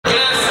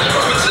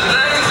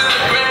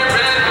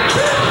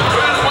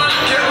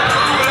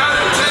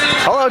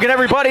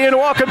everybody, and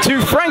welcome to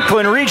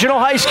Franklin Regional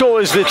High School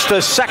as it's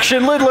the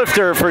section lid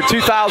lifter for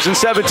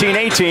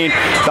 2017-18.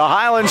 The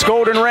Highlands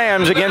Golden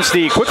Rams against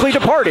the quickly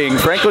departing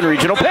Franklin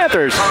Regional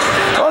Panthers.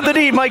 On the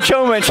D, Mike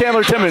Choma and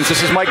Chandler Timmons.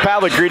 This is Mike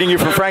Pavlik greeting you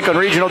from Franklin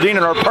Regional. Dean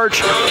and our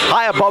perch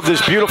high above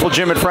this beautiful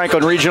gym at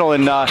Franklin Regional,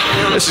 and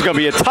this is going to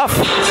be a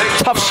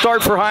tough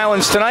start for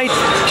Highlands tonight.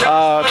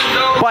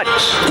 But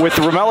with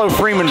Romello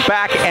Freeman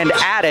back and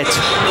at it,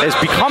 has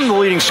become the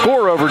leading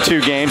scorer over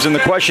 2 games, and the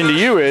question to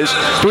you is,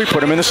 do we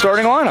put him in the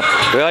starting lineup?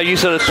 Well, you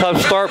said a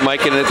tough start,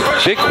 Mike, and the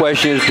big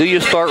question is, do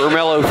you start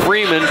Romello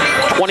Freeman?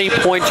 20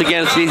 points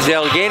against East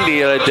Allegheny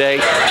the other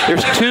day.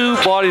 There's 2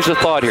 bodies of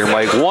thought here,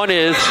 Mike. One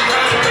is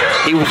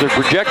he was a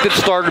projected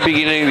starter at the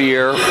beginning of the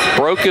year,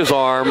 broke his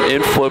arm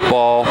in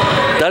football.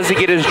 Does he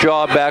get his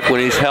job back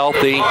when he's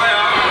healthy?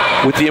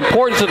 With the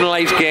importance of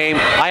tonight's game,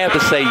 I have to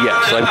say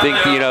yes. I think,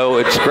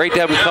 it's great to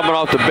have him coming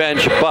off the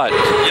bench, but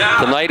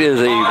tonight is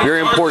a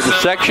very important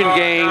section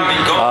game.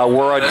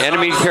 We're on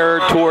enemy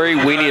territory.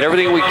 We need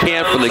everything we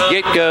can from the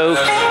get-go.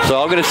 So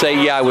I'm going to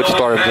say, yeah, I would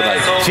start him tonight.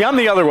 See, I'm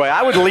the other way.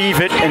 I would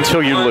leave it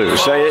until you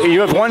lose.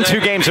 You have won 2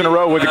 games in a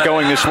row with it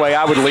going this way.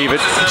 I would leave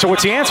it. So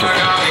what's the answer?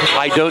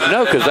 I don't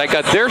know, because I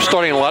got their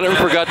starting lineup and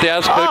forgot to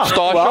ask Coach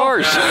Stock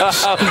yours.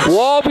 We'll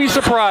all be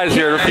surprised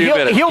here in a few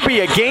minutes. He'll be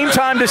a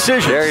game-time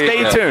decision.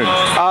 Stay tuned.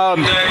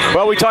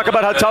 Well, we talk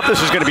about how tough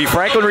this is going to be.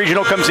 Franklin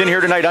Regional comes in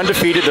here tonight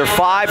undefeated. They're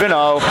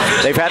 5-0.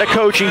 They've had a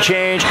coaching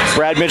change.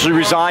 Brad Midgley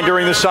resigned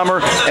during the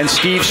summer, and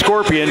Steve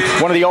Scorpion,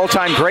 one of the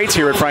all-time greats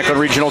here at Franklin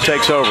Regional,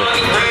 takes over.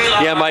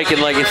 Yeah, Mike,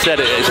 and like I said,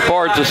 as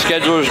far as the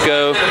schedulers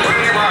go,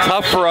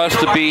 tough for us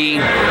to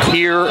be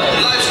here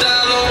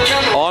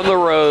on the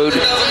road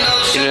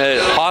in a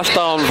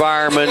hostile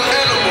environment,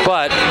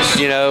 but,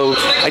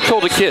 I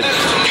told the kids,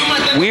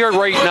 we are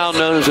right now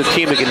known as a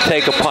team that can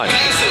take a punch.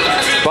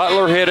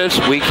 Butler hit us,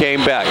 we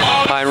came back.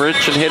 Pine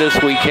Richmond hit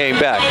us, we came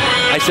back.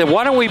 I said,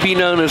 why don't we be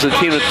known as a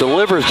team that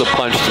delivers the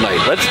punch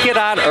tonight? Let's get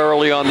out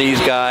early on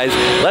these guys.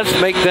 Let's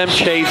make them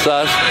chase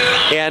us.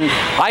 And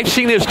I've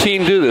seen this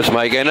team do this,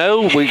 Mike. I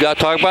know we got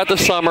to talk about the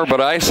summer,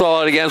 but I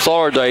saw it against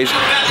Allardyce.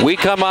 We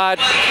come out,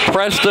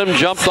 pressed them,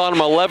 jumped on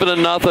them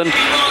 11-0.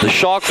 The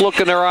shock look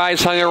in their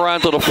eyes hung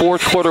around till the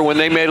 4th quarter when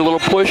they made a little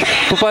push.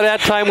 But by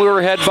that time, we were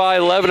ahead by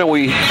 11, and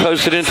we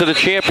posted into the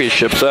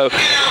championship. So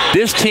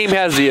this team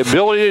has the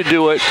ability to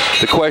do it.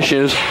 The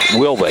question is,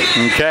 will they?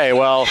 Okay,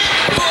 well,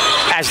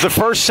 as the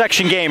first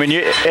section game, and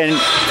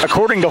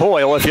according to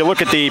Hoyle, if you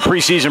look at the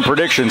preseason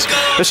predictions,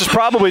 this is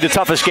probably the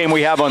toughest game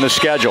we have on the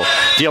schedule.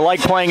 Do you like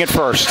playing it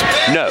first?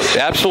 No,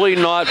 absolutely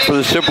not, for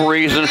the simple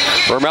reason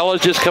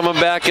Romello's just coming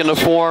back into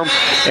form,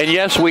 and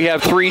yes, we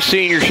have 3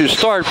 seniors who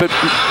start, but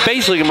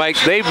basically, Mike,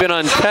 they've been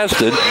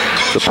untested.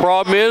 The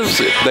problem is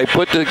they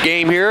put the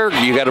game here.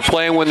 You got to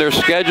play them when they're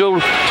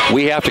scheduled.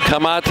 We have to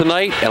come out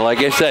tonight, and like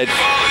I said,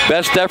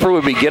 best effort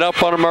would be get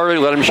up on them early,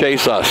 let them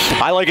chase us.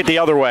 I like it the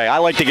other way. I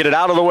like to get it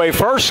out of the way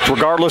first,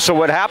 regardless of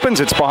what happens.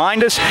 It's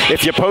behind us.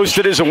 If you post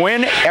it as a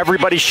win,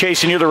 everybody's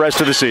chasing you the rest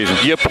of the season.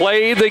 You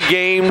play the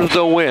game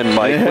to win,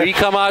 Mike. We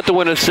come out to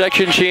win a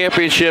section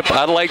championship.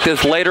 I'd like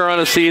this later on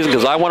the season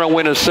because I want to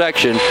win a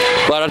section.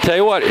 But I'll tell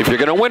you what, if you're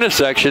going to win a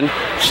section,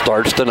 it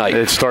starts tonight.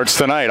 It starts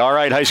tonight. All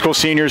right, high school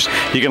seniors,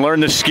 you can learn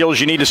the skills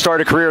you need to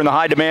start a career in the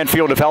high-demand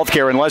field of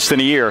healthcare in less than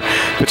a year.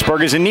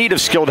 Pittsburgh is in need of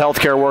skilled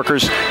healthcare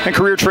workers, and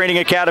Career Training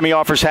Academy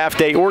offers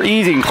half-day or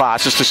evening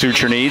classes to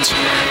suit your needs.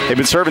 They've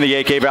been serving the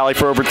AK Valley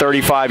for over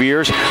 35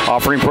 years,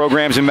 offering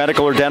programs in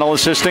medical or dental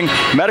assisting,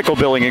 medical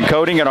billing and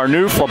coding, and our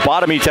new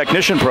phlebotomy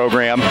technician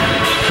program.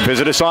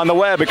 Visit us on the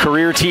web at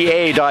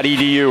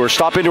careerta.edu or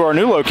stop into our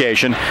new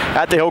location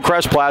at the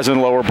Hillcrest Plaza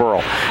in Lower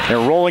Borough. They're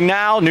rolling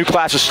now. New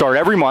classes start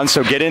every month,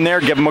 so get in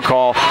there, give them a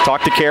call,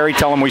 talk to Carrie,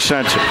 tell them we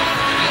sent you.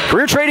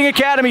 Career Training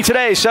Academy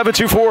today,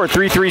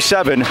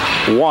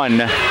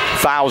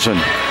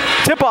 724-337-1000.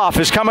 Tip-off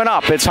is coming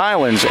up. It's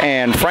Highlands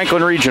and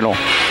Franklin Regional.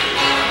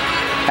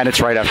 And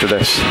it's right after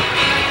this.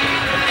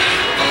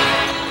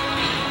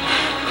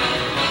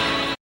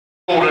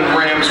 Golden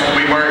Rams will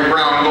be wearing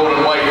brown, gold,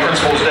 and white.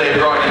 Principal's Day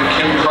brought in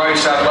Kim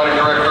Price, Athletic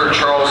Director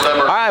Charles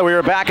Dever. All right, we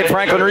are back at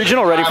Franklin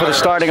Regional, ready for the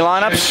starting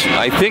lineups.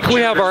 I think we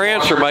have our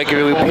answer, Mike.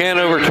 If we pan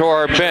over to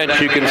our bench,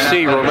 you can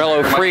see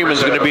Romello Freeman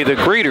is going to be the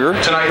greeter.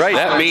 Right.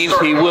 That means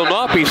he will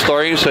not be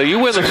starting, so you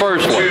win the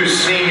first one.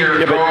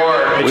 Yeah,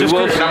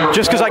 but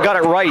just because I got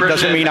it right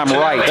doesn't mean I'm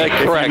right.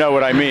 If you know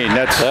what I mean.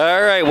 That's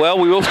all right. Well,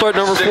 we will start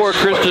number 4,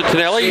 Christian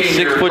Tonelli,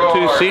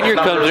 6'2" senior,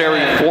 comes every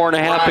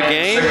 4.5 a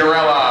game.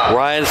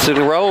 Ryan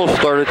Cinderella will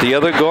start at the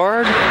other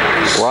guard.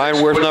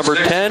 Ryan wears number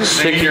 10,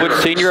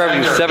 6' senior,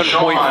 averaging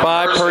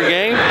 7.5 per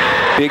game.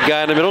 Big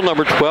guy in the middle,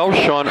 number 12,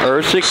 Sean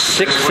Ersick,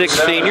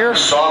 6'6" senior,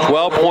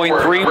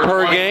 12.3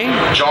 per game.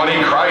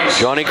 Johnny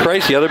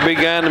Christ, the other big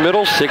guy in the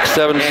middle,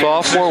 6'7"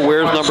 sophomore,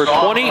 wears number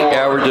 20,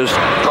 averages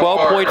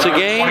 12 points a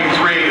game.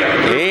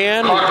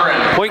 And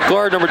point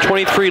guard guard, number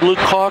 23, Luke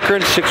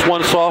Cochran,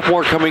 6'1"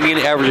 sophomore, coming in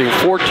averaging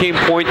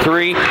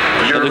 14.3.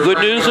 And the good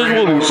news is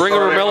we'll be bringing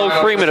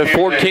Romello Freeman at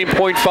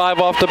 14.5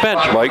 off the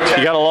bench, Mike.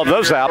 You got to love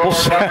those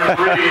apples.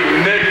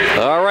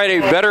 All right, a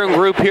veteran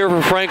group here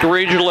for Franklin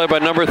Regional led by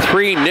number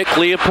 3, Nick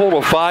Leopold,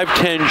 a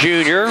 5'10"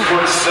 junior.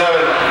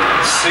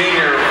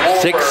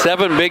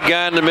 6'7", big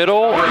guy in the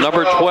middle.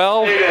 Number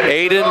 12,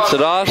 Aiden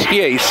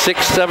Sadowski, a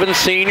 6'7"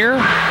 senior.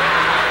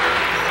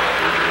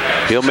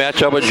 He'll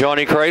match up with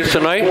Johnny Christ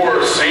tonight.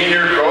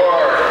 Senior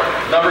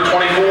guard, number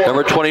 24.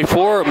 Number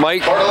 24,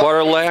 Mike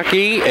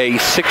Bartolacki, a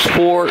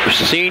 6'4"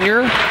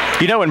 senior.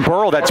 You know, in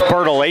Burl, that's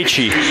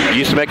Bartolacci. He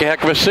used to make a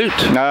heck of a suit.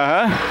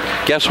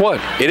 Uh-huh. Guess what?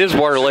 It is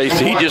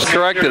Bartolacci. He just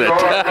corrected it.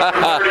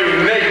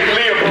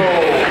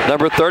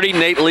 Number 30,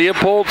 Nate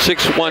Leopold,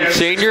 6'1"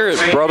 senior,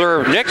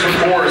 brother of Nick.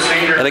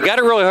 And the guy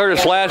that really hurt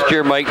us last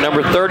year, Mike,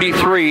 number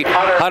 33,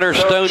 Hunter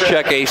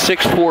Stonecheck, a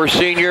 6'4"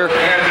 senior.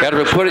 Got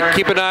to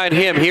keep an eye on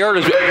him. He hurt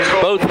us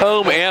both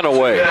home and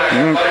away.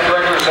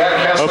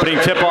 Opening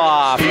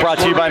tip-off brought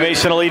to you by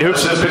Mason Elite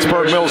Hoops at the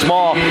Pittsburgh Mills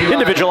Mall.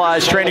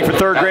 Individualized training for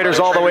third graders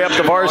all the way up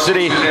to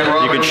varsity. You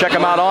can check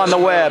them out on the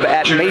web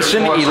at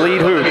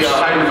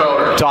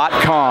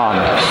masonelitehoops.com.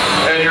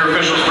 And your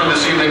officials for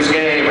this evening's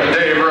game,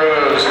 Dave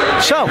Rose.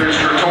 So,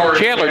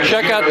 Chandler,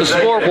 check out the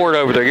scoreboard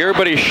over there.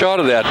 Everybody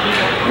shot of that.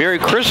 Merry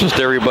Christmas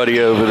to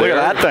everybody over there.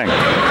 Look at that thing.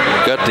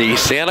 Got the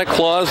Santa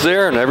Claus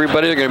there, and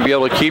everybody are going to be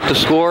able to keep the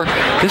score.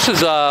 This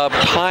is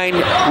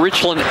Pine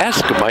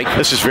Richland-esque, Mike.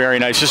 This is very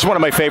nice. This is one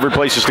of my favorite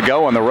places to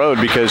go on the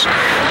road because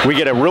we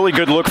get a really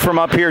good look from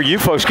up here. You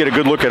folks get a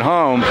good look at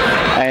home,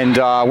 and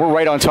we're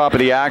right on top of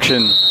the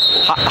action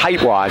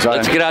height-wise.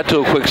 Let's get out to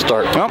a quick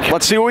start. Well,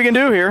 let's see what we can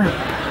do here.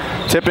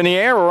 Tip in the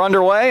air, we're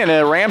underway, and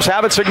the Rams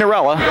have it.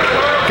 Signorella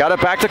got it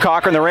back to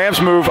Cochran. The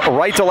Rams move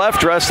right to left,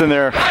 dressed in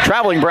their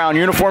traveling brown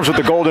uniforms with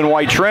the gold and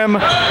white trim.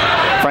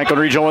 Franklin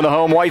Regional in the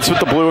home whites with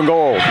the blue and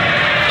gold.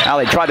 Now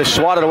they tried to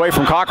swat it away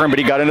from Cochran, but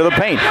he got into the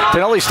paint.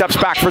 Tonelli steps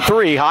back for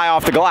three, high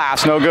off the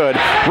glass, no good.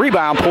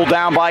 Rebound pulled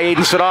down by Aiden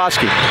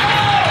Sadowski.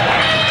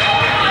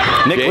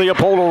 Nick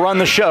Leopold will run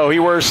the show. He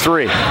wears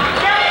three.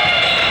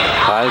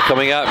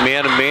 Coming out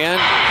man to man.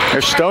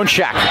 There's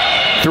Stonecheck.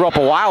 Threw up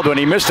a wild one.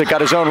 He missed it.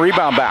 Got his own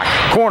rebound back.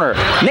 Corner.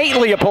 Nate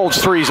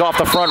Leopold's three's off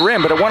the front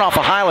rim, but it went off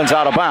of Highlands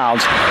out of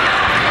bounds.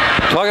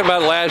 Talking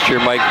about last year,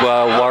 Mike,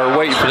 while we're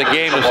waiting for the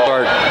game to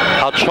start,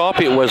 how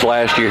choppy it was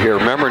last year here.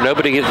 Remember,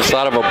 nobody gets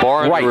inside of a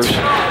barn. Right. There was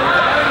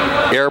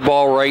air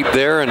ball right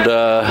there, and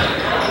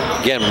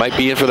again, might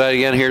be in for that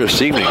again here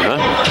this evening, huh?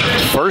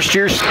 First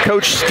year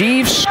coach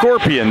Steve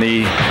Scorpion,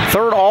 the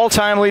third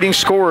all-time leading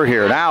scorer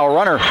here. Now a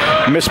runner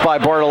missed by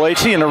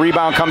Bartolacci, and the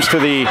rebound comes to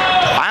the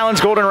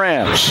Highlands Golden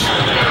Rams.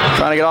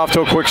 Trying to get off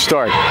to a quick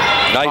start.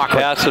 Nice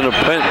pass in a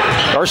pin.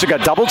 Ursa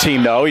got double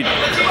teamed though. He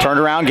turned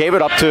around, gave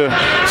it up to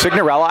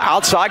Signorella.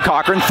 Outside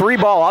Cochran, three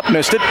ball up,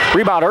 missed it.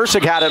 Rebound,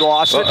 Ursig had it,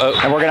 lost it.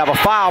 And we're going to have a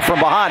foul from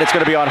behind. It's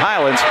going to be on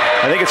Highlands.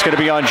 I think it's going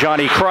to be on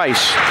Johnny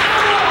Christ.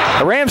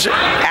 The Rams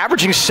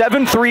averaging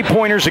 7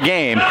 3-pointers a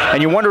game,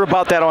 and you wonder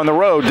about that on the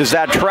road. Does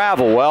that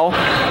travel? Well,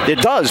 it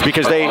does,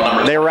 because they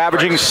were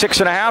averaging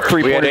 6.5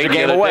 3-pointers a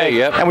game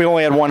away, and we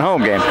only had one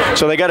home game.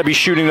 So they got to be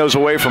shooting those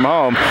away from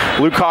home.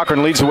 Luke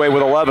Cochran leads the way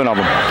with 11 of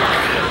them.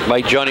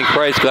 Mike, Johnny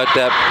Christ got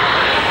that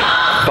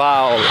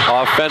foul,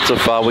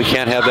 offensive foul. We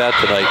can't have that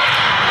tonight.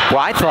 Well,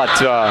 I thought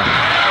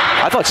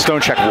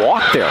Stonecheck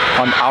walked there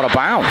out of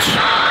bounds.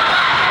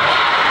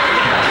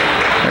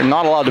 They're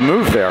not allowed to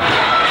move there.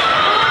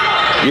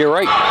 You're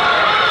right.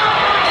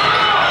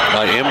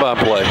 Inbound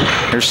play.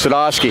 Here's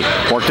Sadowski.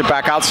 Worked it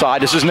back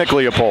outside. This is Nick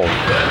Leopold.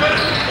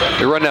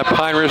 They run that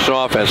Pine Richland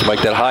offense,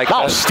 Mike, that high.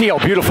 Oh, steal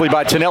beautifully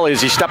by Tonelli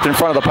as he stepped in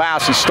front of the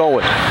pass and stole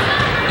it.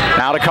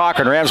 Now to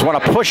Cochran. Rams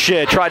want to push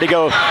it. Tried to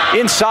go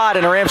inside,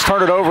 and the Rams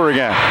turned it over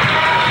again.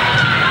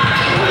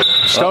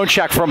 Stone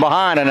check from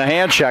behind and a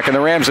hand check, and the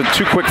Rams had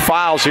 2 quick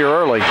fouls here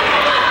early.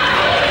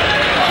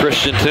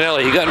 Christian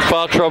Tonelli, he got in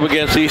foul trouble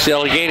against East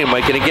Allegheny,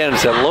 Mike, and again,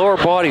 it's that lower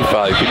body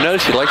foul. If you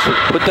notice, he likes to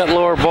put that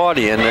lower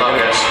body in. They're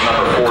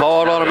going to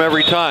call it on him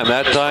every time.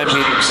 That time,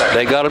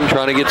 they got him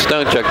trying to get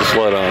Stonecheck to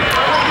slow down.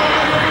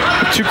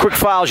 2 quick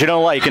fouls you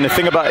don't like, and the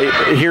thing about it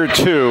here,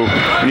 too,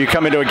 when you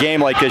come into a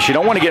game like this, you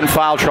don't want to get in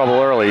foul trouble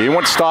early. You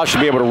want Stosh to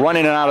be able to run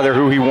in and out of there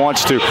who he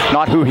wants to,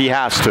 not who he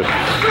has to.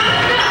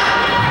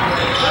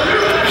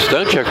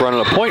 Stonecheck running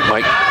a point,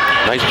 Mike.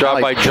 Nice job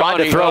by Johnny. Tried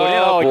to throw it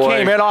in. Oh, it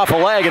came in off a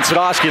leg, and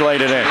Sadowski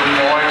laid it in.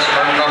 Points,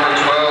 number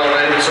 12,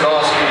 Aiden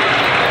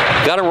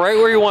Sadowski. Got him right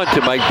where you want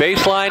to, Mike.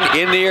 Baseline,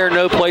 in the air,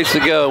 no place to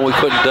go, and we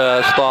couldn't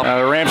stop.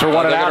 The Rams are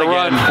running out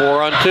again.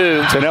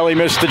 4-on-2. Tonelli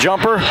missed the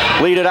jumper.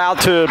 Lead it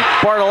out to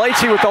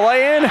Bartolacci with the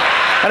lay-in,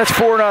 and it's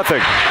 4-0.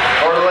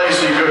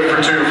 Bartolacci good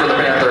for 2 for the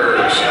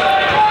Panthers.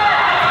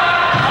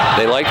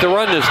 They like to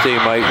run this team,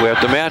 Mike. We have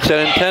to match that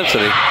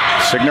intensity.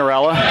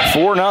 Signorella,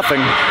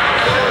 4-0.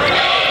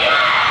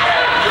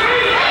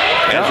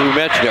 As we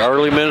mentioned, the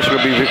early minutes are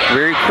going to be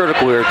very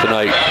critical here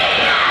tonight.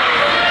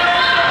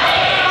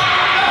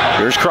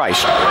 Here's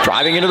Kreis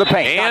driving into the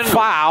paint. And not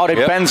fouled.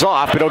 It bends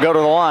off, but he'll go to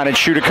the line and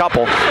shoot a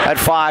couple at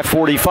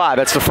 5:45.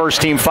 That's the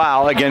first team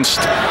foul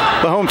against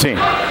the home team.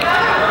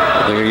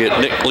 They're going to get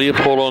Nick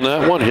Leopold on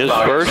that one. His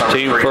first,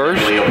 team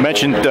first.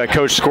 Mentioned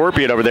Coach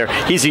Scorpion over there.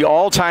 He's the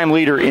all-time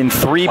leader in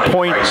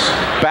three-point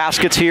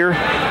baskets here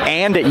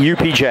and at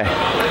UPJ.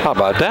 How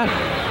about that?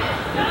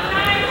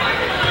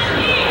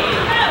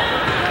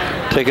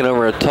 Taking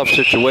over a tough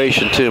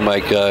situation too,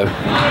 Mike.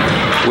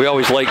 We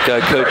always liked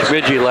Coach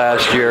Midgie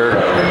last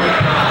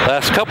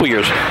couple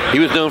years. He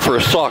was known for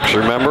his socks,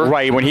 remember?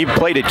 Right, when he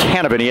played at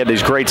Canavan, he had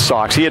these great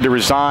socks. He had to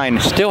resign.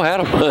 Still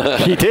had them.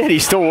 He did, he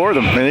still wore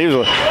them. And he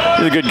was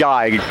a good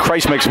guy.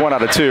 Christ makes 1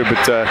 out of 2,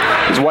 but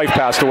his wife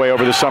passed away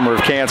over the summer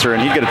of cancer,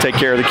 and he's got to take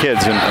care of the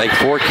kids. And like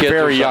 4 kids.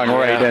 Very young,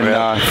 right,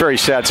 and very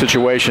sad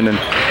situation.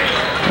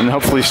 And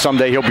hopefully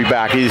someday he'll be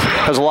back. He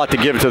has a lot to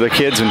give to the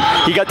kids, and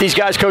he got these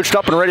guys coached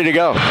up and ready to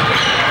go.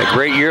 A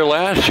great year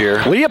last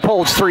year.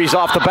 Leopold's three's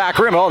off the back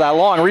rim. Oh, that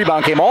long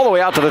rebound came all the way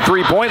out to the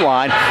three-point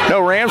line. No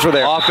Rams were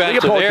there.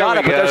 Leopold got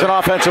it, but there's an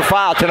offensive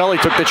foul. Tonelli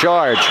took the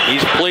charge.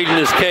 He's pleading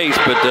his case,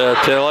 but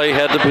Tonelli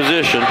had the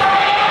position.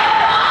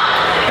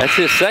 That's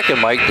his second,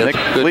 Mike. That's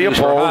Nick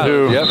Leopold,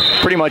 who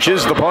pretty much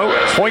is the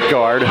point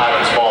guard.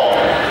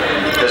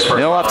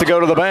 He'll have to go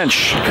to the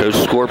bench. Coach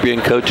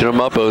Scorpion coaching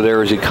him up over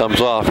there as he comes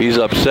off. He's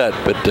upset,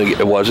 but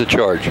it was a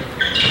charge.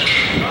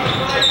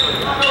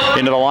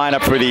 Into the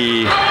lineup for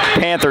the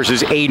Panthers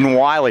is Aiden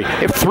Wiley. They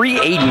have 3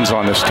 Aidens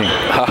on this team.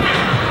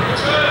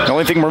 The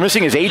only thing we're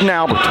missing is Aiden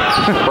Albert.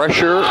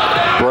 Pressure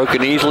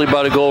broken easily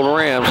by the Golden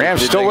Rams.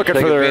 Rams still looking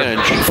for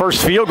their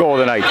first field goal of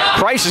the night.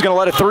 Price is going to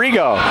let a 3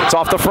 go. It's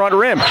off the front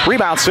rim.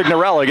 Rebound,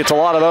 Signorella gets a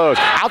lot of those.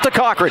 Out to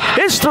Cochran.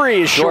 His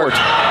 3 is short.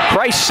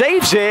 Price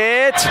saves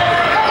it.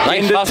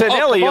 Nice into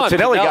Tonelli.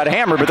 Tonelli got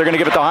hammered, but they're going to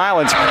give it to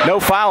Highlands. No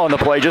foul on the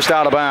play, just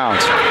out of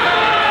bounds.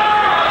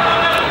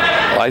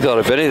 I thought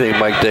if anything,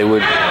 Mike, they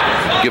would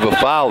give a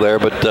foul there,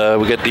 but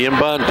we get the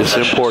inbound. It's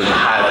important.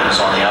 Highlands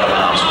on the out of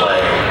bounds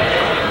play.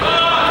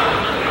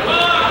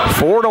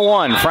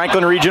 4-1.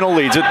 Franklin Regional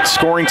leads it.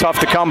 Scoring tough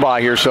to come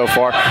by here so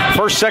far.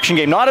 First section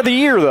game, not of the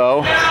year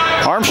though.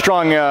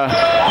 Armstrong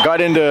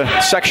got into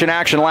section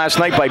action last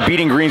night by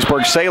beating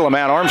Greensburg-Salem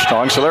at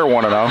Armstrong, so they're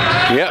 1-0.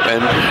 Yep,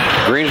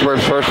 and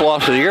Greensburg's first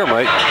loss of the year,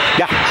 Mike.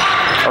 Yeah.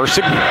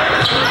 Ursig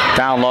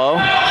down low.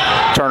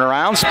 Turn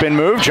around, spin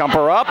move,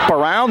 jumper up,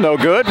 around, no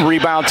good.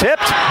 Rebound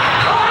tipped,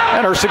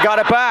 and Ursig got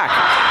it back.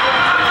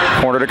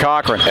 Corner to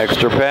Cochran.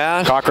 Extra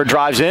pass. Cochran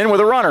drives in with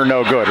a runner,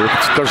 no good.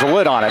 There's a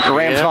lid on it. The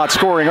Rams not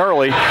scoring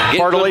early.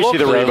 Bartolacci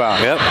the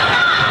rebound. Yep.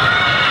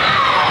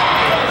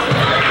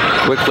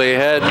 Quickly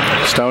ahead.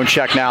 Stone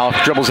check now,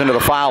 dribbles into the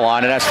foul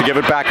line and has to give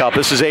it back up.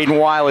 This is Aiden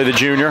Wiley, the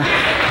junior,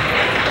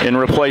 in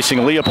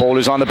replacing Leopold,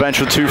 who's on the bench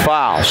with 2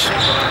 fouls.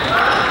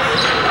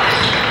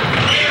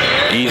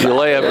 Easy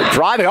layup.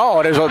 Driving.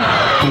 Oh, there's a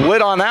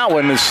lid on that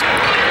one.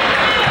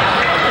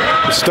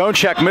 Stone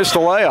check missed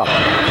the layup.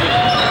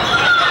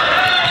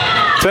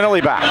 Tonelli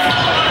back.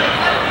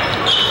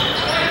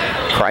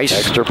 Price.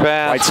 Extra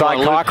pass. Right side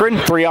Cochran.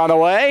 3 on the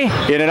way.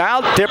 In and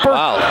out. Dipper.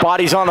 Wow.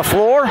 Bodies on the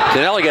floor.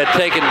 Tonelli got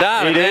taken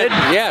down. He did?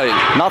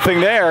 Yeah. Nothing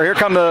there. Here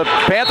come the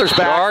Panthers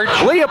back. Charge.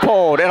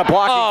 Leopold and a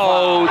blocking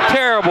foul. Oh,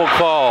 terrible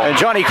call. And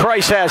Johnny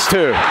Kreis has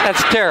 2.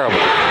 That's terrible.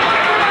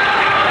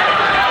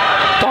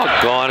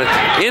 Doggone it.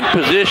 In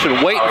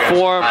position, waiting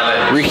for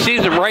him.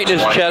 Receives him right in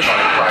his chest.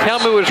 Tell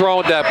me what's wrong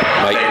with that,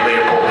 Mike.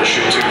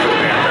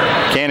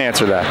 Can't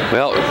answer that.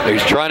 Well,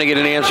 he's trying to get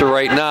an answer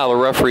right now. The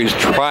referee's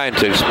trying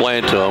to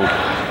explain to him.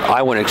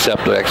 I wouldn't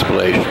accept the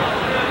explanation.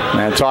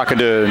 And talking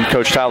to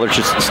Coach Tyler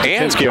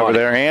Stasinski over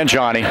there and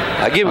Johnny.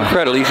 I give him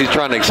credit. At least he's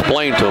trying to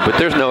explain to him, but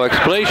there's no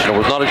explanation. It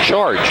was not a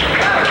charge.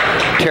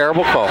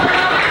 Terrible call.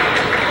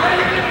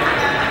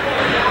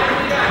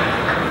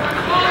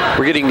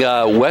 We're getting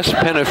West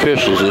Penn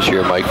officials this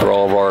year, Mike, for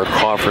all of our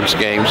conference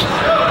games.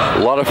 A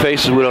lot of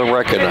faces we don't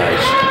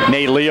recognize.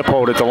 Nate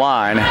Leopold at the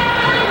line.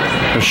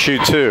 He'll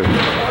shoot 2.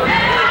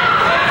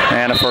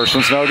 And the first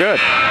one's no good.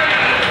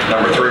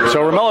 So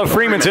Romello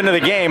Freeman's into the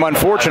game.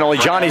 Unfortunately,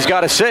 Johnny's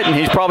got to sit, and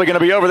he's probably going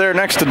to be over there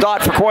next to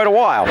Dot for quite a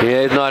while.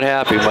 Yeah, he's not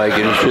happy, Mike,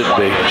 and he should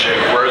be.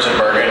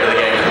 Rosenberg into the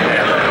game for the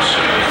Panthers.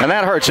 And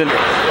that hurts. And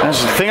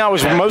that's the thing I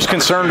was most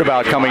concerned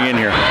about coming in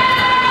here.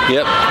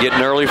 Yep,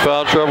 getting early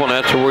foul trouble, and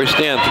that's where we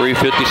stand.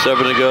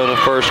 3:57 to go in the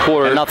first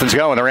quarter. And nothing's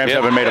going. The Rams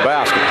haven't made a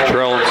basket.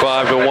 Trailing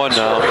 5-1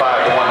 now.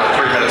 5-1 with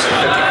 3 minutes and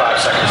 55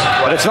 seconds.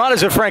 But it's not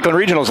as if Franklin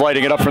Regional's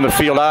lighting it up from the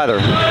field either.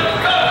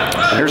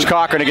 Here's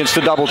Cochran against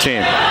the double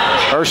team.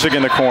 Ursig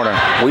in the corner.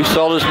 We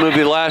saw this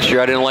movie last year.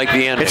 I didn't like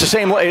the ending. It's the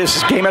same.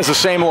 This game has the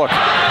same look.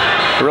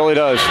 It really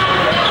does.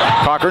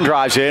 Cochran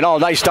drives in. Oh,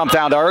 nice dump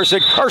down to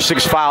Ursig.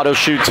 Ursig's fouled. He'll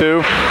shoot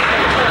 2.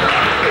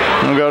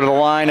 We'll go to the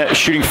line,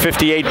 shooting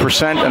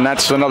 58%, and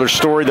that's another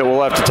story that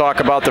we'll have to talk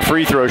about, the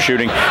free throw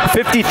shooting.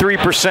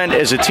 53%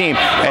 as a team.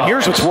 And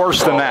here's what's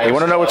worse than that. You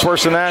want to know what's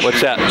worse than that?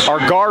 What's that? Our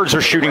guards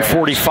are shooting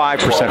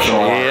 45% from the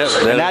line. Yep,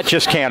 and that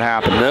just can't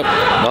happen. Nope,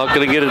 not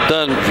going to get it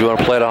done if you want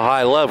to play at a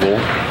high level.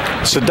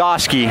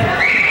 Sadowski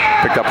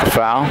picked up the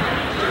foul.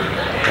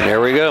 And there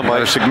we go,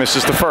 Mike. Ursig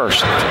misses the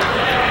first.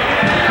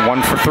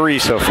 1 for 3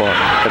 so far,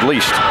 at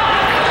least.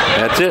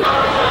 That's it.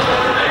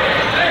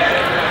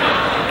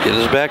 Get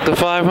us back to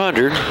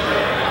 500.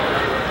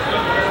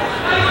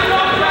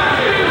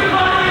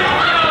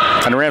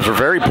 And the Rams were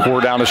very poor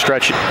down the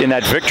stretch in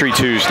that victory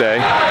Tuesday.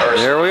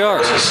 There we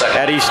are.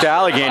 At East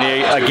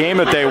Allegheny, a game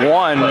that they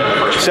won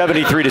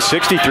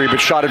 73-63, but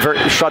shot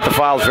the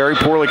fouls very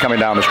poorly coming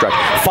down the stretch.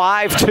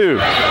 5-2.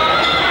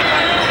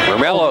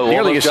 Romello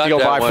nearly a steal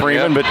by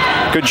Freeman, but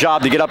good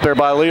job to get up there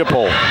by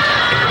Leopold.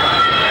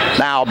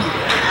 Now,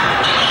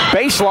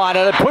 baseline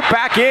and put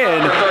back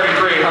in.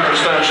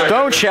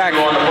 Stonechek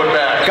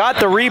got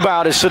the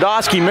rebound as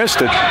Sadowski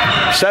missed it.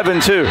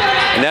 7-2.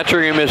 And that's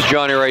where you miss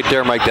Johnny right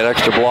there, Mike, that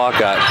extra block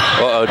out.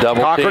 Uh-oh,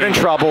 double Cochran team. in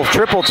trouble,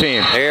 triple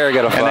team. There,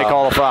 got a foul. And they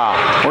call a foul.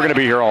 We're going to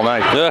be here all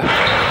night.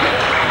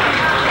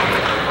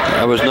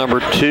 That was number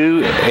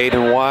 2,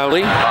 Aiden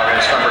Wiley.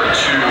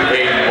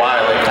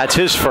 That's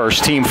his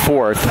first, team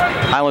fourth.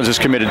 Highlands has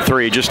committed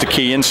 3. Just a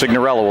key in,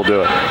 Signorella will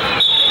do it.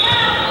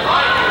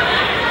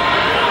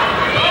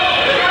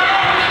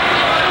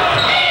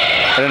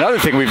 And another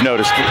thing we've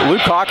noticed,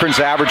 Luke Cochran's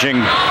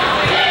averaging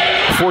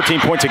 14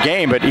 points a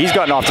game, but he's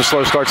gotten off to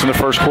slow starts in the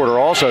first quarter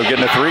also,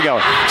 getting a 3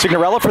 going.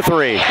 Signorella for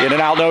 3. In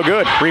and out, no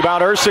good.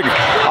 Rebound, Ursig,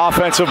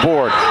 offensive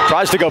board.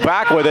 Tries to go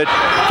back with it.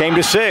 Came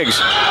to Siggs.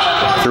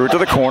 Threw it to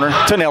the corner.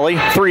 Tonelli,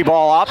 3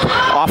 ball up,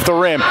 off the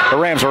rim. The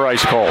Rams are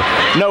ice cold.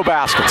 No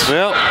baskets.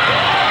 Well,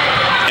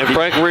 and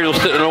Franklin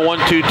Regional's sitting in a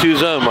 1-2-2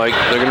 zone, Mike.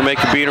 They're going to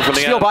make a beater from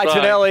the Steal outside. by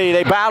Tonelli.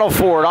 They battle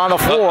for it on the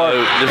floor.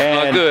 This is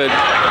not good.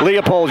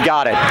 Leopold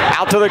got it.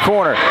 Out to the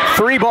corner.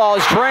 3 ball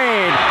is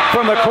drained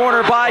from the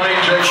corner by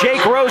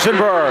Jake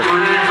Rosenberg.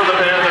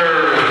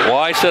 Well,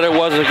 I said it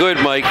wasn't good,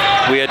 Mike.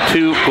 We had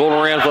 2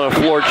 Golden Rams on the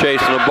floor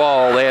chasing the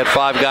ball. They had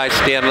 5 guys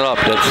standing up.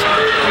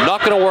 That's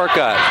not going to work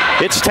out.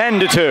 It's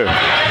 10-2.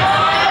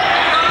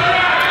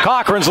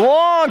 Cochran's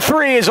long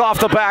 3 is off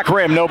the back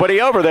rim.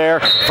 Nobody over there.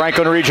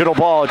 Franklin Regional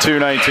ball at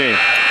 2:19.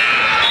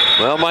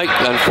 Well, Mike,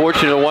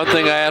 unfortunately, one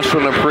thing I asked for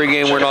in the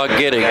pregame we're not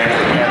getting.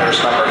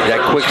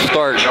 That quick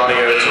start. I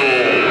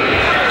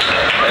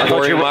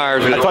thought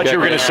you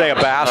were going to say a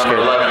basket.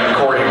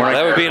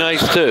 That would be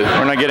nice, too.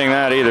 We're not getting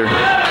that either.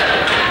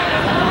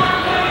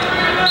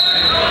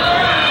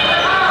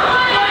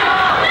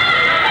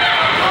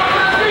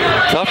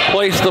 Tough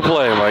place to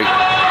play, Mike.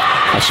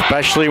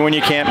 Especially when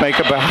you can't make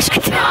a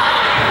basket.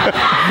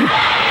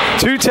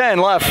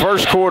 2:10 left,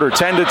 first quarter,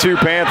 10-2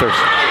 Panthers.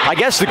 I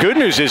guess the good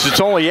news is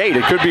it's only 8.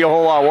 It could be a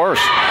whole lot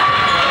worse.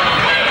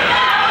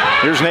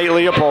 Here's Nate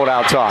Leopold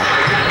out top.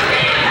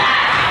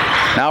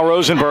 Now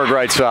Rosenberg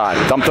right side.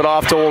 Dumped it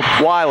off to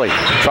Wiley.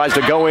 Tries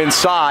to go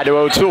inside to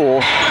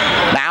O'Toole.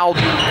 Now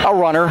a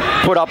runner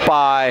put up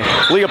by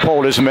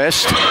Leopold is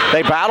missed.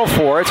 They battle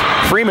for it.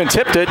 Freeman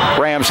tipped it.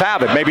 Rams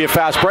have it. Maybe a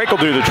fast break will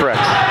do the trick.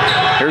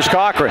 Here's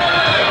Cochran.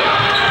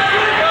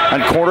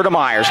 And corner to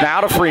Myers.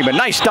 Now to Freeman.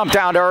 Nice dump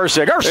down to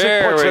Ursig.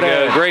 Ursig puts it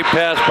in. Great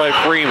pass by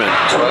Freeman.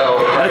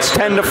 And it's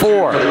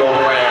 10-4.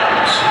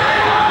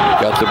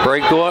 Got the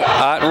break going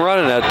out and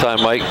running that time,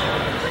 Mike.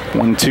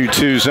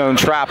 1-2-2 zone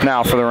trap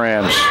now for the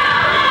Rams.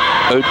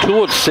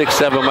 O'Toole at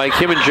 6'7", Mike.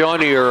 Him and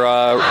Johnny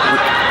are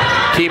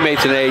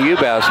teammates in AAU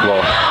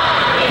basketball.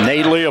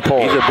 Nate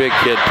Leopold. He's a big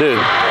kid, too.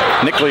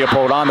 Nick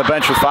Leopold on the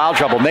bench with foul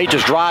trouble. Nate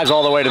just drives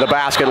all the way to the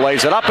basket,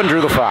 lays it up, and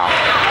drew the foul.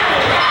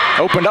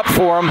 Opened up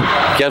for him.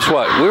 Guess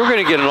what? We were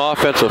going to get an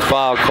offensive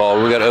foul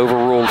call. We got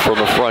overruled from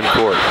the front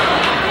court.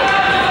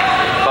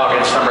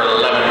 Number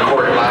 11,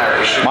 Corey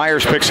Myers.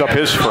 Myers picks up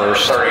his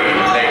first.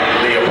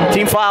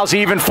 Team fouls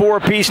even 4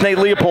 apiece. Nate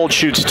Leopold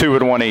shoots 2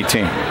 at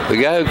 118.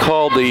 The guy who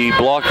called the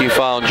blocking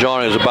foul on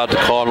Johnny was about to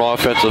call an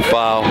offensive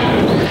foul,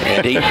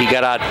 and he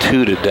got out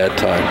 2'd at that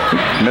time.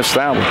 Missed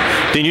that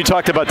one. Dean, you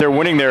talked about their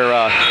winning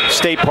their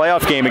state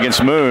playoff game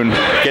against Moon,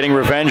 getting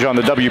revenge on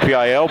the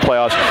WPIL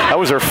playoffs. That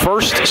was their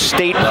first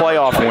state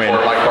playoff win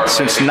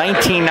since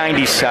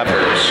 1997.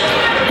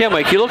 Yeah,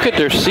 Mike, you look at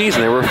their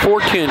season. They were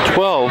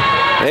 14-12.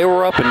 They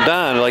were up and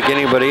down like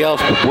anybody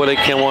else, but boy, they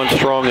came on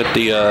strong at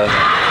the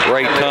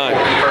right time.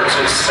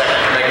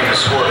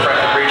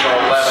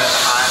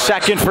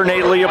 Second for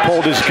Nate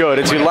Leopold is good.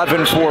 It's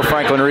 11-4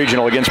 Franklin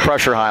Regional against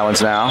pressure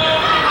Highlands now.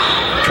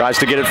 Tries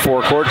to get it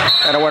forecourt,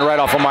 and it went right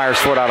off of Myers'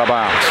 foot out of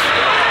bounds.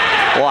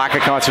 Lack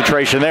of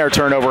concentration there.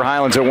 Turnover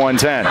Highlands at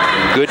 110.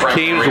 Good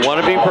teams want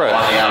to be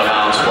pressed.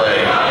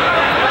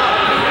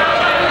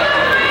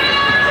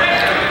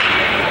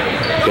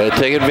 Got to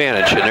take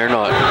advantage, and they're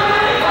not.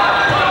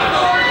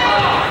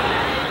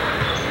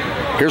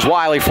 Here's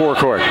Wiley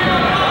forecourt.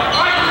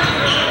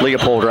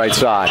 Leopold right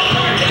side.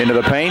 Into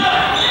the paint.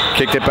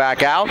 Kicked it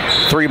back out.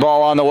 3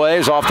 ball on the way.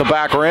 Is off the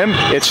back rim.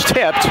 It's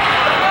tipped.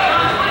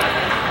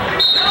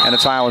 And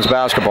it's Highlands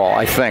basketball,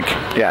 I think.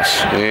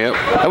 Yes. Yep.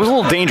 That was a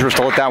little dangerous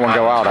to let that one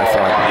go out, I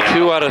thought.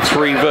 2 out of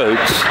 3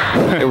 votes.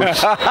 It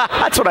was,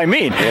 that's what I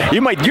mean. Yeah.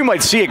 You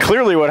might see it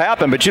clearly what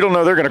happened, but you don't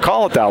know they're going to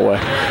call it that way.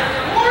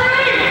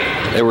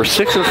 They were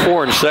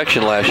 6-4 in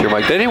section last year,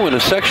 Mike. They didn't win the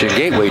section.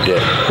 Gateway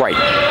did. Right.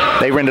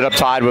 They ended up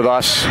tied with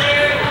us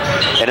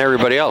and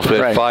everybody else. We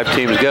had 5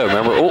 teams go.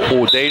 Remember?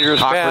 Oh, dangerous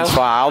Cochran's pass.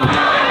 fouled.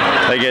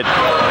 They get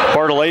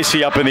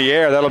Bartolacci up in the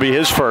air. That'll be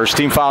his first.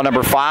 Team foul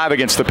number 5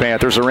 against the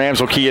Panthers. The Rams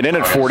will key it in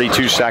at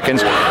 42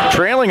 seconds.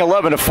 Trailing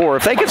 11-4.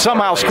 If they can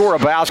somehow score a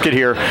basket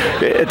here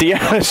at the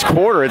end of this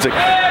quarter, it's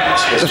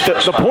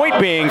the point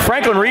being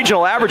Franklin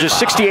Regional averages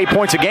 68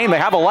 points a game. They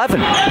have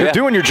 11. You're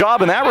doing your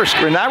job in that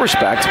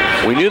respect.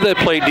 We knew they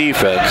played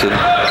defense, and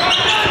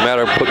it's a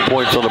matter of putting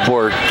points on the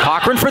board.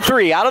 Cochran for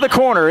 3, out of the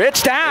corner.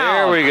 It's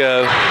down. There we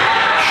go.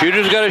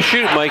 Shooter's got to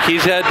shoot, Mike.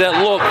 He's had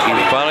that look.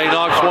 He finally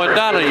knocks one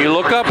down, and you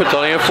look up, it's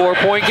only a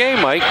 4-point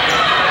game, Mike.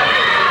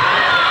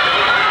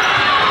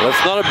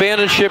 Let's not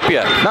abandon ship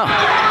yet. No.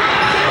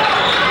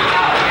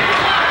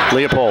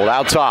 Leopold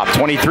out top,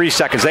 23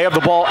 seconds. They have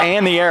the ball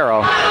and the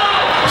arrow,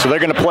 so they're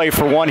going to play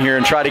for 1 here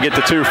and try to get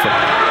the 2 for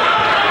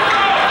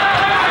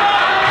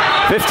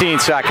 15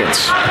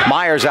 seconds.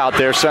 Myers out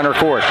there, center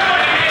court.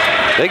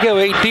 They go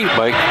 8 deep,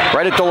 Mike.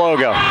 Right at the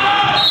logo.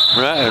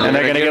 Right, and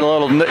they're going to get a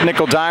little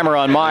nickel dimer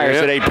on Myers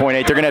at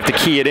 8.8. They're going to have to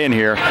key it in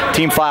here.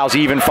 Team fouls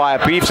even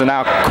 5 apiece, and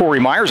now Corey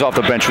Myers off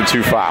the bench with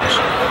 2 fouls.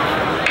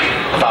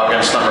 Foul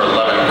against number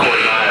 11,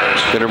 Corey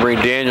Myers. Going to bring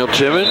Daniel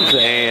Timmons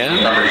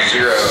and number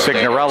 0,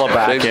 Signorella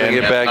back in.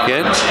 Get back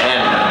in.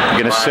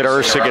 Going to sit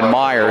Ursig and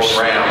Myers.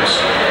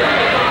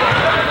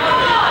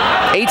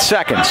 8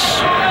 seconds.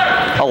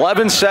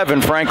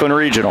 11-7 Franklin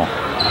Regional.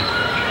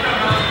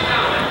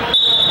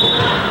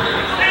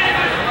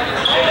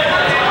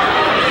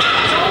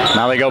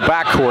 Now they go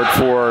backcourt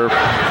for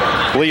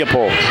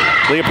Leopold.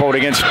 Leopold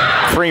against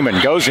Freeman.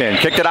 Goes in.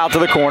 Kicked it out to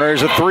the corner.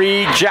 There's a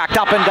 3. Jacked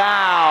up and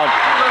down.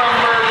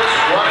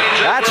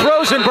 That's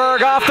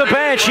Rosenberg off the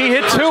bench. He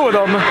hit 2 of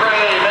them.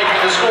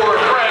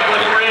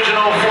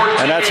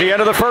 And that's the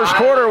end of the first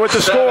quarter with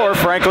the score.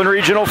 Franklin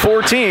Regional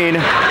 14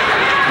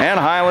 and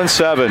Highlands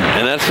 7.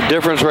 And that's the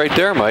difference right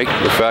there, Mike.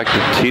 The fact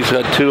that he's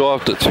got 2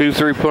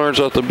 3-pointers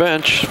off the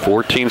bench.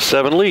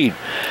 14-7 lead.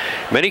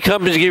 Many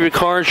companies give you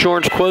car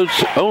insurance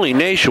quotes. Only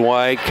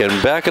Nationwide can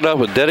back it up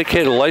with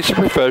dedicated licensed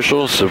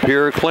professionals,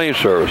 superior claim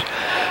service.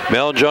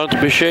 Mel and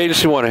Jonathan Bichet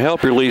agency want to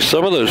help release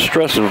some of those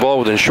stress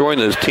involved with insuring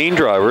those teen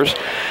drivers.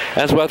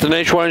 That's about the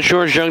Nationwide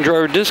Insurance Young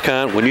Driver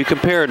Discount. When you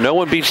compare, no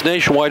one beats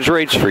Nationwide's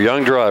rates for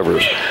young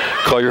drivers.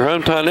 Call your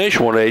hometown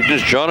Nationwide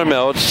agents, John and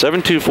Mel, at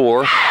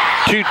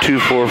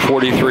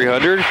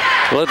 724-224-4300.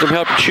 Let them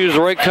help you choose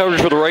the right coverage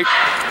for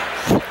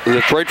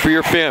that's right for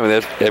your family.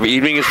 That's every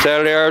evening and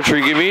Saturday hours for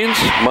your convenience.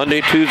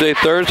 Monday, Tuesday,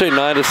 Thursday,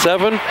 9 to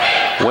 7.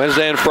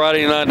 Wednesday and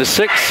Friday, 9 to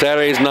 6.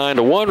 Saturdays, 9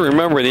 to 1.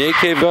 Remember, the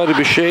AK Valley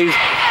Bichets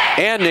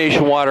and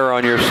Nationwide are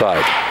on your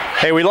side.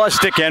 Hey, we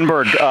lost Dick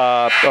Enberg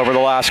over the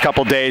last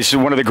couple days,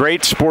 one of the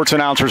great sports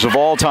announcers of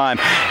all time.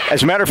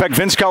 As a matter of fact,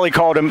 Vince Scully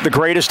called him the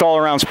greatest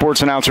all-around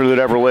sports announcer that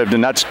ever lived,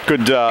 and that's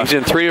good. He's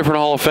in 3 different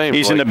Hall of Fame.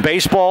 He's in the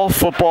Baseball,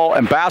 Football,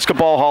 and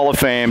Basketball Hall of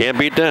Fame. Can't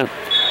beat that.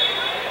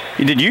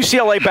 He did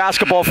UCLA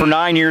basketball for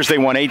 9 years. They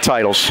won 8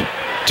 titles,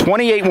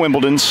 28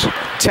 Wimbledons,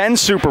 10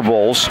 Super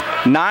Bowls,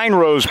 9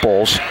 Rose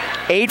Bowls,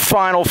 8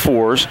 Final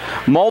Fours,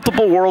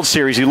 multiple World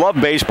Series. He loved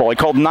baseball. He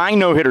called 9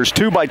 no-hitters,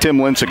 2 by Tim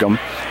Lincecum.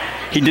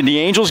 He did the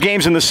Angels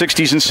games in the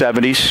 60s and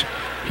 70s.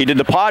 He did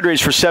the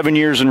Padres for 7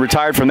 years and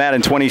retired from that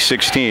in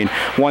 2016.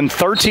 Won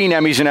 13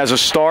 Emmys and has a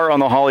star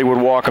on the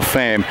Hollywood Walk of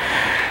Fame.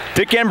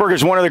 Dick Enberg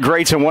is one of the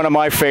greats and one of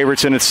my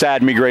favorites, and it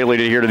saddened me greatly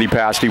to hear that he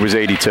passed. He was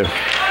 82.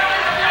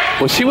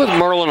 Was he with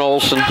Merlin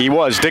Olsen? He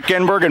was. Dick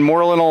Enberg and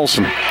Merlin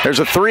Olsen. There's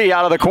a 3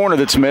 out of the corner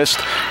that's missed.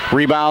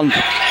 Rebound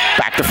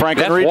back to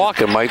Franklin. That's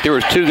walking, Mike. There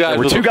was 2 guys. There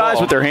were 2 guys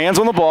with their hands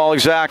on the ball,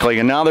 exactly.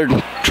 And now they're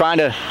trying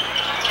to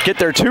get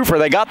their 2 for.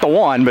 They got the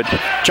 1, but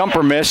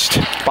jumper missed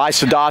by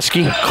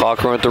Sadowski.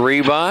 Cochran with the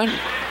rebound.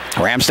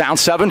 Rams down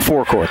 7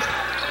 forecourt.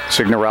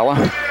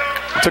 Signorella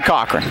to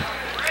Cochran.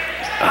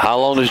 How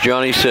long does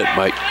Johnny sit,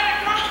 Mike?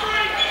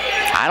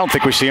 I don't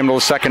think we see him till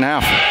the second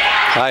half.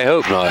 I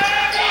hope not.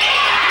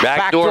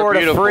 Backdoor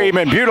to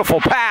Freeman. Beautiful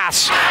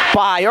pass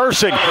by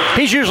Ursig.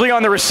 He's usually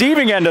on the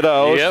receiving end of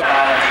those. Yep.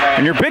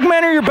 And your big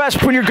men are your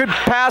best when you're good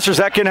passers.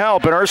 That can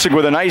help. And Ursig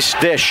with a nice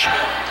dish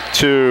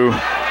to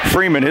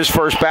Freeman, his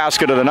first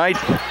basket of the night.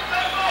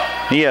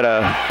 He had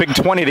a big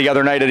 20 the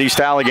other night at East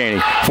Allegheny.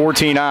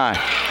 14-9.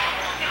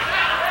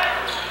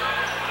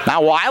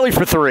 Now Wiley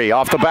for 3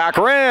 off the back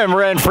rim.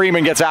 Ren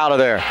Freeman gets out of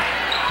there.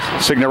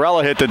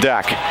 Signorella hit the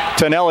deck.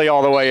 Tonelli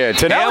all the way in.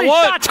 Tonelli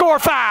shot, score,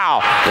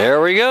 foul. There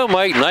we go,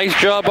 Mike. Nice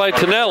job by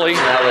Tonelli.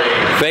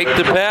 Faked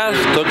the pass,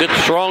 took it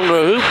strong to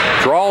the hoop,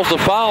 draws the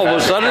foul. All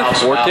of a sudden,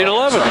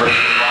 14-11.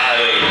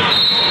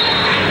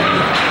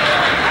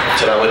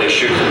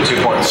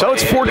 So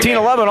it's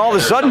 14-11 all of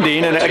a sudden,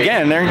 Dean, and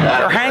again,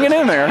 they're hanging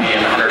in there.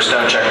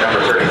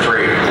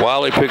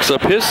 Wiley picks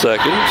up his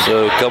second,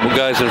 so a couple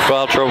guys in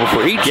foul trouble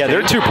for each. Yeah,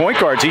 they're 2 point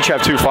guards. Each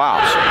have 2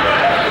 fouls.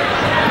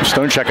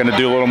 Stonechek going to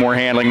do a little more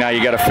handling now,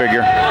 you got to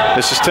figure.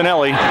 This is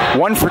Tonelli,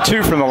 1 for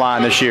 2 from the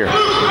line this year.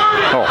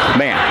 Oh,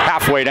 man,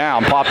 halfway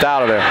down, popped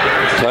out of there.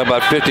 Talk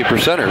about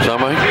 50%ers, huh,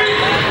 Mike?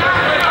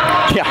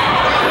 Yeah.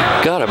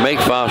 Got to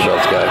make foul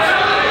shots, guys.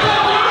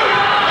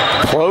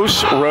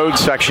 Close road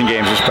section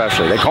games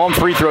especially. They call them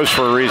free throws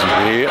for a reason.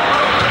 Yeah.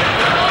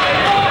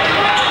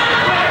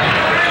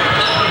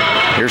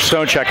 Here's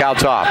Stonechek out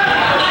top.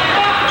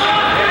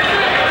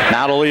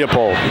 Now to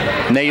Leopold.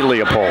 Nate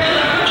Leopold.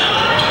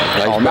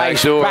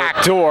 Nice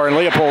backdoor, and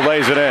Leopold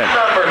lays it in.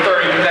 Number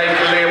 30, Nate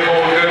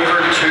Leopold, good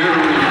for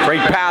 2.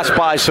 Great pass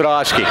by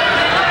Sadowski.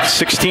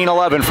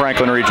 16-11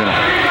 Franklin Regional.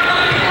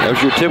 That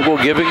was your typical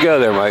give and go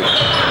there, Mike.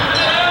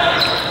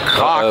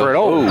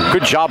 Cochran.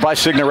 Good job by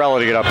Signorella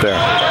to get up there.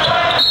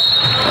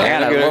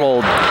 And a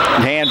little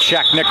hand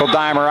check, nickel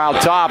dimer out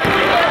top.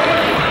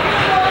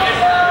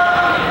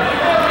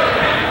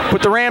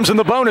 Put the Rams in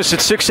the bonus at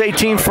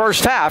 6:18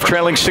 first half,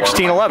 trailing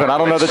 16-11. I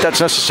don't know that that's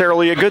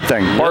necessarily a good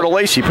thing.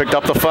 Bartolacci picked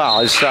up the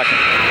foul, his second.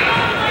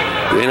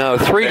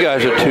 3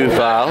 guys with 2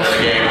 fouls.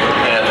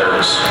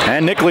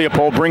 And Nick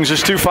Leopold brings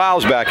his 2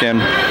 fouls back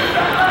in.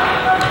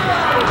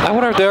 I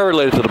wonder if they're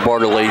related to the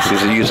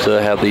Bartolacci's that used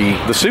to have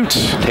the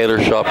suits.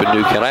 Tailor shop in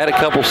New Kent. I had a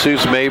couple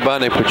suits made by,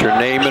 and they put your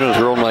name in. It was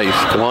real nice.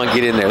 Come on,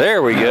 get in there.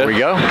 There we go. There we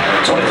go.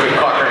 23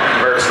 Cochran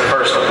converts the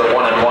first of the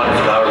 1-and-1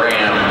 for the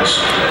Rams.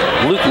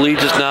 Luke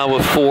leads us now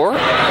with 4.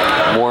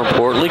 More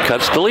importantly,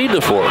 cuts the lead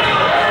to 4.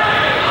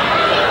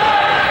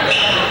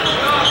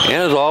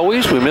 And as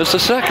always, we missed a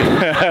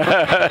second.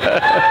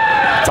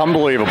 It's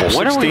unbelievable.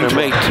 When are we going to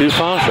make 2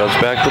 foul shots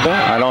back to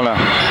back? I don't know.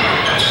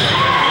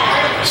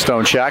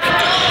 Stonechek.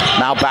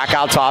 Now back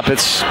out top.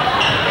 It's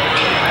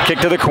kick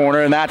to the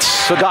corner, and that's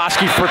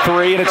Sadowski for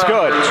 3, and it's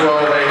good.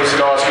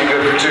 Sadowski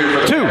good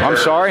for 2. 2, I'm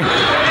sorry.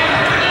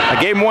 I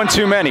gave him 1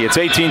 too many. It's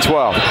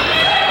 18-12.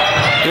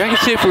 Yeah, I can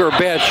see if we were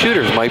bad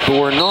shooters, Mike, but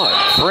we're not.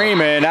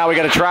 Freeman, now we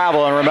got to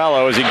travel on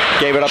Romello as he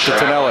gave it up to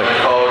Tonelli.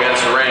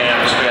 Against the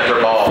Rams, Panther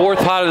ball.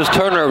 4th hottest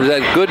turnover.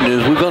 That's good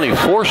news. We've only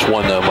forced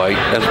 1, though, Mike.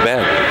 That's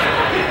bad.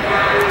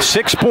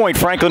 6-point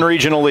Franklin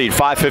Regional lead.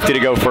 5:50 to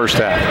go first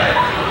half.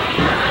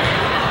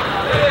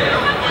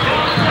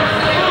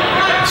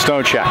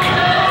 Stonechek,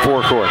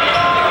 forecourt.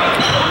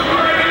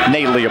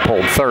 Nate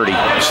Leopold, 30.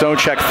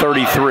 Stonechek,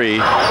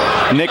 33.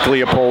 Nick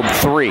Leopold,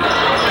 3.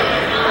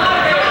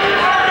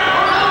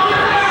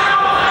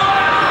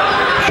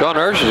 Sean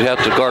Ursh's has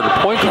to guard the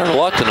point guard a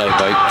lot tonight,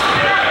 Mike.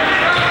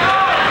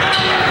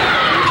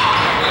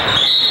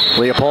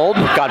 Leopold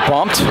got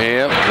bumped.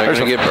 Yeah,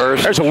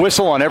 there's a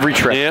whistle on every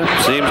trip. Yeah,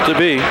 seems to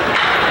be.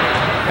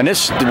 And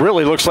this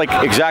really looks like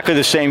exactly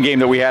the same game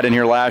that we had in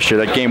here last year.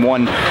 That game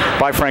won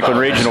by Franklin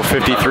Regional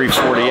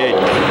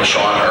 53-48.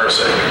 Sean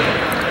Ursh,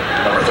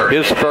 number 30.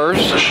 His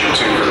first. Shoot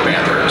 2 for the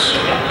Panthers.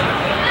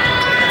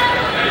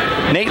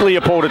 Nate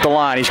Leopold at the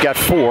line. He's got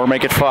 4.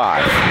 Make it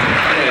 5.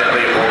 And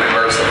Leopold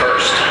converts the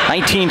first.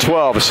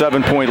 19-12, a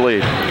 7-point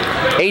lead.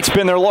 8's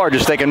been their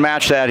largest. They can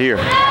match that here.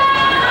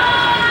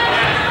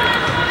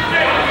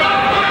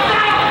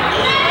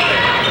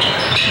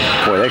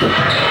 Boy,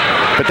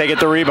 but they get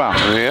the rebound.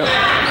 Yeah.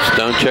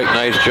 Stonechek,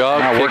 nice job.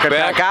 Now work it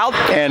back out,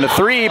 and the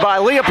 3 by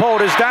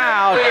Leopold is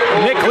down.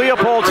 Nick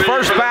Leopold's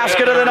first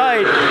basket of the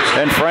night,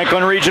 and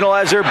Franklin Regional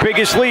has their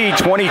biggest lead,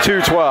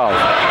 22-12.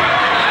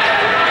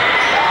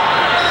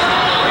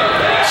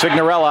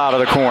 Signorella out of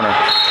the corner.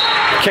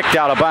 Kicked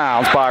out of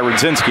bounds by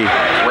Rudzinski.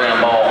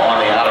 Ran ball on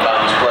the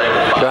out-of-bounds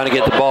play. Trying to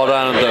get the ball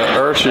down into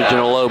Urshage in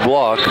a low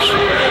block.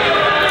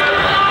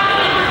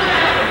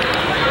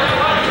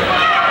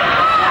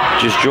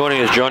 Just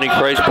joining us, Johnny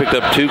Christ picked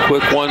up 2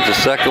 quick ones. The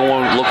second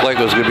one looked like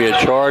it was going to be a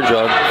charge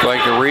on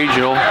Franklin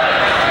Regional.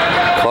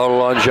 Called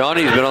it on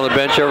Johnny. He's been on the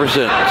bench ever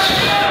since.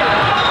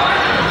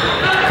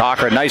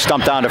 Cochran, nice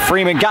dump down to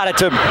Freeman. Got it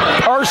to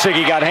Ursig.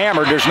 He got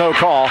hammered. There's no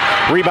call.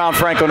 Rebound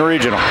Franklin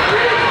Regional.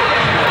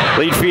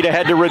 Lead feed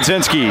ahead to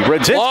Rudzinski.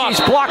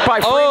 Rudzinski's blocked by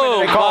Freeman. Oh,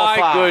 and they call my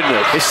foul.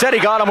 goodness. They said he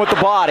got him with the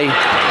body.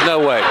 No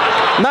way.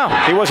 No,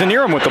 he wasn't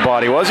near him with the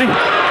body, was he?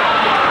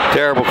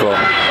 Terrible call.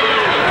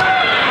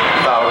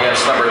 Foul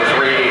against number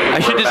 3. I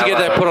should just get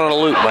that put on a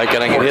loop, Mike,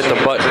 and I can hit the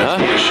button, huh?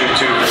 Shoot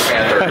 2 for the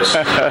Panthers.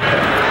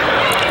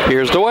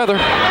 Here's the weather.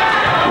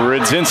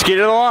 Rudzinski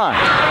to the line.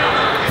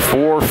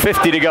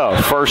 4:50 to go.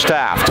 First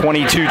half.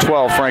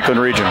 22-12 Franklin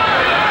Regional.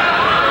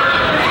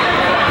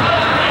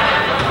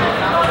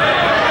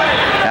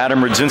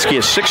 Adam Rudzinski,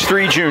 a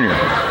 6'3" junior.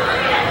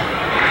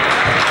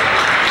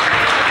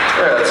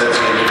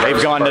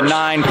 They've gone to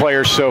 9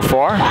 players so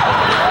far.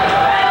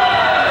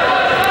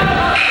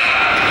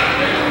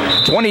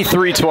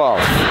 23-12.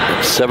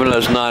 7 of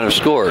those 9 have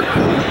scored.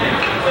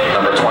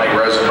 Number 20,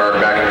 Rosenberg,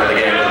 back into the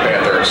game for the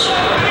Panthers.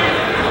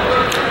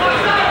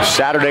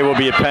 Saturday will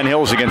be at Penn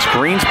Hills against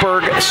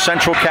Greensburg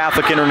Central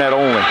Catholic Internet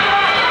only.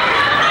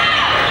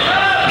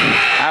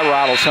 That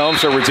rattles home,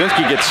 so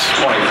Rudzinski gets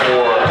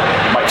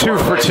 2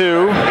 for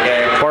 2.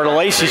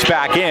 Bartolacci's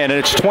back in, and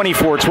it's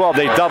 24-12.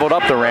 They've doubled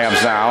up the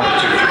Rams now.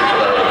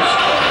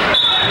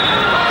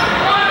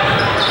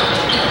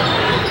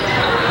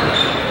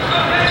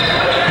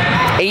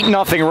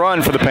 8-0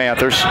 run for the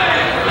Panthers.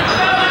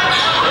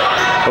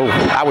 Oh,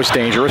 that was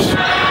dangerous.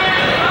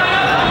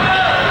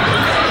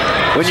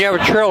 When you have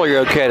a trailer, you're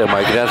okay though,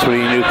 Mike. That's when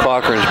you knew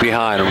Cochran's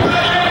behind him.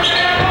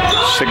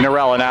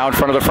 Signorella now in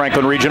front of the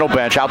Franklin Regional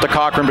bench. Out to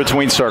Cochran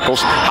between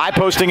circles. High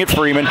posting at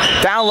Freeman.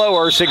 Down low,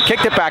 Ursig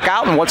kicked it back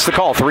out, and what's the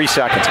call? 3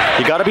 seconds.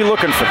 You got to be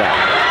looking for that.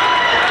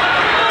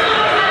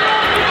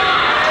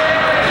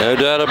 No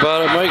doubt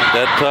about it, Mike.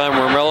 That time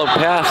Romello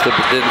passed it,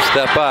 but didn't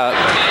step out.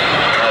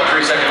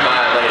 3-second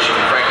violation,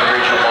 Franklin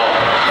Regional ball.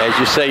 As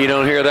you say, you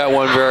don't hear that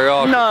one very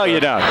often. No, you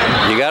don't.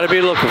 You got to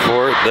be looking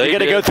for it. You got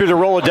to go through the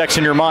Rolodex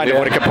in your mind of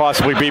what it could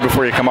possibly be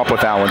before you come up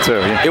with that one,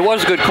 too. It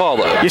was a good call,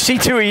 though. You see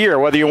 2 a year,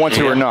 whether you want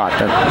to or not.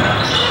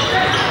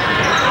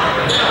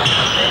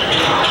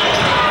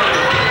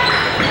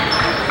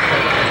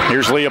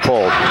 Here's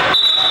Leopold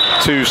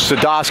to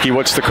Sadowski.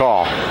 What's the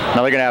call?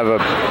 Now they're going to have a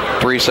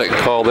 3-second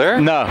call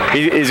there. No,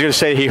 he's going to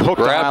say he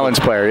hooked the Highlands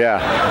player. Yeah.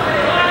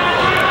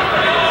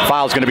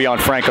 Foul's going to be on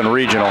Franklin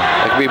Regional.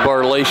 That could be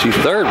Bartolacci's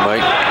third,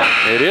 Mike.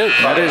 It is.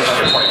 That is.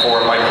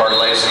 24, Mike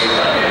Bartolacci,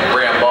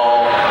 Graham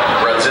Ball,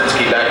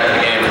 Brodzinski back in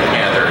the game for the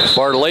Panthers.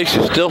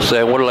 Bartolacci's still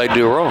saying, "What did I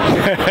do wrong?"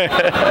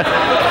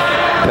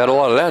 Had a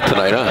lot of that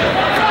tonight,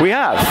 huh? We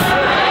have.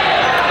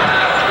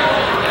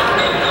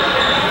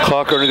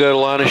 Cochran to go to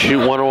line and shoot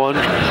 1-on-1.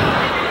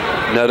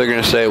 No, they're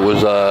going to say it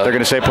was. They're going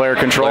to say player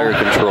control. Player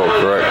control,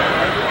 correct.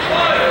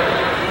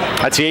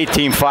 That's the 8th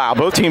team foul.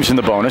 Both teams in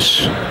the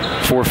bonus.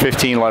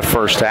 4:15 left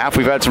first half.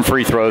 We've had some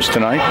free throws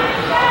tonight.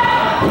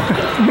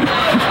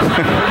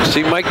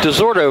 See Mike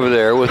DeZort over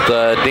there with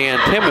Dan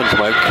Timmons,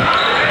 Mike.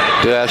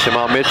 To ask him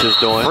how Mitch is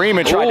doing.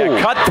 Freeman tried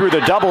to cut through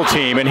the double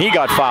team, and he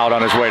got fouled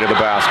on his way to the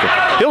basket.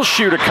 He'll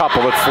shoot a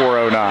couple at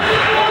 4:09.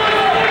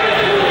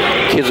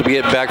 Kids will be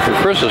getting back for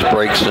Christmas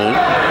break soon.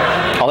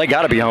 Oh, they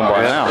got to be home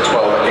by now.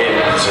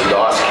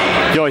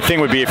 The only thing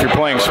would be if you're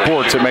playing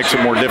sports, it makes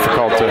it more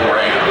difficult to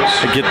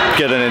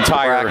get an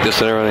entire practice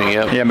and everything.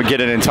 Yep. Yeah, but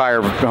get an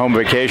entire home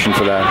vacation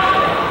for that.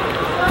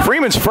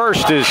 Freeman's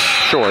first is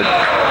short.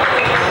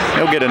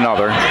 He'll get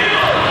another.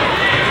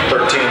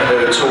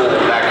 13-2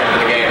 back into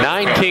the game.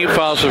 19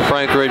 fouls for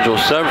Frank Ridgel,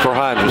 7 for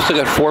Highlands. We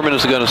still got 4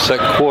 minutes to go in the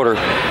second quarter.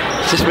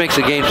 This makes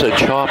the game so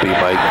choppy,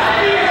 Mike.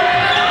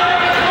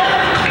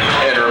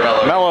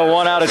 Mello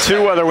 1 out of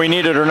 2 whether we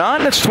need it or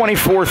not. That's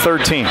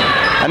 24-13.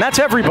 And that's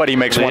everybody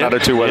makes 1 out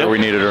of 2 whether we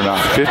need it or not.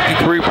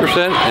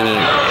 53% and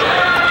then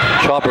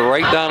chop it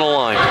right down the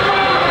line.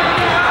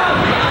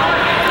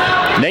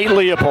 Nate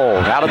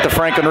Leopold out at the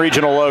Franklin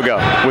Regional logo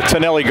with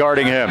Tonelli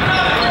guarding him.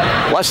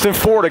 Less than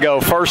 4 to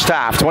go first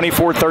half.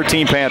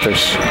 24-13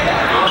 Panthers.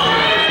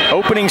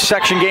 Opening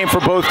section game for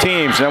both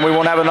teams. And we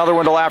won't have another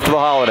one till after the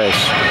holidays.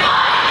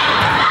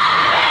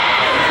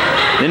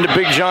 Into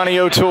Big Johnny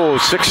O'Toole,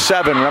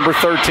 6'7", number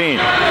 13.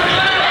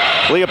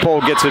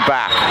 Leopold gets it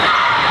back.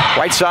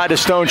 Right side to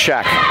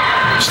Stonechek.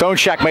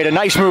 Stonechek made a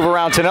nice move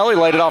around Tonelli,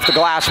 laid it off the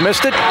glass,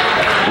 missed it.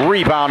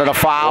 Rebound and a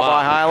foul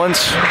by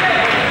Highlands.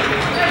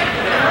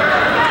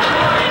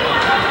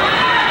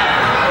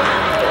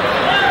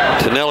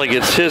 Tonelli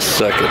gets his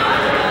second.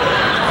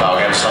 Foul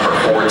against number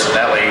 4,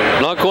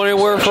 Tonelli. Not going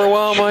anywhere for a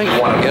while, Mike?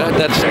 Get out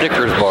that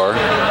Snickers bar.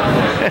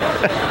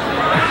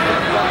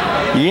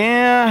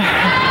 Yeah.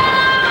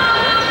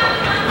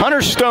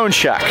 Hunter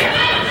Stonechek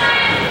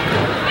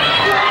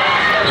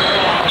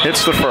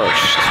hits the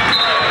first.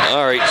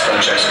 All right.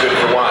 Stonechek's good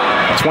for 1.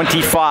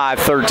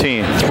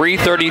 25-13.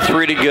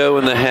 3:33 to go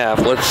in the half.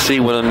 Let's see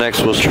when the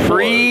next was.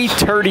 Tree.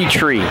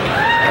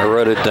 I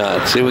wrote it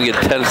down. See, we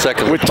get 10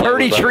 seconds. With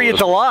 33 at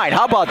the line.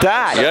 How about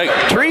that? Yeah.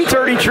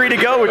 3:33 to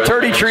go with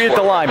 33 at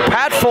the line.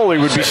 Pat Foley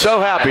would be so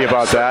happy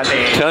about that.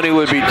 Tony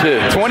would be too.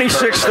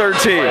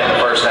 26-13.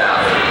 First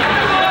half.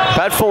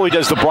 Pat Foley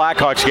does the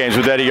Blackhawks games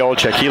with Eddie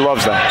Olczyk. He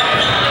loves that.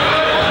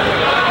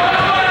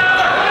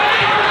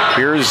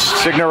 Here's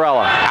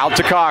Signorella out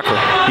to Cochran.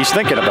 He's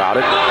thinking about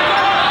it.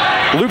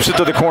 Loops it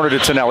to the corner to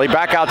Tonelli.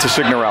 Back out to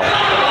Signorella.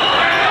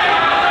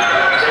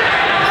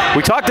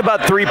 We talked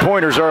about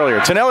 3-pointers earlier.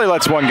 Tonelli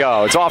lets one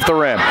go. It's off the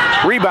rim.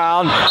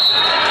 Rebound.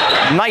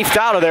 Knifed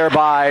out of there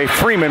by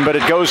Freeman, but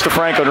it goes to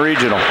Franklin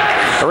Regional.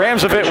 The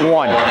Rams have hit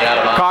 1.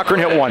 Cochran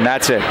hit 1.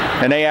 That's it.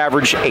 And they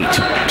average 8,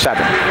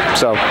 7.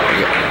 So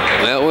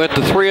Well, we're at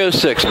the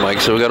 3:06,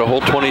 Mike, so we got a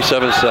whole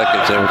 27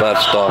 seconds in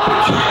without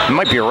stoppage. it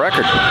might be a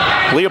record.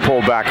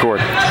 Leopold backcourt.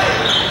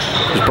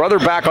 His brother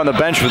back on the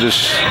bench for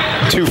this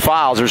 2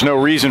 fouls. There's no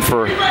reason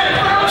for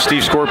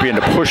Steve Scorpion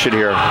to push it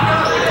here.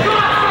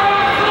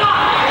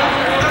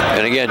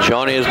 And again,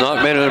 Johnny has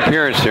not made an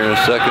appearance here in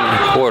the second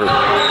quarter.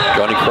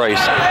 Johnny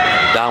Christ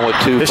down with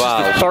 2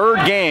 fouls. This is the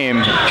 3rd game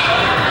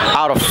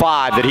out of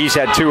 5 that he's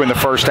had 2 in the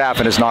first half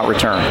and has not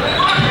returned.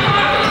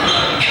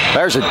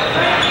 There's a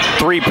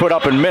 3 put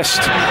up and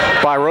missed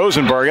by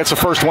Rosenberg. That's the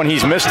first one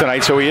he's missed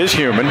tonight, so he is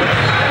human.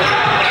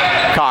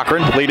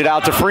 Cochran lead it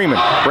out to Freeman.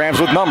 Rams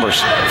with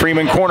numbers.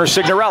 Freeman corner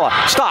Signorella.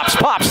 Stops,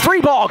 pops,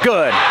 3-ball,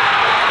 good.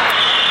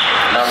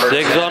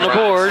 6 on the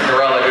board.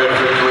 Signorella good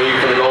for 3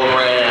 for the Golden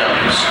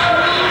Rams.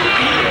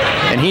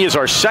 And he is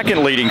our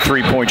second leading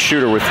 3-point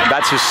shooter.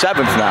 That's his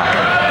 7th now.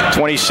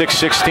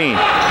 26-16.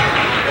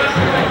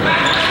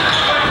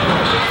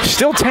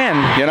 Still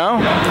 10, you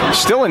know?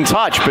 Still in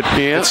touch, but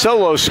it's so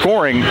low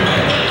scoring.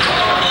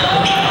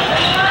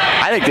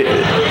 I I think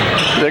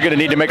they're going to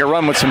need to make a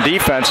run with some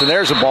defense, and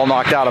there's a ball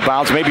knocked out of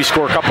bounds. Maybe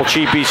score a couple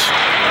cheapies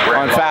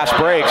on fast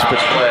breaks. But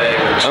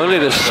only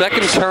the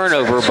second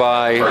turnover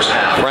by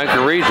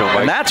Franklin Regional.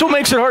 And that's what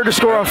makes it hard to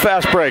score on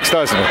fast breaks,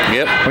 doesn't it?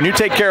 Yep. When you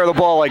take care of the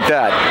ball like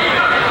that.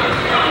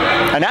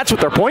 And that's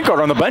with their point guard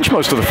on the bench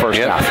most of the first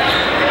half.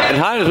 And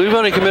Highlands, we've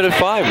only committed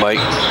 5, Mike.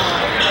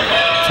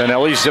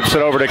 Zanelli zips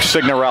it over to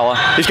Signorella.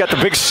 He's got the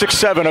big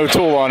 6'7"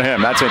 O'Toole on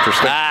him. That's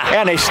interesting.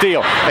 And they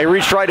steal. They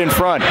reached right in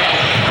front.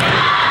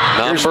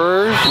 Numbers.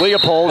 Here's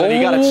Leopold, and he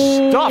got it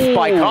stuffed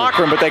by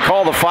Cochran, but they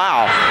call the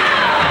foul.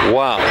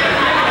 Wow.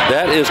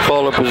 That is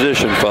called a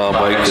position foul,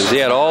 Mike, because he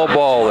had all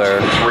ball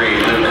there.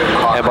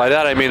 And by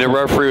that, I mean the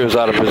referee was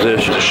out of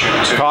position.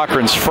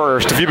 Cochran's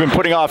first. If you've been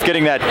putting off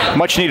getting that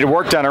much-needed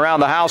work done around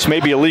the house,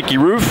 maybe a leaky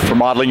roof,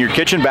 remodeling your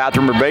kitchen,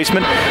 bathroom, or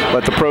basement,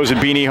 let the pros at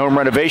Beanie Home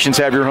Renovations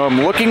have your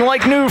home looking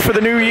like new for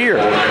the new year.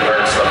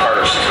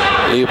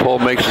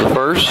 Leopold makes the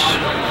first.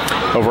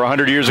 Over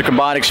 100 years of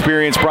combined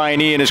experience,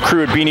 Brian E. and his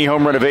crew at Beanie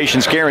Home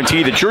Renovations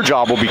guarantee that your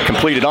job will be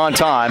completed on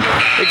time,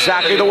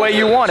 exactly the way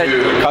you want it.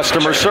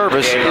 Customer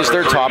service is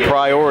their top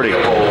priority.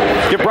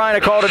 Give Brian a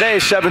call today,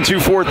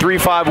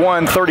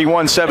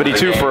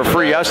 724-351-3172 for a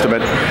free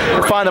estimate,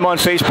 or find them on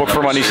Facebook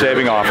for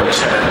money-saving offers.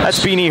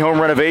 That's Beanie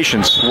Home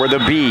Renovations, where the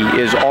B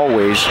is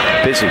always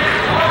busy.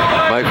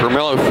 Mike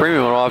Romello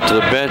Freeman went off to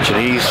the bench, and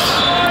he's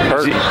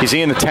hurt. Is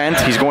he in the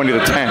tent? He's going to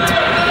the tent.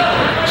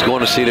 He's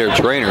going to see their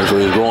trainers,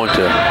 what he's going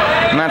to.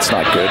 And that's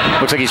not good.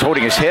 Looks like he's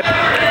holding his hip.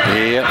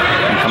 Yep.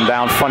 And come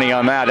down funny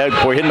on that. That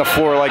boy, hitting the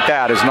floor like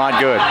that is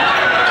not good.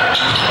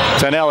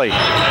 Zanelli.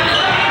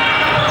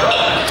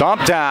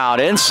 Dump down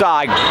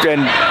inside,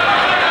 and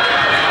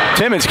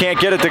Timmons can't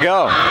get it to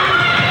go.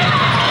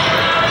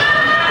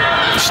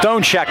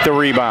 Stone checked the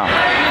rebound.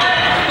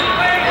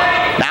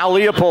 Now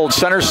Leopold,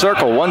 center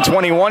circle,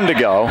 1:21 to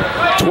go.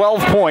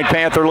 12-point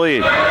Panther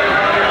lead.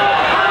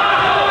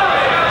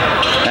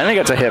 I think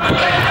it's a hip.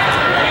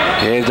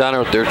 Yeah, he's down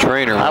there with their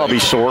trainer. That'll be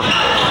sore.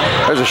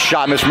 There's a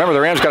shot miss. Remember,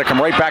 the Rams got to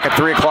come right back at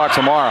 3 o'clock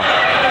tomorrow.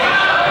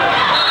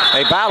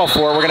 They battle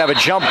for it. We're going to have a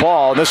jump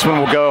ball, and this one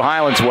will go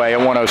Highlands' way at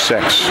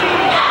 1:06.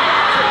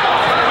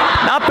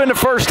 Not been the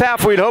first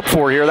half we'd hoped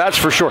for here, that's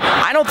for sure.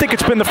 I don't think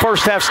it's been the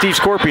first half Steve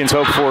Scorpions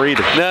hoped for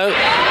either. No.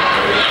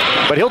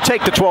 But he'll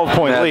take the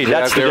 12-point lead.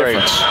 That's the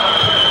difference.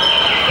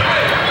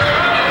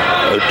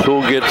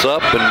 O'Toole gets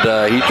up,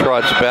 and he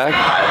trots back.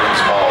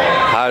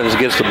 Highlands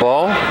gets the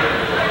ball.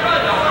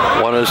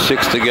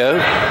 1:06 to go.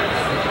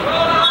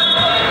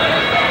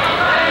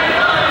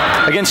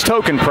 Against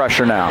token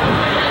pressure now.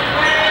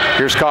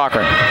 Here's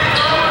Cochran.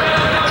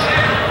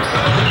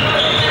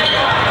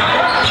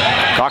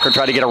 Cochran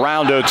tried to get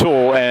around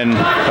O'Toole, and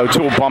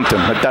O'Toole bumped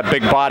him with that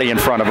big body in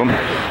front of him.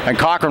 And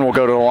Cochran will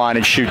go to the line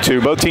and shoot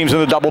two. Both teams in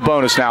the double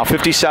bonus now.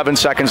 57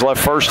 seconds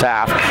left first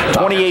half.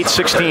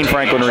 28-16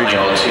 Franklin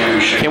Regional.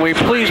 Can we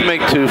please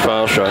make 2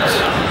 foul shots?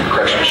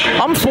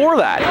 I'm for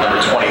that.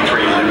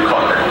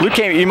 Luke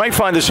came. You might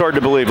find this hard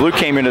to believe. Luke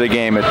came into the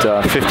game at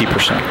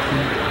 50%.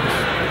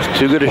 It's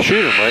too good a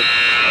shooter, Mike.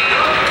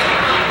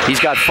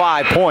 He's got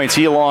 5 points.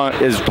 He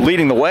is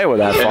leading the way with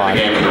that 5.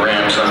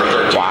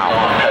 Wow.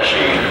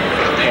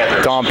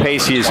 Don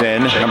Pacey is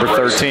in, number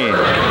 13.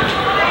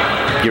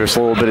 Give us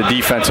a little bit of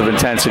defensive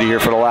intensity here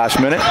for the last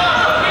minute.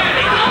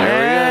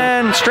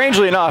 And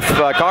strangely enough,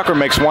 Cochran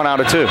makes 1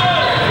 out of 2.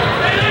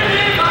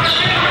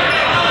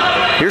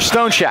 Here's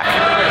Stonecheck.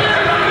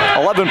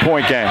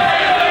 11-point game.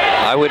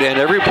 I would end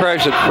every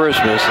practice at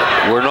Christmas.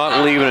 We're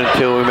not leaving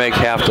until we make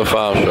half the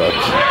foul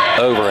shots.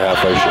 Over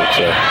half, I should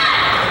say.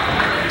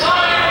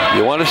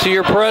 You want to see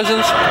your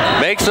presence?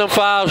 Make some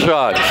foul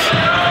shots.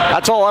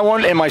 That's all I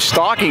want in my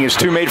stocking is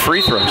 2 made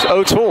free throws.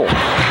 O'Toole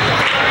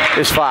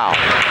is fouled.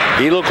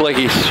 He looked like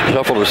he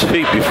shuffled his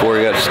feet before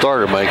he got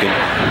started, Mike.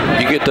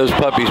 And you get those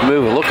puppies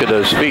moving. Look at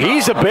those feet.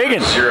 He's a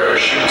biggin.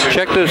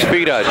 Check those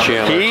feet out,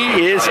 Chandler.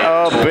 He is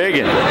a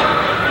biggin.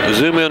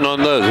 Zoom in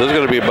on those. Those are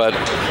going to be about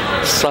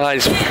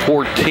size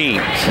 14.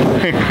 You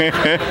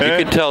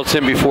can tell it's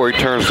him before he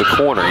turns the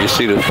corner. You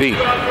see the feet.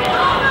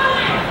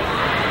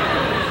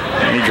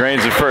 And he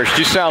drains it first.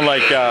 You sound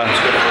like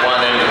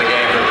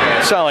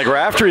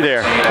Raftery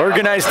there.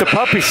 Organize the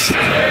puppies.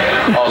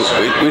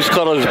 We just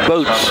call those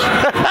boats.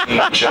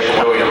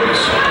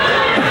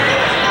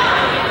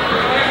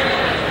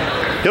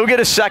 He'll get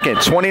a second.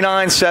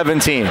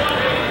 29-17.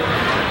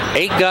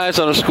 8 guys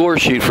on a score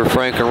sheet for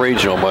Franklin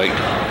Regional, Mike.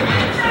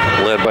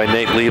 Led by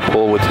Nate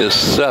Leopold with his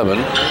 7.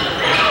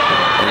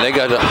 And they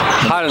got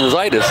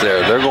Highlandsitis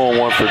there. They're going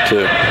 1 for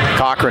 2.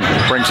 Cochran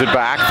brings it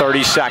back.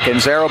 30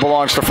 seconds. Arrow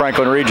belongs to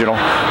Franklin Regional.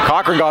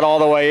 Cochran got all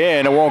the way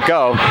in. It won't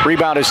go.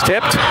 Rebound is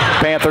tipped.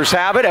 Panthers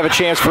have it. Have a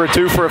chance for a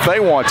 2 for if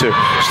they want to.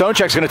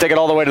 Stonecheck's going to take it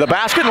all the way to the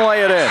basket and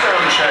lay it in.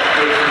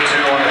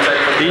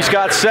 He's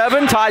got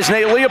 7. Ties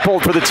Nate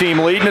Leopold for the team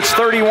lead. And it's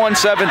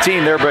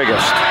 31-17, their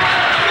biggest.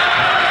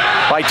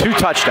 By 2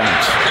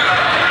 touchdowns.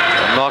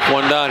 knock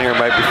one down here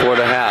right before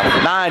the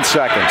half. 9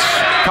 seconds.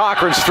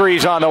 Cochran's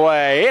three's on the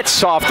way.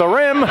 It's off the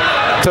rim.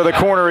 To the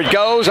corner it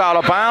goes, out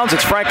of bounds.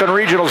 It's Franklin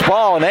Regional's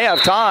ball, and they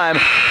have time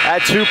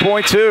at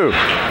 2.2.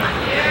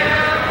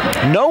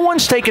 No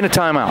one's taking a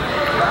timeout.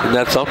 And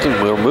that's something.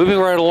 We're moving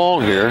right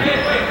along here.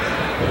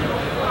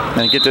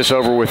 And get this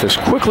over with as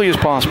quickly as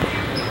possible.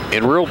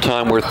 In real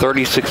time, we're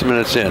 36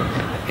 minutes in.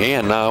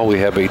 And now we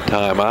have a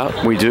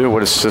timeout. We do.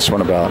 What is this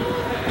one about?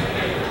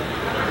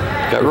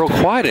 Got real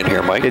quiet in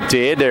here, Mike. It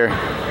did. They're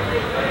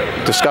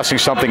discussing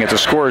something at the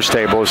scorer's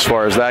table as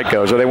far as that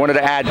goes. Or they wanted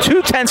to add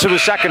 0.2 of a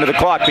second to the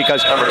clock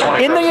because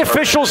in the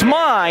official's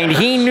mind,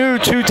 he knew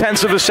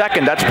 0.2 of a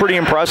second. That's pretty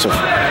impressive.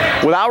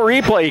 Without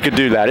replay, he could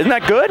do that. Isn't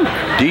that good?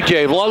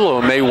 DJ Ludlow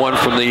made one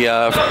from the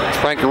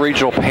Franklin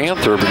Regional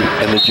Panther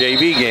in the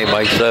JV game,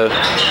 Mike. So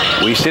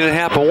we've seen it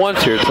happen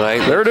once here tonight.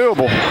 They're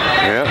doable.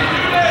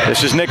 Yeah.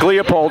 This is Nick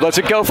Leopold. Does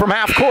it go from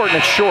half court, and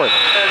it's short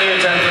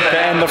to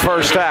end the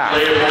first half.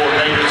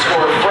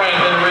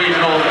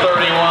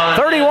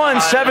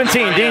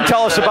 31-17. Dean,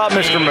 tell us about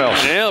Mr.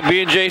 Mills. Yeah,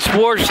 B&J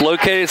Sports,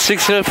 located at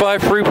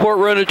 1605 Freeport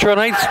Road in Detroit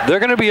Heights. They're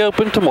going to be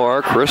open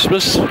tomorrow,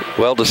 Christmas,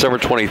 well, December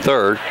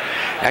 23rd.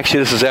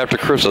 Actually, this is after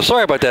Christmas.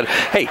 Sorry about that.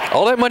 Hey,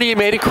 all that money you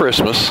made at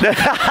Christmas, you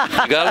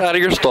got it out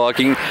of your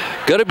stocking.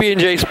 Go to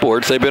B&J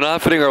Sports. They've been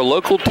outfitting our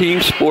local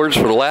team sports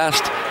for the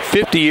last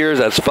 50 years.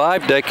 That's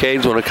 5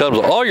 decades when it comes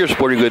to all your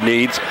sporting good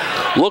needs.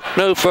 Look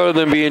no further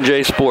than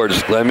B&J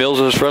Sports. Glenn Mills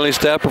and his friendly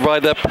staff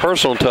provide that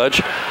personal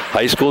touch.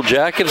 High school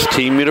jackets,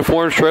 team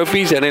uniforms,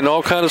 trophies, and in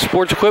all kinds of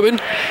sports equipment.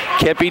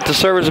 Can't beat the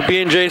service of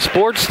B&J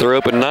Sports. They're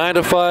open 9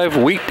 to 5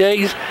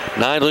 weekdays,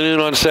 9 to noon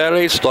on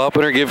Saturdays. Stop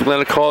in or give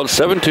Glenn a call at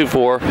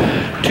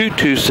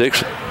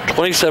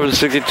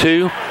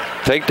 724-226-2762.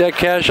 Take that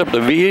cash up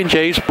to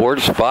B&J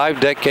Sports. 5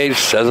 decades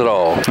says it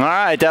all. All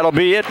right, that'll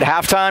be it.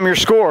 Halftime, your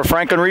score.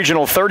 Franklin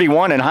Regional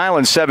 31 and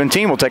Highlands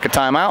 17. We'll take a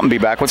timeout and be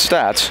back with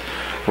stats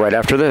right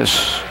after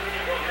this.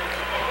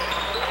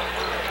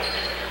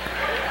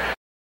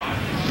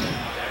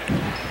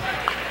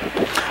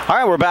 All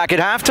right, we're back at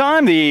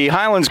halftime. The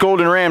Highlands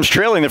Golden Rams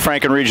trailing the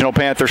Franklin Regional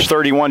Panthers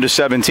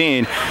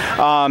 31-17.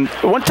 I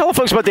want to tell the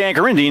folks about the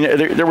Anchor Inn.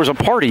 There was a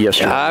party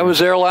yesterday. I was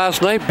there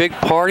last night. Big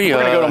party.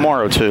 We're going to go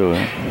tomorrow, too.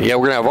 Yeah,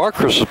 we're going to have our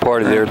Christmas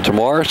party there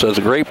tomorrow, so it's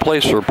a great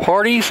place for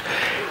parties.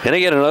 And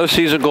again, another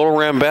season Golden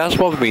Ram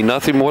basketball could be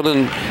nothing more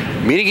than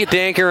meeting at the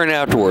Anchor Inn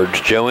afterwards.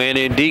 Joanne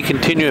and Dee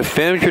continue a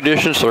family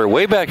tradition started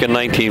way back in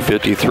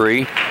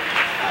 1953.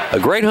 A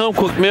great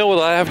home-cooked meal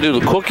without having to do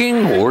the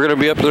cooking. We're going to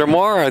be up there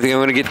tomorrow. I think I'm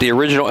going to get the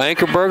original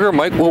Anchor Burger.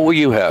 Mike, what will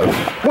you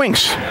have?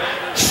 Wings.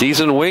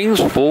 Seasoned wings,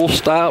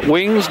 full-style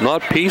wings,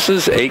 not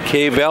pieces,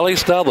 8K Valley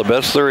style, the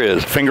best there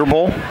is. Finger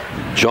bowl.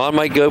 John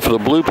might go for the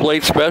blue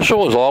plate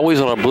special, as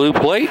always on a blue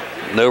plate.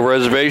 No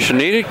reservation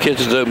needed.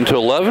 Kitchen's open to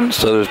 11,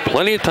 so there's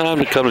plenty of time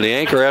to come to the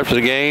Anchor after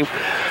the game.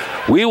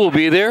 We will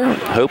be there.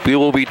 Hope you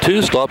will be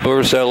too. Stop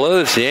over and say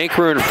hello. It's the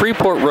Anchor in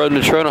Freeport Road in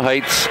Detroit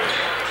Heights.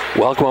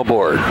 Welcome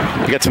aboard.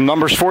 You got some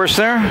numbers for us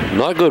there?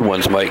 Not good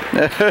ones, Mike.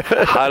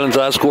 Highlands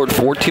outscored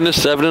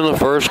 14-7 in the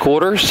first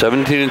quarter,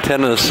 17-10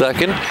 in the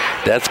second.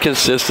 That's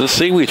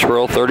consistency. We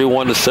trail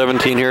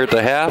 31-17 here at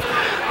the half.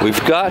 We've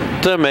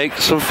got to make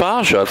some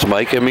foul shots,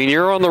 Mike. I mean,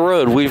 you're on the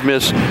road. We've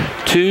missed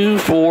 2,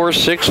 4,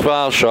 6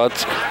 foul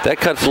shots. That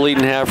cuts the lead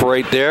in half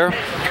right there.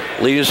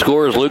 Leading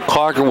scorer is Luke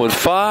Cochran with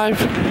 5.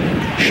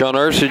 Sean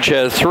Ursich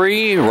had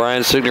 3.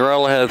 Ryan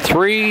Signorella had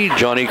 3.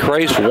 Johnny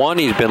Christ 1.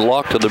 He's been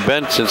locked to the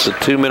bench since the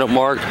 2-minute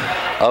mark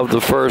of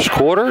the first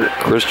quarter.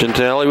 Christian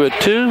Tonelli with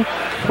 2.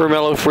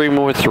 Romello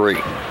Freeman with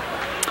 3.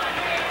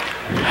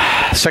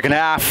 Second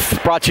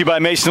half brought to you by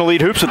Mason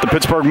Elite Hoops at the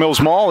Pittsburgh Mills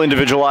Mall.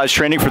 Individualized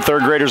training for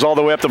third graders all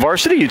the way up to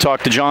varsity. You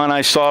talked to John,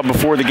 I saw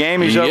before the game.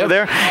 He's over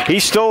there.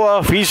 He's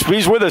still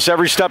he's with us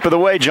every step of the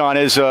way, John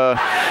is. Of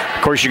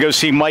course, you go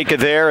see Micah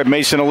there at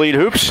Mason Elite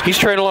Hoops. He's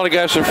trained a lot of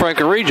guys from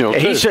Franklin Regional, too.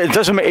 It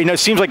doesn't, it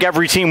seems like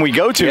every team we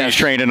go to, he's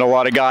training a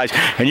lot of guys.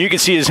 And you can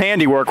see his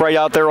handiwork right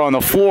out there on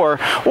the floor.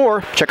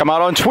 Or check him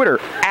out on Twitter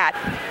at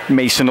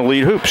Mason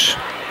Elite Hoops.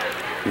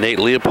 Nate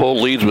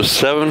Leopold leads with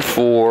 7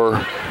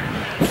 for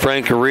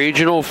Franklin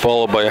Regional,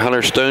 followed by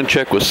Hunter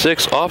Stonecheck with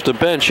 6 off the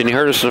bench. And you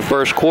heard us in the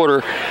first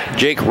quarter.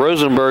 Jake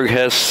Rosenberg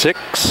has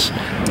 6.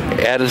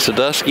 Adam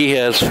Sadusky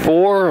has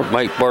 4.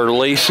 Mike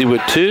Bartolacci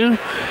with 2.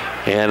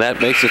 And that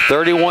makes it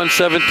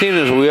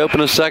 31-17 as we open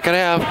the second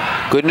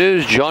half. Good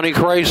news, Johnny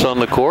Christ on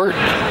the court.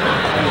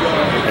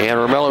 And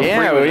Romello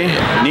Freeman, we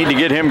need to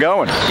get him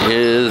going.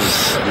 Is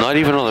not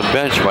even on the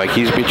bench, Mike.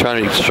 He's been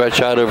trying to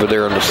stretch out over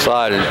there on the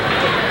side, and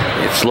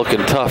it's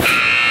looking tough.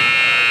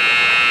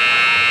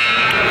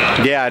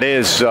 Yeah, it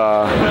is.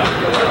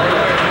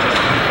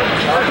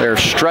 They're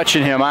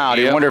stretching him out.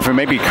 You wonder if it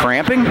may be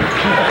cramping?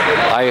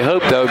 I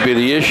hope that would be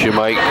the issue,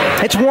 Mike.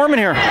 It's warm in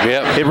here.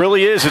 Yep. It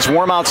really is. It's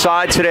warm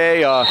outside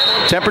today.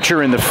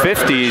 Temperature in the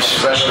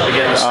 50s.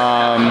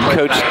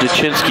 Coach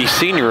Dachinsky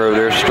Sr. over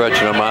there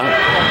stretching him out.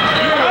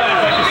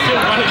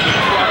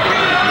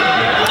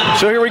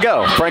 So here we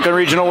go. Franklin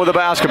Regional with a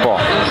basketball.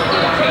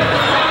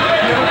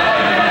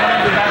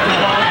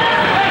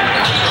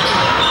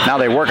 Now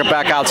they work it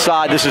back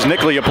outside. This is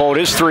Nick Leopold.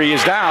 His three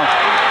is down.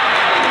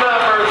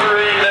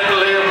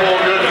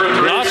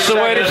 Not the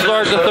way to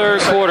start the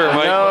third quarter,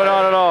 Mike. No,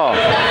 not at all.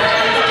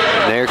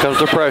 And here comes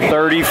the pressure.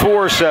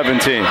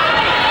 34-17.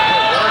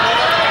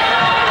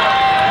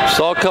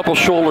 Saw a couple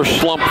shoulder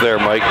slump there,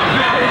 Mike.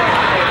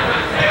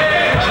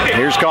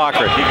 Here's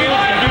Cochran.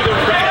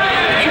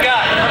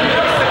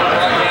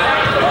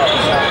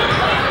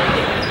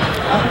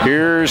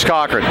 Here's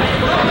Cochran.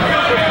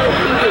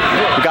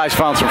 The guys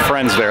found some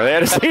friends there. They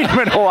hadn't seen him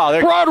in a while.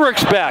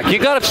 Broderick's back. You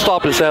got to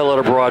stop this hell out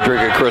of Broderick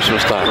at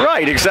Christmas time.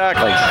 Right,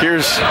 exactly.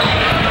 Here's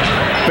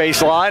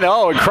baseline.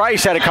 Oh, and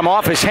Christ had to come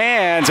off his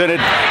hands, and it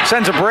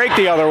sends a break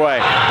the other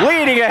way.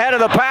 Leading ahead of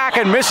the pack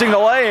and missing the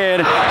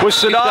lay-in was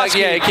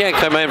Sadowski. Yeah, he can't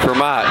come in for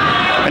Mott.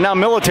 And now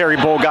Military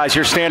Bowl guys,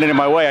 you're standing in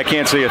my way. I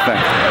can't see a thing.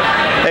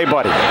 Hey,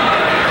 buddy.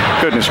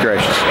 Goodness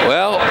gracious.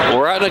 Well,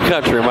 we're out in the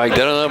country, Mike. They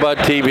don't know about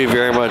TV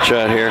very much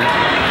out here.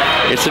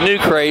 It's a new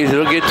craze.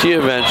 It'll get to you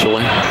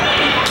eventually.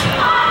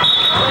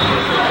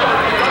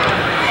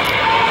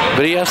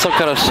 But he has some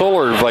kind of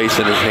solar device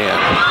in his hand.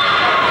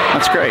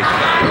 That's great.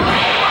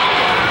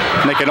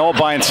 And they can all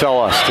buy and sell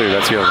us, too.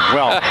 That's the other.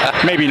 Well,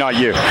 maybe not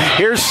you.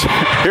 Here's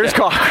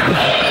Cochran.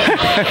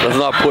 Let's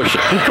not push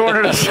it.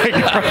 Corner to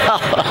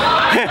Signorella.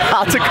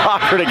 Out to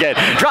Cochran again.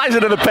 Drives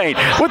into the paint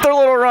with their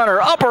little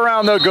runner. Up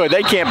around, no good.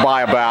 They can't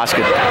buy a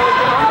basket.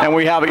 And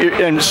we have,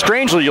 and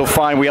strangely, you'll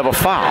find we have a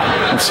foul.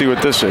 Let's see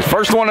what this is.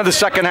 First one of the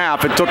second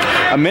half. It took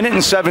 1 minute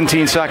and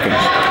 17 seconds.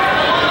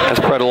 That's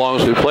probably the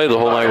longest we played the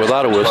whole night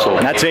without a whistle.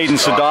 And that's Aiden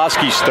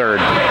Sadowski's third.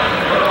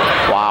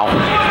 Wow.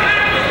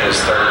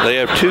 They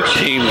have two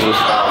teams with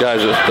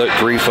guys with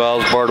 3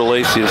 fouls,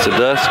 Bartolacci and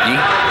Sadowski.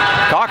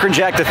 Cochran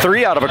jacked a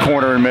 3 out of a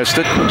corner and missed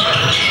it.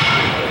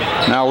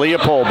 Now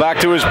Leopold back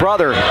to his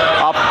brother.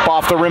 Up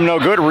off the rim, no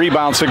good.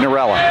 Rebound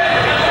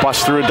Signorella.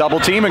 Bust through a double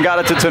team and got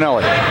it to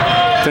Tonelli.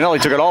 Tonelli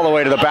took it all the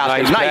way to the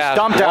basket. Nice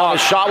dump down. The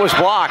shot was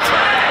blocked.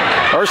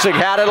 Ursig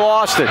had it,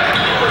 lost it.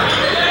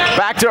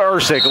 Back to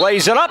Ursig.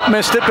 Lays it up,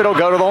 missed it, but he'll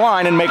go to the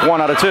line and make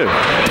 1 out of 2.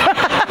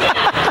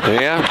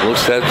 Yeah,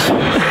 looks that's.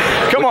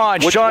 Come on,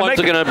 which Sean. What's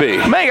it going to be?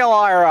 Make a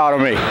liar out of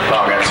me.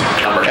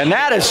 And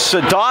that is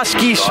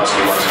Sadowski's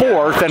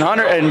 4th,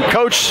 and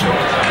Coach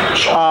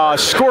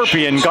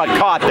Scorpion got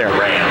caught there.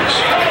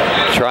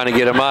 Trying to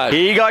get him out.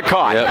 He got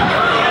caught. Yep.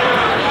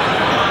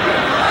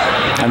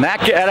 And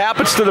that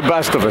happens to the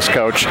best of us,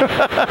 Coach.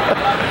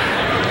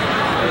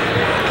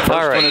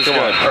 All right, come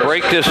on.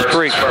 Break this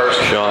streak,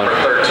 Sean.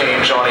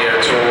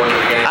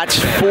 That's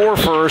 4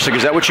 for Ursig.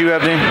 Is that what you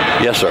have, Dean?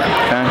 Yes, sir.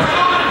 Okay.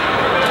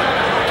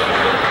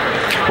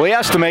 Well, he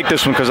has to make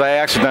this one because I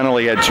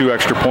accidentally had 2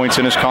 extra points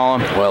in his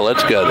column. Well,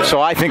 let's go then.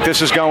 So I think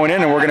this is going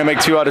in, and we're going to make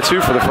 2 out of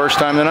 2 for the first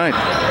time tonight.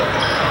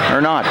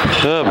 Or not.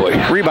 Oh, boy.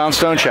 Rebound,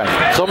 Stonecheck.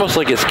 It's almost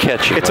like it's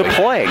catchy. It's a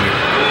plague.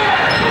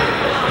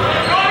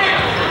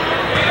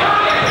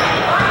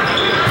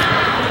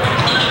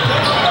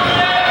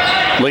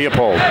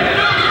 Leopold.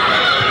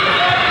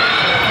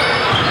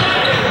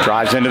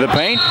 Drives into the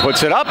paint,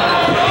 puts it up,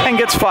 and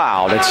gets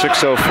fouled at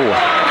 6:04.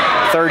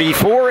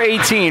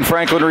 34-18,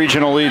 Franklin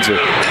Regional leads it.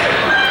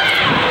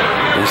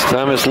 This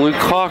time it's Luke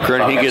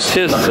Cochran. He gets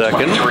his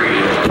second.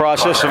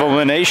 Process of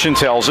elimination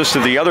tells us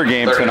that the other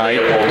game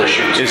tonight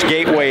is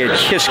Gateway at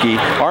Kiski.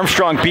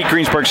 Armstrong beat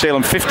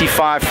Greensburg-Salem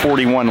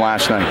 55-41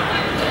 last night.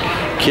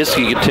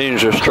 Kiski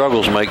continues their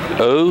struggles, Mike.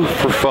 0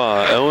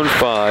 and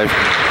 5.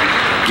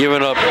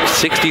 Giving up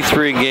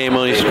 63 a game,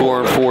 only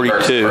scoring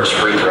 42.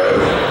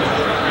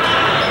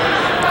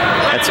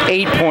 That's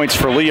 8 points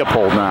for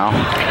Leopold now.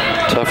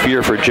 Tough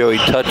year for Joey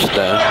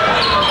Touchdown.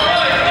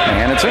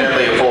 And it's in.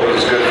 Leopold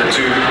is good for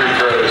 2 free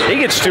throws. He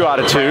gets 2 out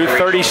of 2,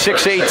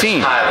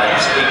 36-18.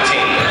 Highlands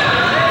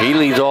 18. He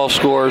leads all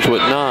scorers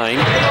with 9.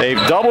 They've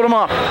doubled him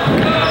up.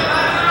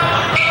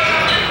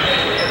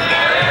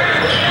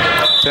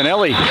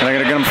 Tonelli, and they're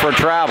going to get him for a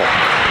travel.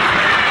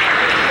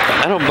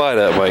 I don't buy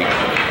that, Mike.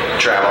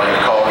 Traveling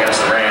call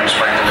against the Rams.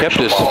 Franklin Kept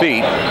his Regional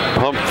feet.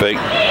 Pump fake.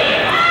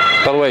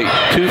 By the way,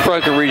 to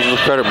Franklin Regional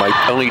credit, Mike,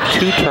 only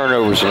 2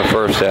 turnovers in the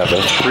first half.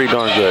 That's pretty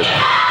darn good.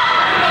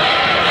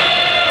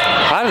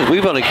 Highlands,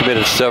 we've only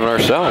committed 7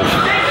 ourselves.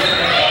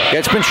 Yeah,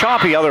 it's been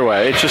choppy other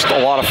way. It's just a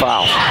lot of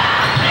fouls.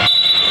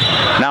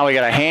 Now we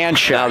got a hand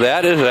shot. Now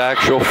that is an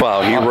actual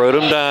foul. He wrote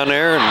him down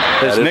there, and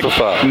that is a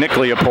foul. Nick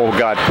Leopold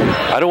got.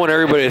 I don't want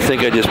everybody to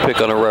think I just pick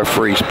on the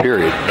referees,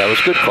 period. That was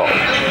a good call.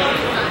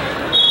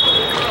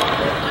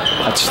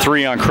 That's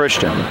 3 on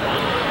Christian.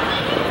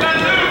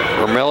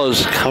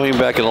 Romella's coming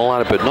back in the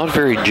lineup, but not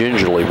very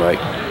gingerly, Mike.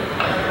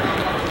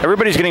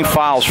 Everybody's getting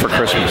fouls for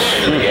Christmas.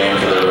 game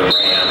for the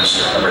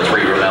Rams. Number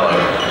 3,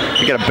 Romella.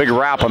 You got a big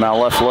wrap on that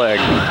left leg.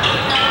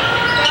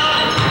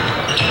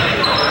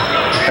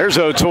 There's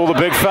O'Toole, the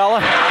big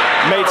fella.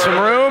 Made some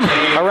room.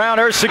 Around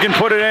Ursig and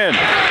put it in.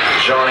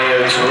 Johnny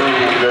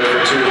O'Toole good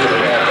for 2 for the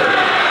Panther.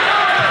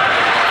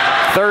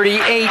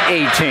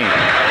 38-18.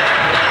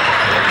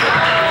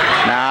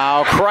 Now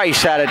Now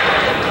Christ had it.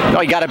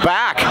 Oh, he got it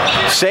back.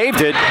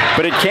 Saved it,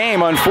 but it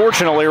came,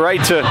 unfortunately,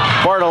 right to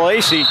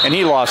Bartolesi, and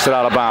he lost it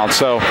out of bounds.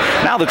 So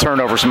now the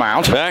turnovers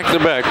mount.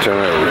 Back-to-back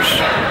turnovers.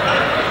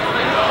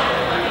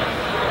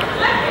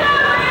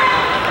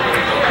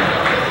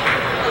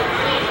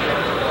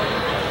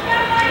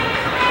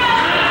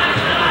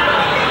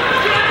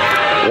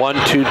 One,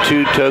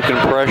 2-2 token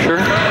pressure.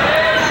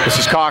 This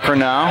is Cochran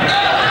now.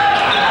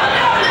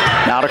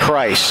 Now to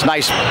Christ.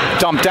 Nice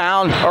dump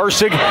down.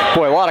 Ursig.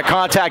 Boy, a lot of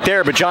contact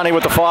there, but Johnny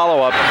with the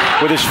follow-up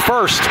with his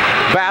first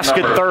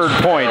basket, third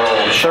point,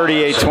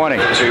 38-20.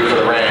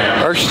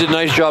 Ursig did a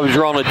nice job of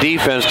drawing the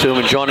defense to him,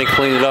 and Johnny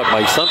cleaned it up,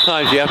 Mike.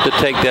 Sometimes you have to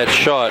take that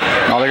shot.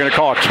 Oh, they're going to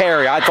call a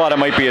carry. I thought it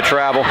might be a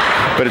travel,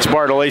 but it's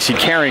Bartolesi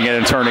carrying it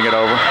and turning it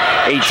over.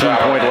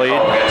 18-point lead.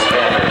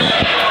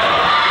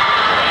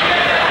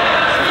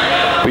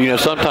 But, you know,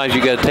 sometimes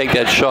you got to take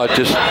that shot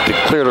just to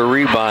clear the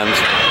rebounds.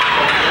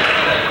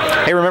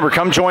 Hey, remember,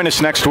 come join us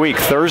next week,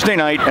 Thursday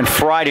night and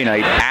Friday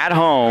night at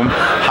home,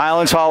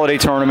 Highlands Holiday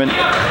Tournament.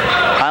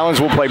 Highlands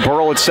will play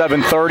Burl at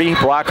 7:30.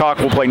 Blackhawk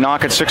will play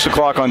Knock at 6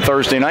 o'clock on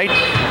Thursday night,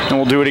 and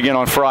we'll do it again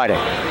on Friday.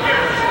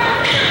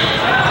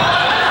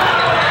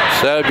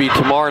 So that would be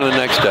tomorrow and the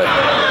next day.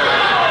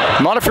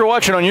 Not if you're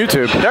watching on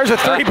YouTube. There's a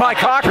 30 by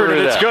Cochran, and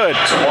it's good.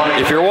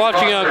 If you're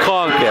watching on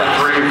Comcast.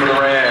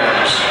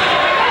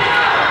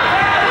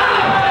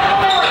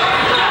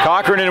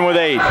 Cochran in with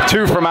 8,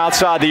 2 from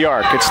outside the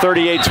arc. It's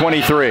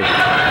 38-23.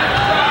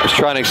 I was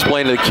trying to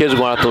explain to the kids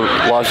going out to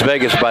Las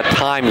Vegas about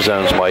time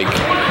zones, Mike.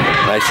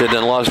 And I said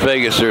in Las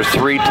Vegas there's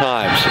 3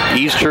 times,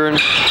 Eastern,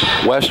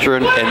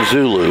 Western, and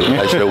Zulu.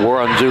 I said we're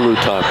on Zulu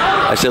time.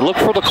 I said look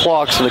for the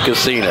clocks in the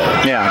casino.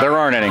 Yeah, there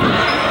aren't any.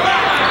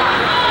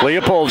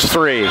 Leopold's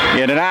 3,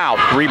 in and out.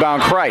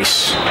 Rebound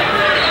Christ.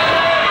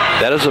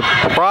 That is a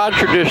proud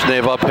tradition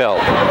they've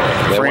upheld.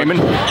 Freeman.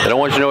 They don't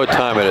want you to know what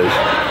time it is.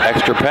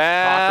 Extra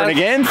pass. Cochran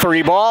again.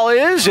 3 ball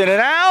is in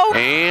and out.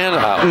 And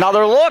out.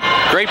 Another look.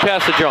 Great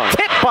pass to John.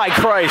 Hit by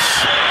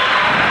Christ.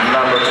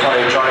 Number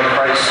 20, Johnny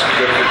Price.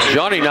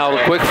 Johnny now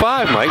with a quick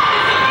 5, Mike.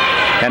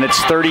 And it's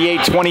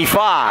 38-25.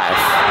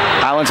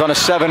 Highlands on a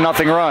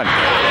 7-0 run.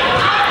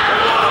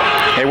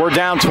 Hey, we're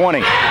down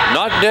 20.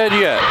 Not dead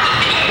yet.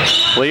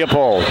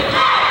 Leopold.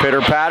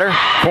 Pitter-patter,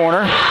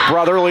 corner,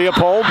 brother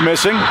Leopold,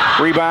 missing,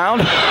 rebound,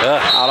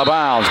 out of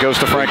bounds, goes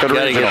to Franklin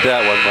Regional. Gotta get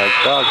that one, Mike.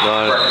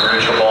 Doggone it. Franklin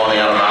Regional ball in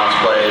the out of bounds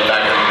play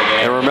back into the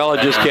game. And Ramella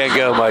just can't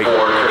go, Mike.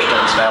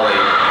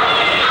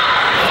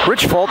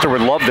 Rich Falter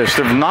would love this.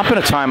 There have not been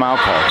a timeout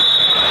call.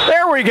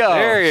 There we go.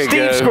 There you go.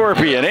 Steve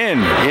Scorpion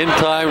in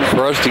time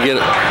for us to get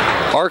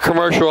our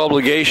commercial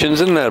obligations,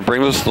 and that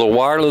brings us to the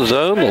Wireless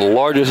Zone, the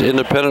largest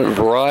independent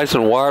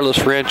Verizon wireless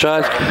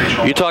franchise.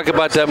 You talk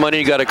about that money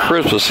you got at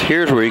Christmas.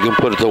 Here's where you can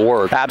put it to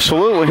work.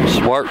 Absolutely.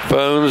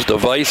 Smartphones,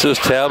 devices,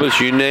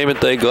 tablets, you name it,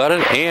 they got it.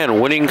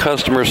 And winning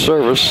customer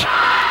service.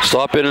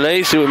 Stop in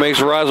today, see what makes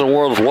Verizon the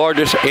world's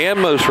largest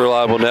and most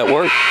reliable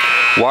network.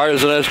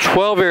 Wireless Zone has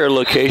 12 area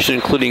locations,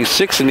 including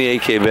 6 in the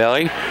AK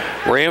Valley.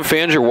 Ram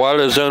fans, your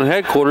Wireless Zone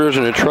headquarters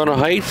in Toronto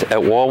Heights at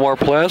Walmart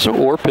Plaza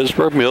or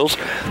Pittsburgh Mills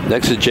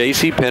next to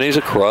J.C. Penney's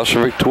across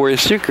from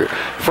Victoria's Secret.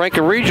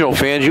 Franklin Regional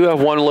fans, you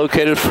have one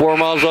located 4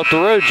 miles up the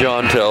road,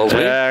 John tells me.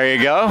 There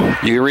you go.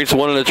 You can reach the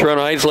one in the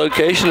Toronto Heights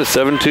location at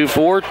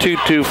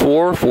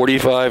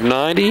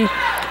 724-224-4590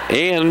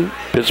 and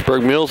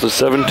Pittsburgh Mills at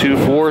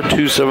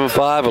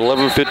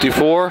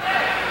 724-275-1154.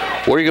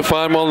 Or you can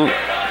find them on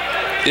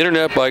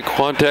internet by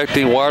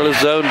contacting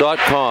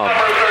wirelesszone.com.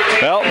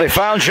 Well, they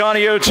found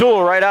Johnny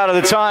O'Toole right out of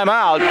the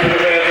timeout.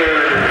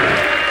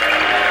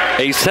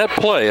 A set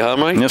play, huh,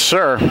 Mike? Yes,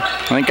 sir.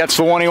 I think that's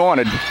the one he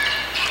wanted.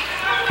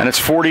 And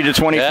it's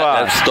 40-25.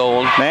 Yeah, that's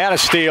stolen. And a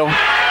steal.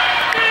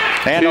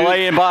 And a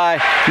lay-in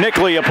by Nick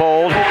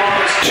Leopold.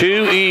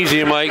 Too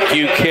easy, Mike.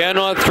 You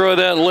cannot throw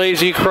that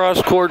lazy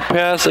cross-court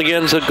pass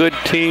against a good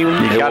team.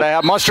 You got to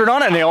have mustard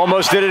on it, and they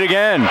almost did it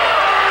again.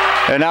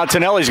 And now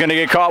Tonelli's going to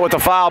get caught with the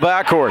foul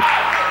backcourt.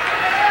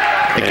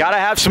 You got to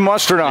have some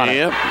mustard on it.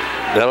 Yep.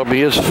 That'll be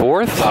his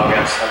 4th.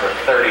 Against number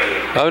 30.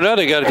 Oh, no,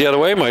 they got it the other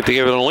way, Mike. They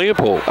gave it to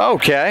Leopold.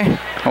 Okay.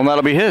 Well,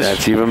 that'll be his.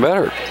 That's even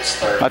better.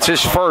 That's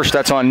his first.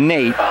 That's on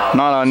Nate,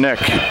 not on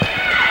Nick. His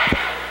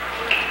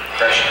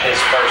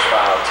first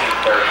foul, team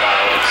third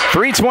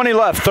foul. 3:20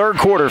 left, third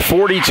quarter,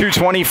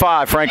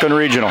 42-25, Franklin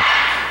Regional.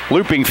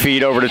 Looping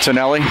feed over to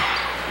Tonelli.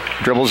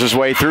 Dribbles his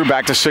way through,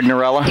 back to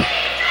Signorella.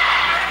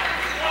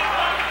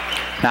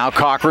 Now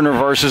Cochran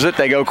reverses it.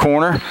 They go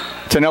corner.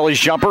 Tonelli's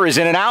jumper is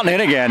in and out and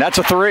in again. That's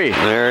a 3.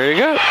 There you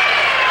go.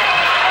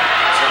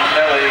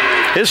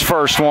 His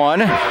first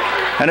one,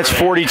 and it's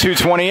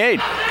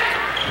 42-28.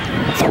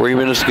 3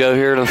 minutes to go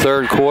here in the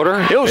third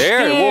quarter. He'll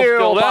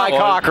steal by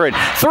Cochran.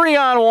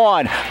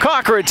 3-on-1.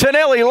 Cochran,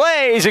 Tonelli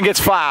lays and gets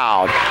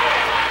fouled.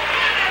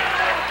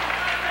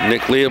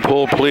 Nick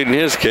Leopold pleading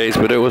his case,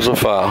 but it was a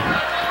foul.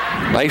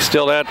 Nice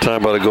steal that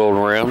time by the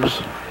Golden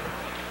Rams.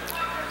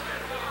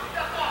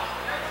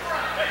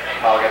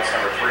 Foul against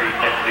number 3,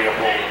 Nick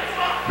Leopold.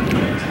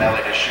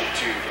 Tonelli to shoot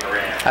 2 for the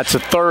Rams. That's a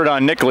third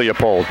on Nick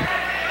Leopold.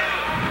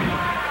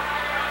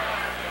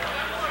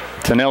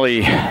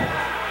 Tonelli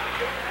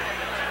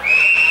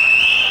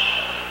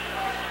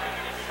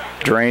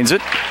drains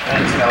it.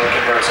 And Tonelli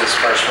converts his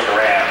first for the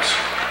Rams.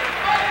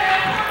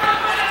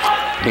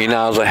 He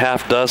now has a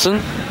half dozen.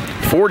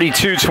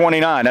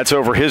 42-29. That's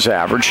over his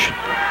average.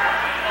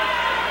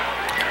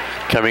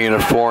 Coming in at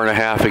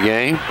 4.5 a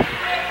game.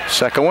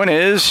 Second one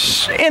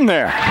is in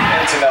there.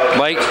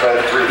 Mike,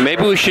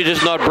 maybe we should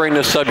just not bring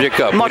this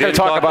subject up. I'm not going to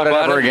talk about it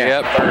ever again.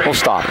 Yep. We'll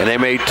stop. And they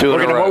made two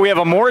in a row. We have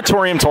a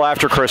moratorium till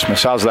after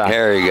Christmas. How's that?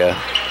 There you go.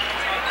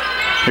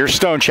 Here's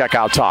Stonecheck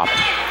out top.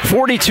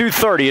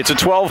 42-30. It's a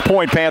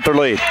 12-point Panther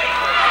lead.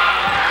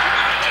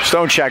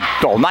 Stonecheck,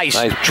 nice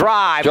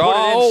drive. Put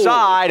it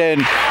inside,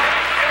 and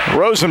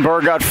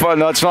Rosenberg got fouled.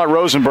 No, it's not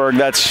Rosenberg.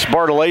 That's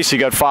Bartolacci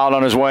got fouled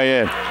on his way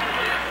in.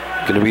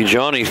 Going to be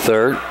Johnny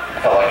third.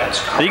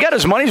 He got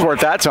his money's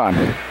worth that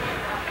time.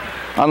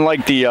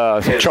 Unlike the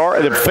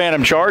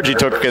phantom charge he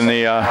took in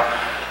the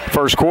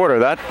first quarter,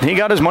 that he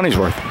got his money's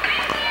worth.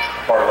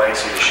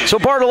 So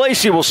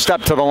Bartolacci will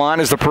step to the line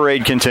as the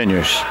parade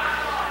continues.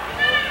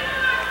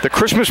 The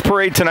Christmas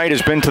parade tonight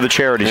has been to the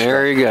charity store.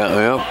 There you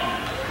go. Yep.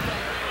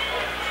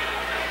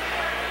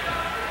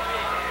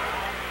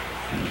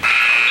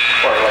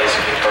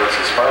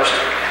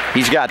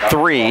 He's got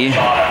 3.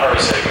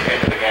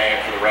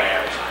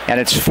 And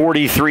it's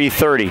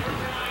 43-30.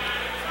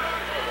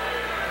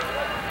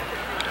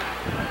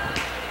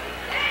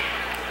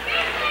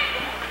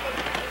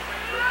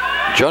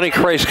 Johnny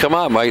Christ come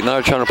out, Mike. Now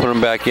they're trying to put him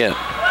back in.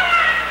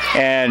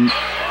 And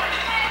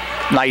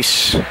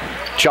nice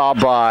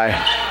job by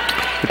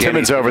the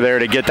Timmons over there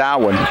to get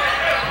that one.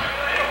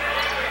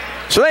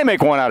 So they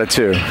make 1 out of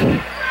 2.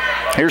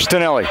 Here's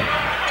Tonelli.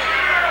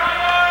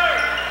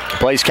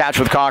 Plays catch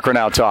with Cochran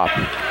out top.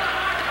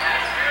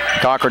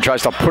 Cochran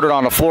tries to put it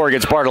on the floor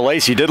against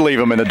Bartolacci. Did leave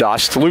him in the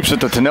dust. Loops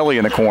it to Tonelli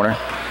in the corner.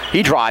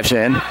 He drives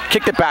in.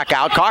 Kicked it back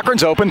out.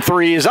 Cochran's open.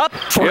 3 is up.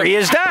 3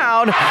 is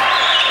down.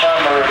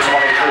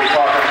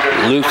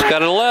 Luke's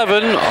got an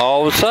 11.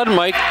 All of a sudden,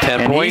 Mike,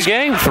 10-point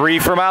game. 3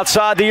 from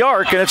outside the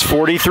arc, and it's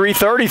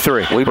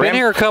 43-33. We've been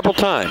here a couple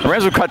times. The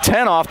Rams have cut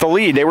 10 off the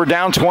lead. They were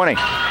down 20.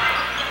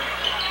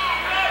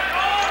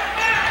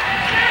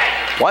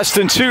 Less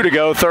than 2 to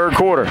go, third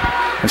quarter.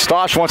 And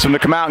Stosh wants him to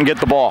come out and get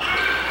the ball.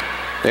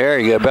 There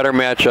you go. Better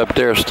match up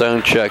there,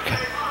 Stonecheck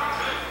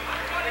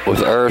with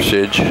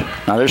Ursage.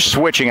 Now they're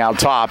switching out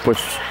top with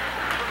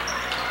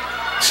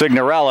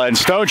Signorella, and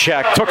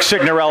Stonecheck took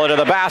Signorella to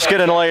the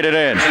basket and laid it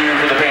in.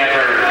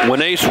 When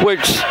they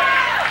switched,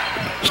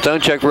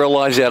 Stonecheck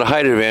realized he had a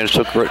height advantage,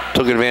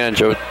 took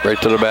advantage of it right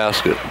to the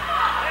basket.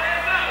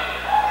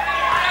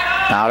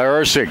 Now to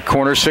Ursig,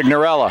 corner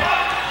Signorella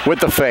with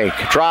the fake,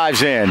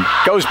 drives in,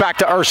 goes back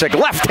to Ursig,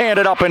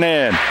 left-handed up and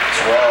in.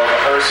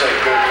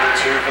 Ursig good for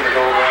 2 for the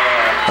Gold Rams.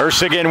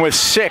 Ursig in with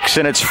 6,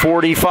 and it's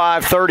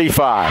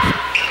 45-35.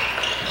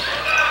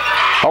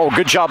 Oh,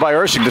 good job by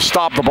Ursig to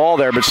stop the ball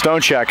there, but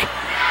Stonecheck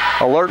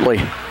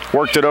alertly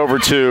worked it over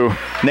to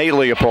Nate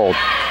Leopold.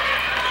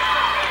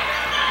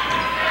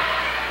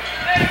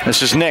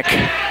 This is Nick.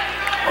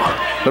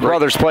 The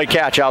brothers play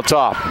catch out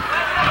top.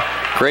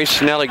 Grace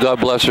Snelly, God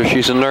bless her.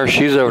 She's a nurse.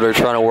 She's over there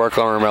trying to work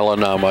on her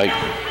melon now, Mike.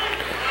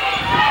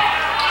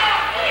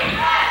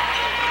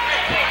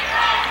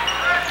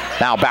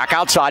 Now back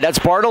outside. That's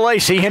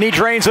Bartolacci, and he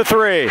drains a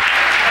 3. Number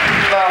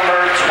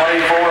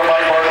 24,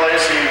 Mike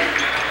Bartolacci.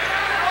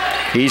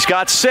 He's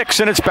got 6,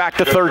 and it's back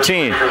to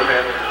 13.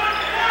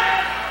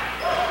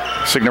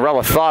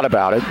 Signorella thought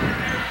about it.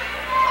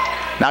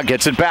 Now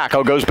gets it back.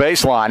 Oh, goes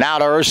baseline. Now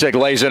to Ursig,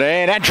 lays it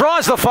in, and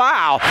draws the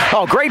foul.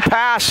 Oh, great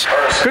pass.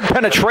 Good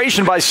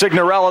penetration by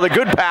Signorella. The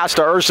good pass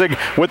to Ursig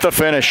with the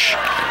finish.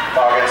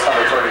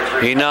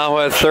 He now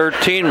has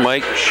 13,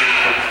 Mike.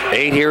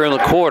 8 here in the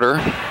quarter.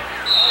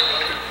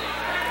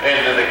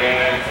 Into the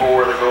game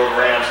for the Gold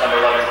Rams, number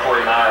 11,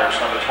 Corey Myers,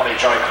 number 20,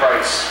 Johnny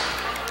Christ.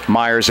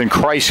 Myers and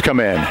Christ come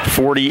in.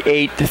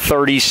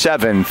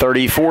 48-37,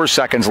 34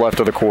 seconds left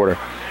of the quarter.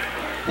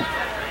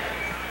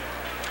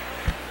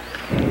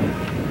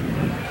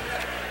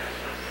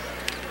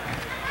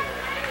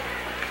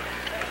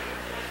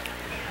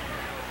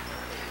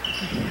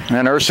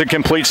 And Ursig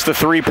completes the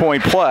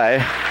 3-point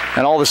play,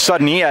 and all of a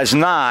sudden he has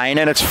 9,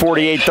 and it's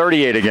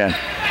 48-38 again.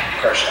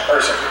 Ursig,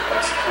 that's the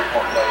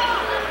 3-point play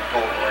for the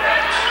Gold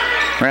Rams.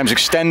 Rams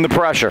extend the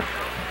pressure.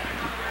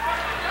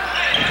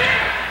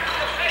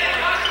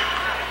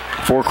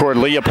 Forecourt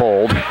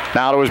Leopold,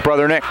 now to his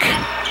brother Nick.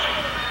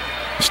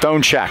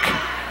 Stonecheck.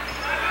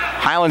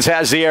 Highlands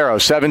has the arrow,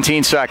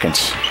 17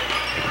 seconds.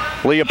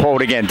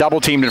 Leopold again, double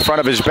teamed in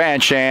front of his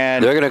bench,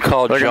 and they're going to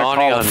call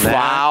Johnny on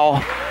foul.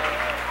 That.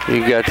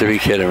 You got to be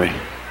kidding me.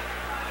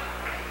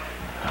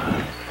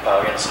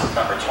 Against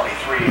number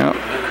 23. Yep.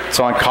 It's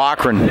on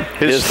Cochran,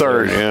 his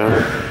third.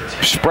 Yeah.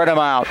 Spread him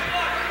out.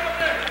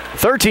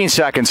 13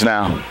 seconds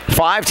now.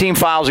 5 team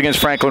fouls against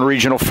Franklin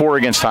Regional, 4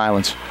 against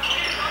Highlands.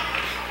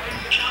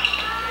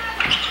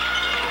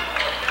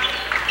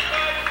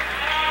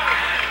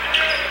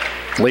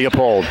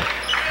 Leopold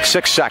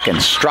 6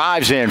 seconds.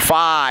 Drives in,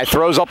 5,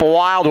 throws up a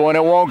wild one,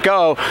 it won't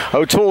go.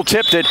 O'Toole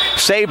tipped it,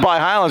 saved by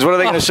Highlands. What are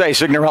they going to say?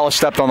 Signorella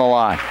stepped on the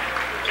line.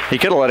 He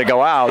could have let it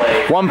go out.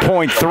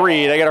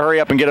 1.3, they got to hurry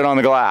up and get it on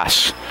the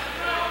glass.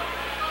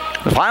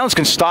 If Highlands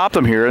can stop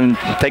them here and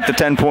take the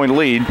 10-point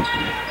lead.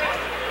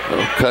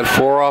 We'll cut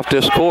 4 off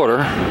this quarter.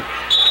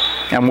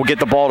 And we'll get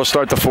the ball to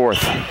start the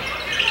 4th.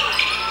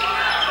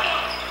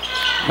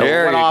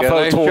 There you off go.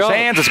 O'Toole's Nice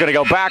hands. It's going to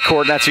go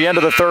backcourt, and that's the end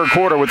of the 3rd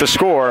quarter with the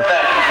score.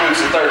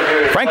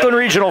 Franklin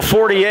Regional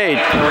 48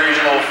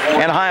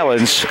 and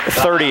Highlands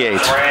 38.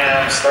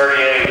 Rams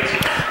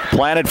 38.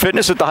 Planet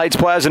Fitness at the Heights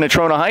Plaza in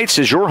Natrona Heights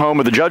is your home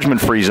of the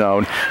judgment-free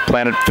zone.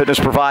 Planet Fitness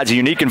provides a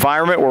unique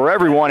environment where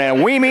everyone,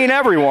 and we mean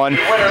everyone,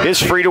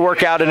 is free to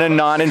work out in a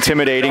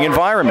non-intimidating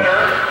environment.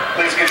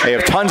 They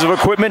have tons of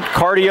equipment,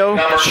 cardio,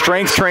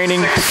 strength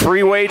training,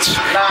 free weights,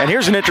 and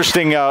here's an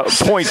interesting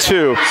point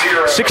too.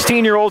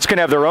 16-year-olds can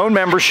have their own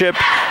membership.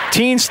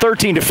 Teens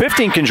 13 to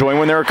 15 can join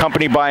when they're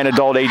accompanied by an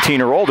adult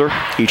 18 or older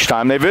each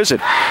time they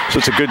visit. So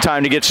it's a good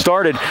time to get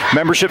started.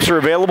 Memberships are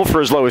available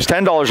for as low as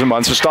 $10 a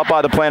month, so stop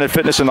by the Planet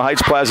Fitness in the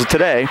Heights Plaza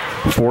today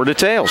for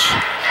details.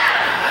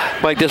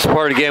 Mike, this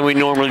part of the game we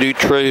normally do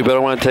trivia, but I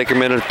want to take a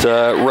minute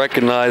to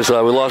recognize we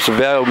lost a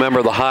valuable member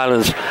of the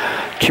Highlands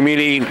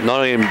community, not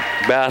only in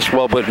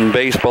basketball but in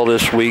baseball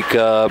this week.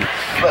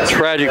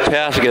 Tragic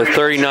passing of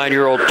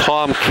 39-year-old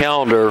Tom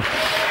Callender.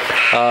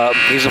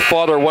 He's the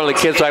father of one of the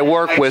kids I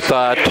work with,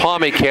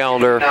 Tommy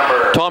Callender.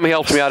 Tommy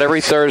helps me out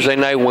every Thursday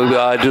night when we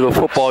do the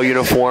football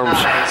uniforms.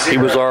 He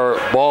was our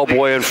ball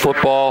boy in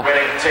football.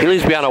 He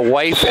leaves behind a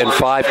wife and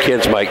 5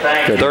 kids, Mike.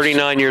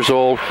 39 years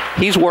old.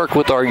 He's worked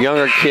with our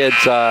younger kids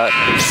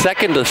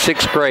 2nd to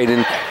 6th grade.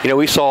 And, you know,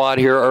 we saw out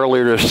here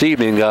earlier this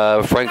evening,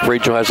 Frank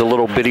Regional has a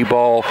little bitty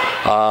ball,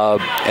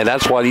 and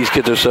that's why these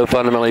kids are so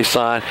fundamentally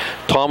sound.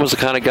 Tom was the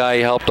kind of guy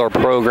who helped our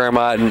program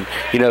out. And,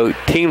 you know,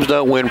 teams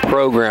don't win,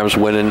 programs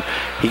win. And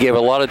he gave a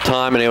lot of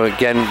time, and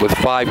again, with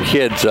 5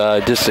 kids,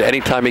 just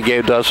any time he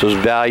gave to us was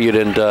valued,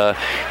 and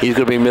he's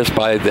going to be missed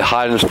by the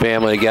Highlands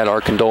family. Again,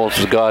 our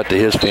condolences go out to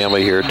his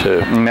family here, too.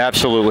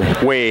 Absolutely.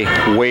 Way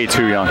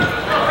too young.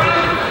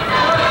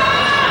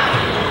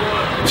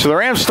 So the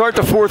Rams start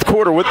the 4th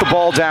quarter with the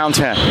ball down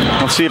 10.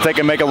 Let's see if they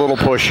can make a little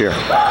push here.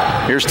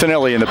 Here's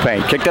Tonelli in the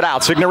paint. Kicked it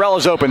out.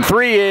 Signorella's open.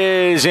 3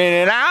 is in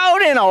and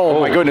out. And oh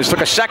my goodness,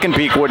 took a second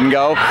peek, wouldn't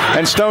go.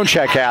 And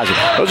Stonecheck has it.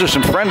 Those are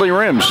some friendly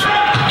rims.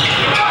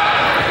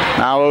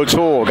 Now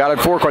O'Toole got it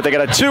forecourt. They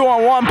got a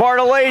 2-on-1.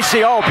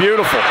 Bartolacci. Oh,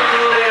 beautiful.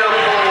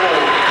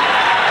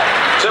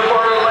 To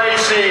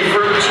Bartolacci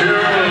for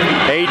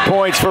 2. 8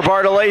 points for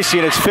Bartolacci,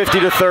 and it's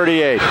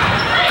 50-38.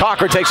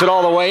 Cocker takes it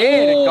all the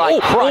way in and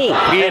got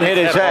crushed. He hit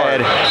his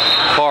head.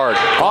 Hard.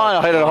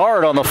 Oh, hit it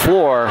hard on the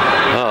floor.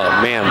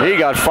 Oh, man. He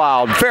got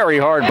fouled very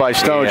hard by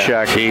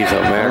Stonecheck. Jeez,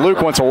 oh, man.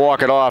 Luke wants to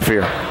walk it off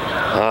here.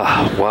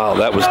 Wow,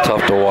 that was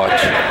tough to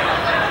watch.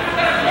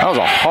 That was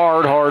a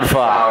hard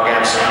foul.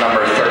 Against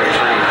number 33,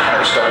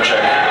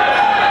 Stonecheck.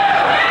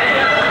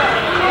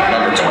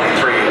 Number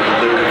 23,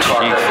 Luke and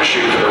Clark to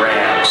shoot for the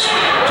Rams.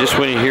 Just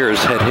when you hear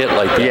his head hit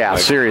like that. Yeah, Mike.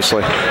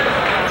 seriously.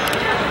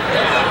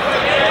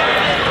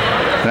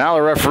 Now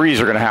the referees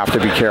are going to have to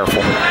be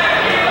careful.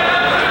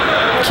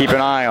 Keep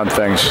an eye on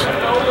things.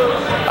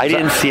 I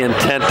didn't see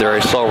intent there. I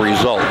saw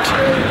result.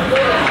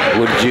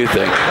 What did you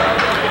think?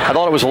 I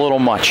thought it was a little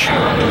much.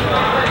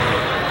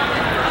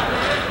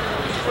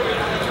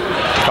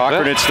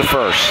 Cochran hits the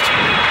first.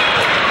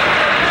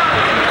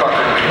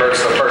 Cochran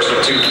converts the first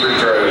of 2 free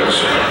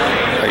throws.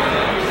 Right.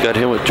 Got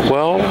him with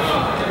 12.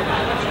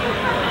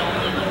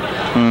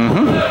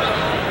 Mm-hmm.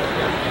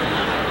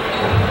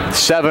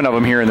 7 of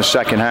them here in the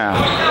second half.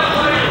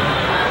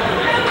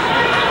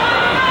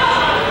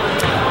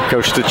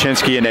 Coach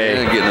Stachinski in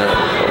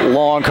a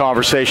long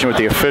conversation with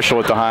the official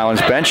at the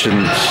Highlands bench,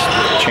 and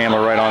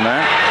Chandler right on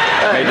that.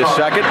 Made the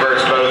second.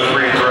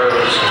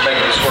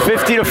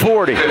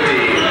 50-40. 50,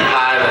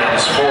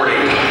 Highlands 40.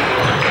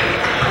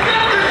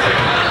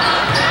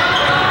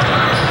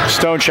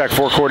 Stonecheck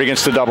forecourt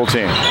against the double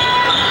team.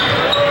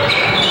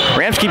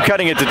 Rams keep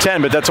cutting it to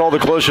 10, but that's all the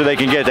closer they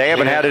can get. They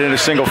haven't had it into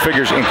single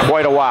figures in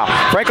quite a while.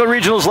 Franklin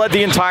Regional's led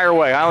the entire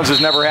way. Highlands has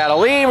never had a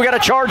lead. We got a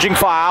charging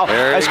foul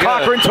as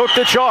Cochran took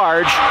the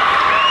charge.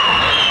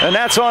 And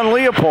that's on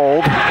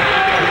Leopold.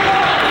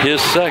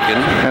 His second.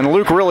 And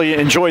Luke really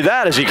enjoyed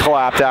that as he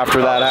clapped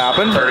after that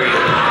happened.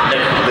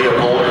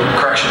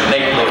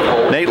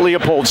 Nate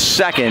Leopold's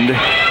second.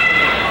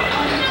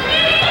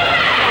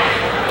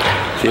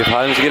 See if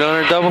Highlands get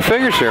under double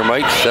figures here,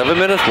 Mike. 7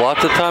 minutes,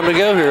 lots of time to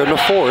go here in the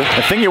 4th.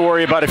 The thing you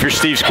worry about if you're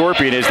Steve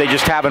Scorpion is they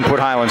just haven't put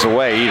Highlands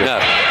away either. No.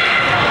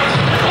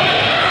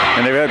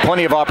 And they've had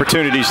plenty of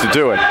opportunities to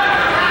do it.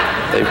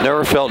 They've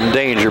never felt in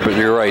danger, but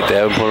you're right, they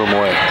haven't put them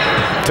away.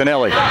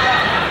 Tonelli.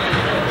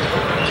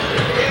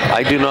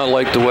 I do not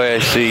like the way I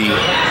see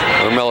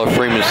Romello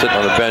Freeman sitting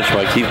on the bench,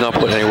 Mike. He's not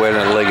putting any weight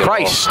on the leg at all.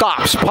 Price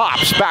stops,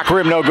 pops, back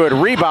rim no good.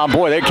 Rebound,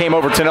 boy, they came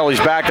over Tonelli's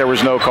back. There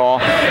was no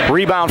call.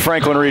 Rebound,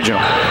 Franklin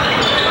Regional.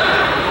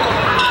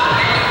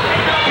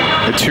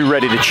 The 2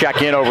 ready to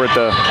check in over at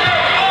the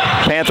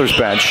Panthers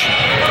bench.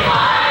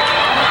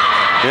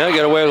 Yeah,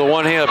 got away with a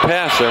one-handed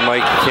pass there,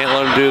 Mike. Can't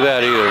let him do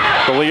that either.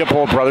 The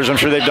Leopold brothers, I'm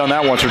sure they've done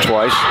that once or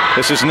twice.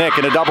 This is Nick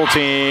in a double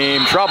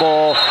team.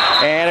 Trouble.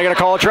 And they're going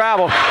to call a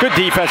travel. Good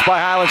defense by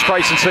Highlands,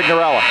 Price, and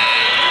Signorella.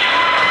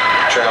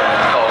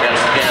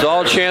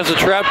 Saw a chance to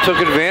trap, took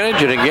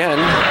advantage, and again,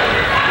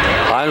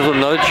 Highlands with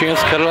another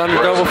chance to cut it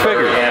under double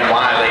figures. And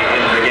Wiley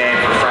into the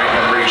game for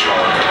Franklin Regional.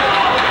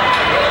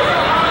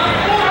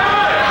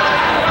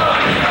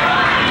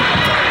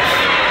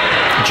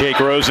 Jake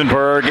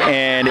Rosenberg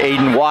and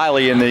Aiden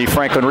Wiley in the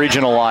Franklin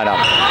Regional lineup.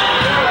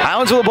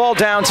 Highlands with the ball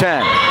down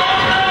 10.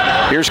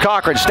 Here's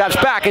Cochran, steps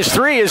back, his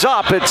three is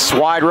up, it's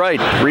wide right.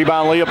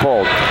 Rebound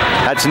Leopold.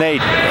 That's Nate.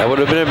 That would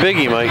have been a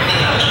biggie, Mike.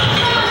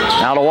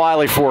 Now to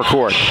Wiley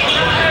forecourt.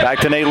 Back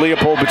to Nate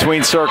Leopold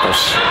between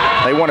circles.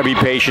 They want to be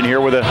patient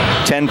here with a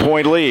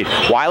 10-point lead.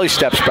 Wiley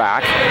steps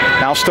back.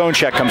 Now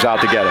Stonecheck comes out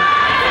together.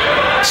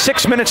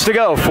 6 minutes to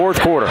go, fourth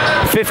quarter.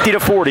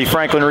 50-40,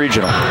 Franklin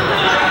Regional.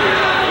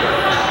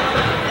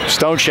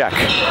 Stonecheck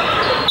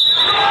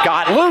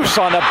got loose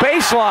on the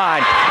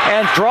baseline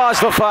and draws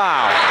the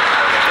foul.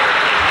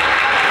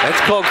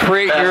 That's called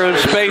creating your own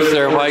space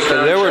there, Mike.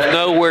 There was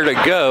nowhere to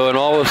go, and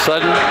all of a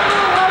sudden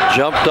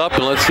jumped up,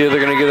 and let's see if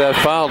they're going to give that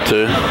foul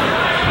to.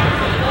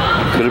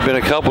 Could have been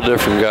a couple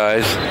different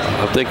guys.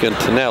 I'm thinking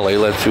Tonelli.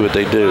 Let's see what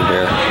they do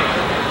here.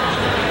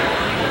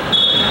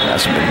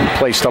 Hasn't been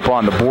placed up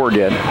on the board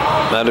yet.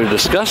 Now they're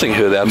discussing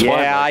who that's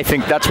why. Yeah, I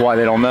think that's why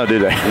they don't know, do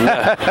they?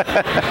 Yeah.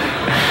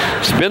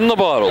 Spin the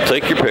bottle.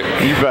 Take your pick.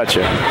 You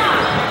betcha.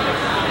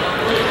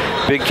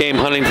 Big game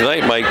hunting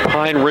tonight, Mike.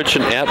 Pine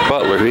Richland at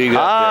Butler. Who you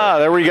got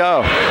there we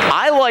go.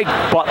 I like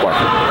Butler.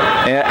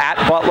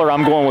 At Butler,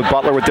 I'm going with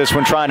Butler with this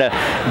one, trying to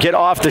get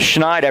off the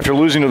schneid after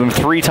losing to them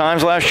 3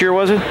 times last year,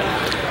 was it?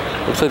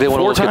 Looks like they want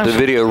to look at the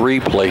video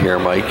replay here,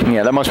 Mike.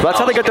 Yeah, that's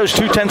how they got those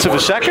 0.2 of a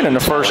second in the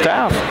first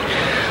half.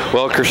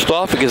 Well,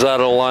 Kristofic is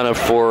out of the lineup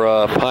for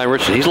Pine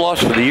Richland. He's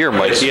lost for the year,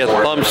 Mike. He had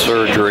thumb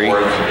surgery.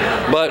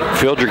 But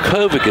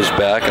Fildrikovic is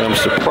back, and I'm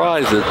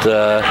surprised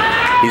that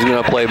he's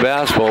going to play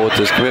basketball with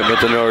his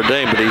commitment to Notre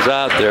Dame, but he's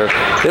out there.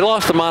 They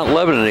lost to Mount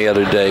Lebanon the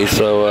other day,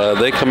 so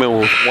they come in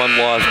with 1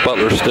 loss.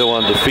 Butler's still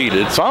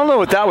undefeated. So I don't know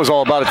what that was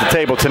all about at the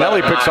table.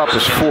 Tonelli picks up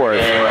his 4th. For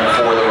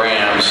the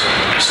Rams.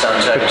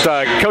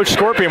 But, Coach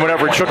Scorpion,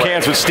 whenever he shook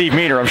hands with Steve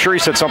Meaner, I'm sure he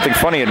said something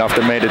funny enough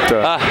that made it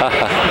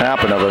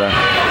happen over there.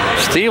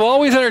 Steve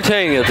always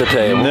entertaining at the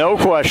table. No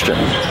question.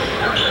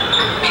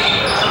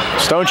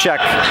 Stonecheck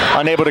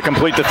unable to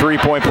complete the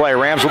 3-point play.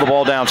 Rams with the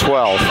ball down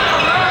 12.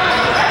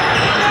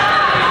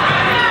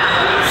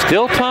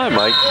 Still time,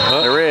 Mike.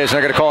 There is.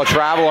 They're going to call a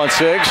travel on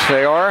Siggs.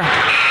 They are.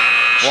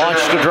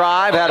 Launched the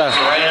drive, had a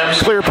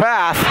clear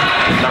path.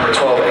 Number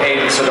 12,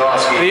 Aiden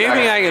Sadowski. The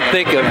only thing I can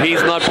think of,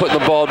 he's not putting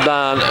the ball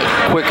down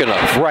quick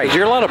enough. Right.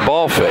 You're a lot of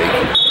ball fake.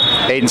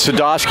 Aiden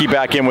Sadowski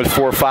back in with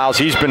 4 fouls.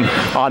 He's been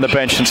on the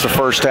bench since the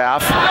first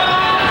half.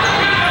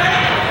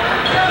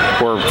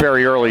 Or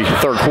very early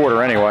third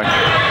quarter anyway.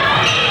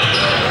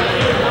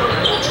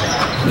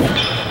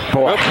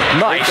 Boy,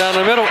 nice down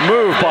the middle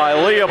move by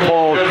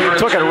Leopold.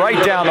 Took it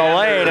right down the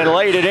lane and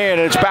laid it in.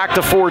 It's back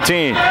to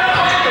 14.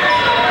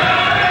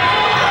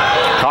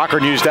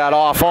 Cochran used that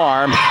off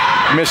arm.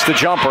 Missed the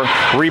jumper.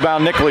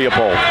 Rebound Nick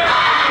Leopold.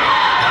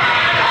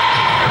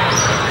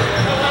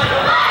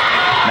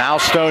 Now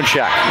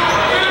Stonecheck.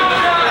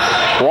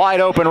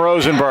 Wide open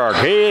Rosenberg.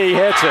 He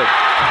hits it.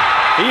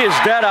 He is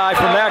dead-eye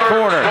from that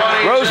corner.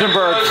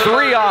 Rosenberg,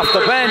 3 off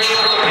the bench.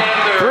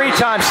 3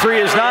 times 3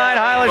 is 9.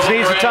 Highlands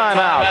needs a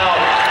timeout.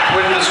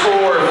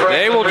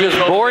 They will just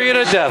bore you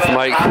to death,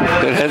 Mike.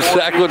 That's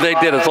exactly what they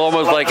did. It's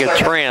almost like a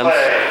trance.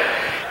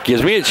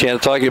 Gives me a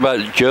chance talking about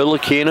Joe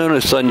Lucchino and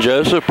his son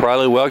Joseph.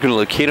 Proudly welcome to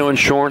Lucchino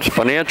Insurance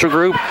Financial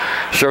Group.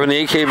 Serving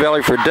the AK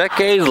Valley for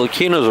decades,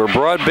 Lucchino's are a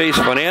broad-based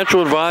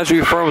financial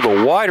advisory firm with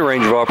a wide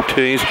range of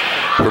opportunities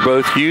for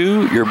both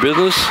you, your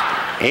business,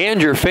 and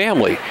your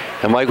family.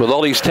 And Mike, with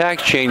all these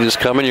tax changes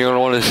coming, you're going to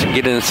want to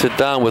get in and sit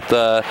down with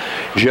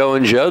Joe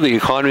and Joe. The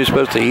economy is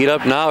supposed to heat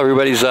up now.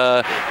 Everybody's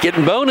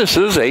getting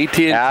bonuses.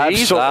 AT&T,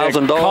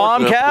 $1,000.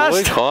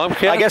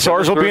 Comcast. I guess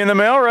ours will be in the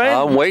mail, right?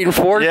 I'm waiting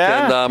for it.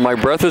 Yeah. And my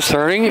breath is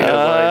turning as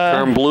I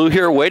turn blue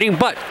here waiting.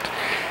 But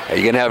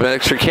you're going to have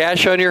extra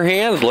cash on your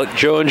hands. Let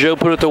Joe and Joe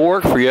put it to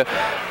work for you.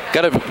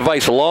 Got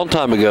advice a long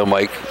time ago,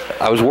 Mike.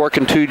 I was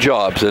working 2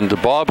 jobs, and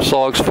Bob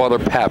Sog's father,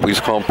 Pap, we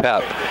used to call him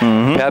Pap.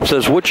 Mm-hmm. Pap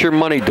says, "What's your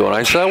money doing?"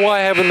 I said, "Well, I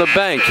have in the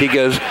bank." He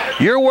goes,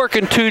 "You're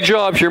working 2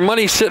 jobs. Your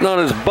money's sitting on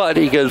his butt."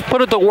 He goes,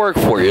 "Put it to work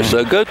for you."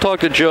 So go talk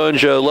to Joe and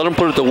Joe. Let them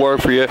put it to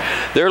work for you.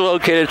 They're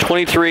located at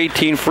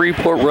 2318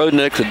 Freeport Road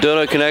next to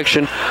Donut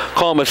Connection.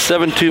 Call them at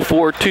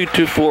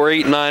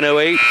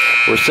 724-224-8908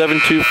 or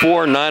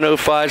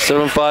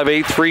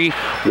 724-905-7583.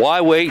 Why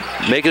wait?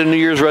 Make it a New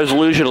Year's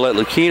resolution to let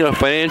Lucchino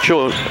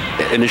Financial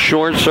and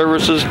Insurance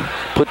Services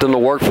put them to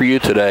work for you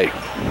today.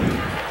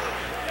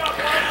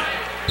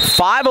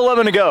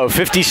 5:11 to go,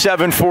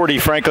 57-40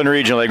 Franklin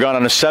Regional. They've gone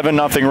on a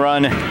 7-0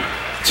 run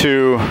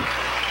to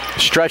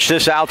stretch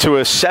this out to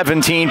a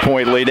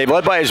 17-point lead. They've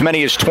led by as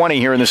many as 20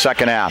 here in the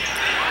second half.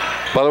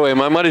 By the way,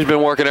 my money's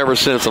been working ever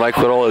since, and I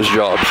quit all those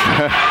jobs.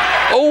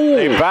 Oh!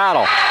 A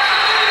battle.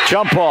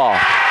 Jump ball.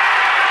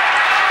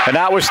 And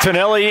that was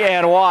Tonelli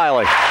and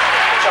Wiley.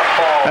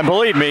 And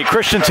believe me,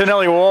 Christian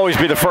Tonelli will always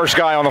be the first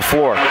guy on the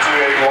floor.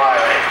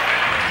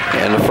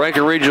 And the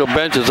Franklin Regional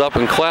bench is up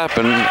and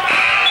clapping.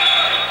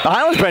 The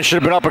Highlands bench should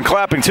have been up and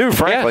clapping too,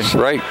 frankly. Yes,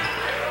 right.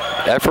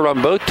 Effort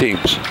on both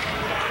teams.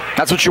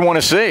 That's what you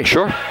want to see.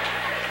 Sure.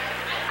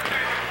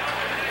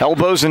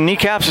 Elbows and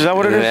kneecaps, is that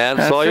what it is? Yeah,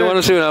 that's all you want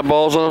to see when that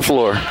ball's on the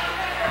floor.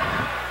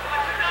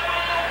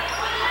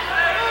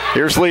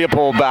 Here's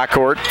Leopold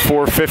backcourt,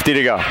 4:50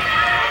 to go.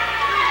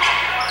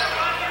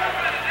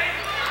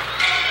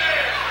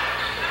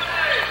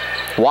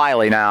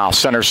 Wiley now,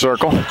 center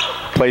circle.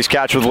 Plays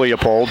catch with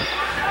Leopold.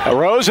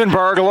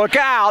 Rosenberg, look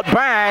out,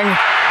 bang.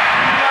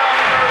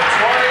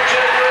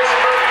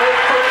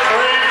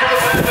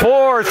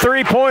 4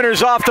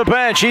 3-pointers off the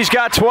bench. He's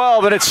got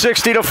 12, and it's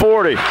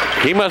 60-40.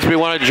 He must be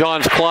one of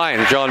John's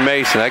clients, John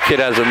Mason. That kid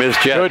hasn't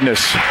missed yet.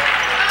 Goodness.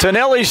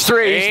 Tonelli's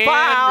three. He's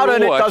fouled,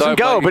 and it doesn't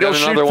go, but he'll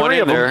shoot 3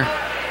 of them.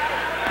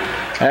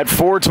 At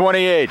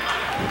 4:28.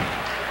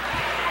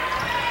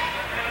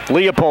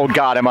 Leopold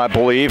got him, I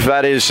believe.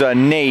 That is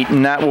Nate,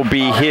 and that will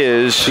be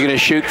his. Is he going to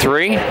shoot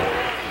 3?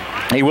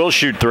 He will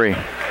shoot 3.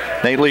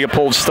 Nate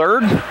Leopold's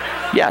third.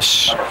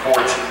 Yes.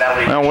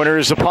 Now, winter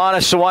is upon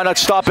us, so why not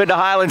stop into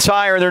Highlands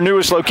Tire in their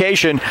newest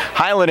location,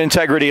 Highland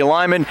Integrity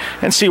Alignment,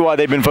 and see why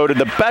they've been voted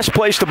the best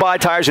place to buy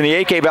tires in the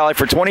AK Valley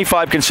for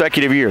 25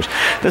 consecutive years.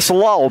 This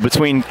lull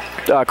between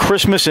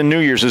Christmas and New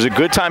Year's is a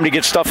good time to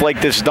get stuff like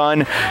this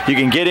done. You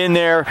can get in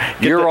there.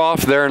 You're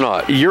off, they're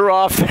not. You're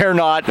off, they're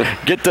not.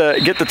 Get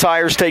the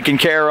tires taken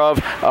care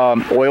of.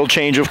 Oil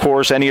change, of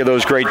course, any of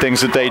those great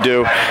things that they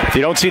do. If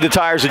you don't see the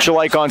tires that you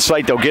like on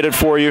site, they'll get it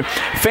for you.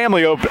 Family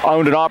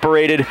owned and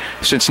operated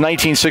since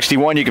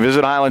 1961. You can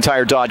visit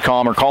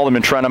HighlandTire.com or call them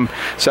in Trentham,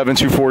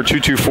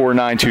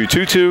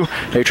 724-224-9222.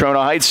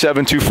 Natrona Heights,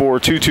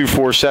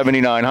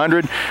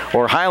 724-224-7900.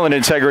 Or Highland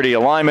Integrity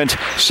Alignment,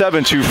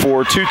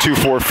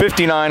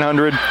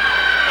 724-224-5900.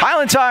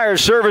 Highland Tire,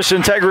 service,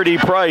 integrity,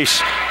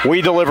 price.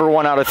 We deliver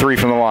 1 out of 3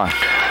 from the line.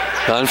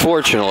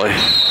 Unfortunately.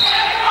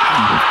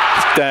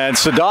 And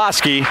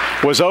Sadowski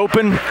was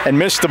open and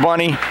missed the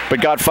bunny, but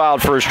got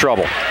fouled for his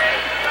trouble.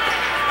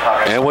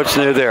 And what's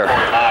new there?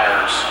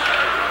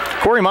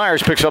 Corey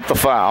Myers picks up the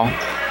foul.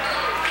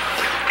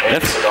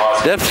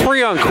 That's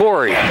 3 on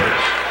Corey.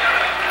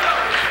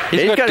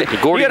 He got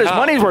his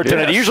money's worth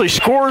tonight. He usually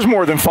scores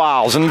more than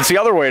fouls, and it's the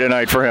other way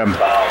tonight for him.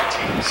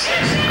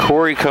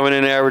 Corey coming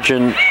in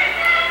averaging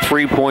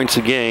 3 points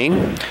a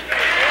game.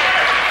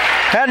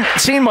 Hadn't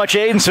seen much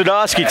Aiden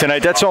Sadowski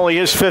tonight. That's only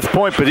his 5th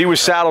point, but he was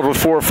saddled with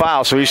 4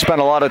 fouls, so he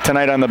spent a lot of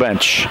tonight on the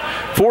bench.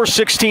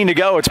 4:16 to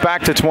go. It's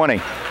back to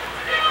 20.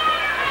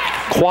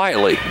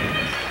 Quietly.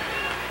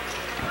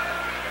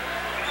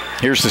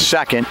 Here's the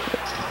second.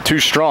 Too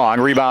strong.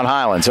 Rebound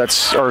Highlands.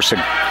 That's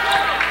Ursig.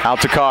 Out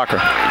to Cocker.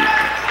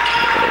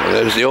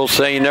 There's the old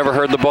saying, you never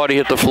heard the body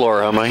hit the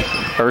floor, huh, Mike?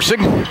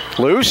 Ursig.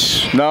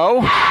 Loose.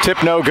 No.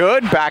 Tip no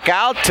good. Back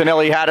out.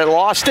 Tonelli had it,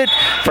 lost it.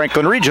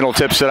 Franklin Regional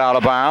tips it out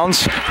of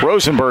bounds.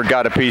 Rosenberg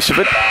got a piece of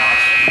it.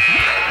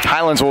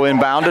 Highlands will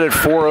inbound it at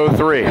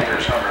 4:03.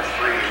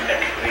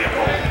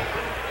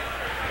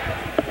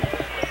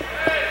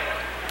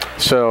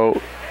 So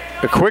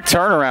a quick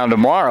turnaround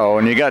tomorrow,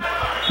 and you got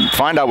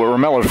find out what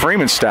Romello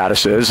Freeman's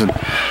status is. And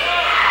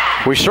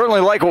we certainly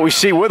like what we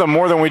see with him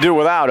more than we do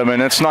without him,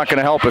 and it's not going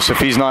to help us if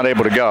he's not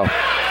able to go.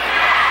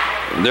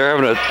 They're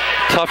having a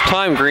tough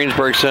time,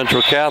 Greensburg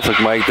Central Catholic,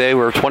 Mike. They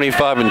were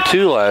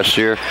 25-2 last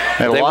year.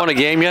 Have they won a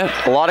game yet?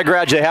 A lot of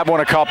grads. They have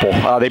won a couple.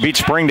 They beat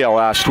Springdale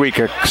last week,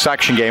 a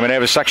section game, and they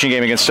have a section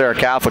game against Sarah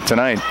Catholic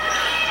tonight.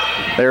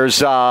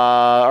 There's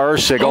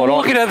Ursig.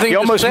 He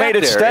almost made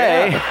it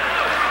stay. Yeah.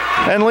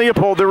 And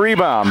Leopold the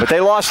rebound. But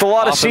they lost a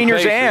lot of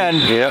seniors, and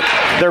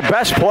their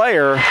best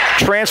player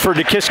transferred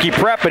to Kiski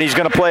Prep, but he's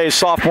going to play his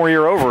sophomore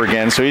year over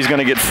again, so he's going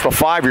to get a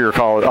 5-year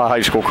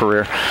high school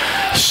career.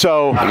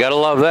 So you got to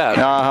love that.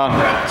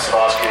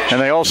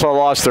 And they also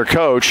lost their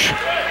coach.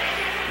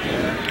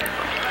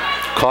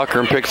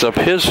 Cochran picks up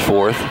his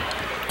 4th.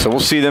 So we'll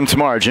see them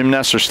tomorrow. Jim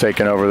Nesser's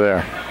taking over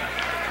there.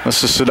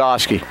 This is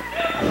Sadowski.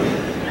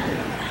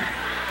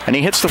 And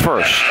he hits the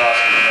first.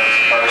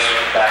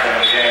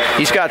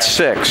 He's got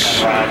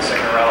 6.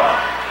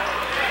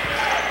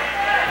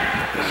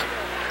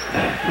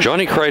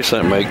 Johnny Christ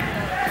didn't make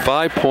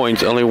 5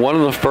 points, only 1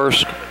 in the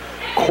first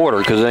quarter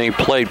because then he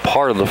played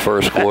part of the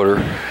first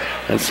quarter.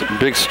 That's a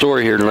big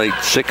story here tonight.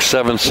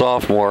 6'7"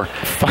 sophomore.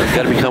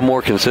 Got to become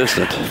more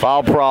consistent.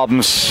 Foul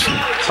problems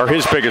are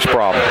his biggest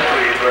problem.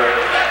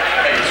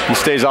 He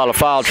stays out of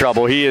foul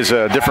trouble. He is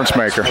a difference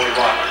maker.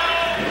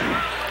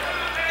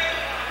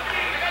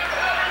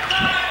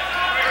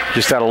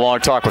 Just had a long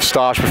talk with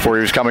Stosh before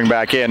he was coming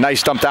back in.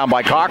 Nice dump down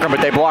by Cochran,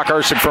 but they block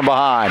Ursig from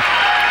behind.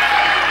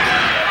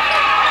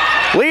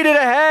 Lead it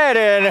ahead,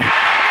 and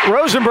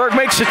Rosenberg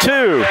makes it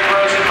 2.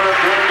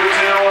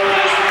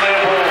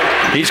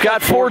 He's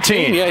got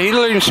 14. Yeah, he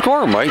didn't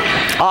score, Mike.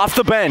 Off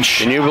the bench.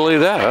 Can you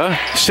believe that, huh?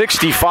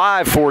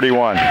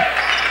 65-41.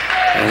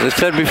 As I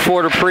said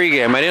before the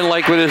pregame, I didn't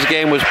like when this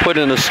game was put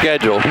in the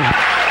schedule.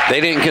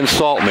 They didn't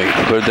consult me,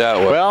 put it that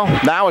way. Well,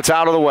 now it's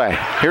out of the way.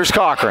 Here's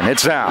Cochran.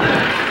 It's down.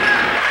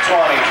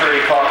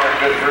 23, Cochran,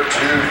 good for 2 for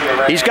the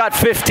Rams. He's got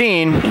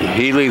 15.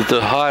 He leads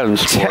the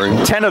Highlands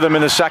scoring. 10 of them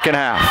in the second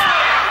half.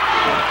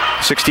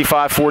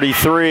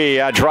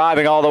 65-43,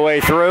 driving all the way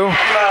through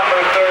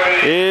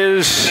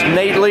is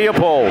Nate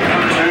Leopold.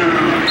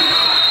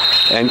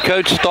 And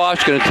Coach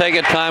Stosh going to take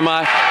a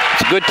timeout.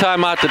 It's a good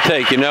timeout to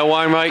take. You know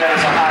why, Mike?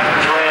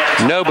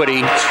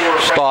 Nobody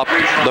stopped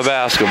the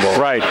basketball.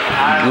 Right.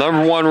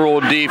 Number one rule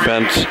of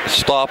defense,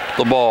 stop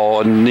the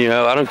ball. And, you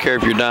know, I don't care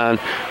if you're down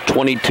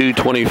 22,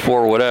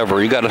 24,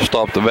 whatever. You got to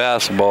stop the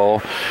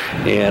basketball.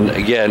 And,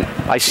 again,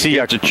 I see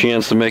a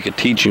chance to make a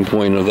teaching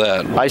point of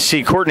that. I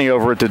see Courtney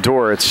over at the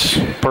door. It's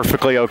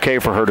perfectly okay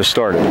for her to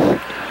start.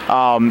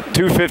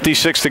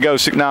 2:56 to go.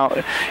 Now,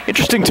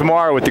 interesting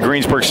tomorrow with the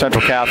Greensburg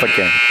Central Catholic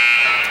game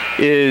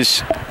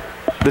is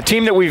the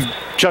team that we've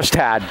just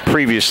had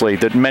previously,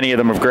 that many of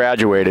them have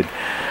graduated.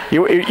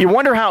 You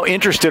wonder how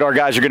interested our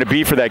guys are going to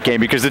be for that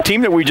game, because the team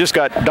that we just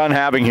got done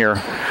having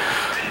here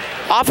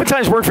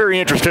oftentimes weren't very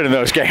interested in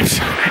those games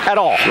at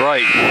all.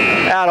 Right.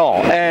 At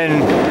all.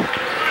 And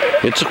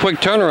it's a quick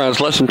turnaround. It's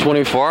less than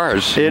 24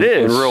 hours. It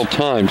is. In real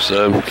time.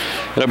 So, and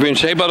I've been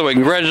saying, by the way,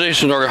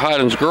 congratulations to our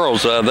Highlands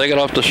girls. They got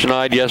off to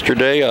Schneid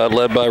yesterday,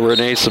 led by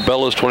Renee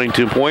Sabella's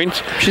 22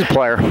 points. She's a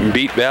player.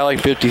 Beat Valley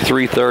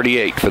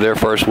 53-38 for their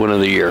first win of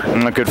the year.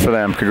 Good for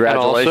them.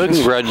 Congratulations. And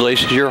also,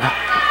 congratulations to your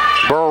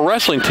Borough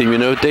wrestling team. You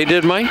know what they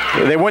did, Mike?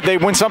 They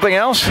win something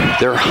else?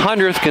 Their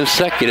 100th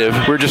consecutive.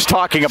 We were just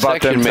talking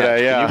about them today.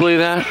 Match. Yeah. Can you believe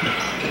that?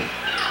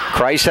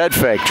 Christ head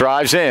fake,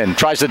 drives in,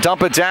 tries to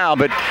dump it down,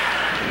 but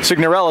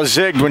Signorella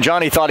zigged when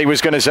Johnny thought he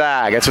was going to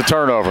zag. It's a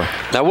turnover.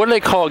 Now, what do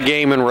they call a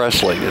game in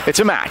wrestling? It's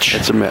a match.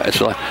 It's a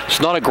match. It's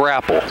not a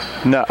grapple.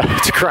 No,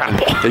 it's a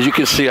grapple. As you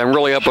can see, I'm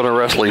really up on a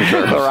wrestling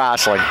term.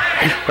 Wrestling.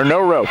 There are no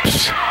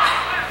ropes.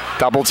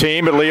 Double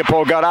team, but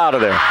Leopold got out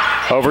of there.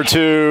 Over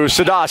to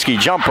Sadowski,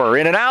 jumper,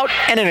 in and out,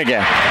 and in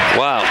again.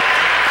 Wow.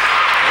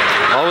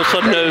 All of a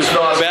sudden, those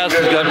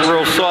baskets got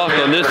real soft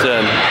on this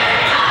end.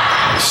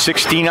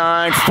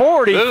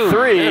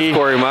 69-43.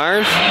 Corey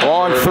Myers.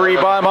 Long three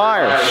by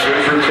Myers.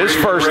 His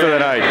first of the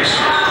night.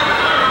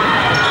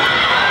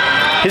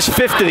 His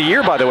fifth of the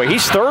year, by the way.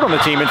 He's third on the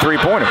team in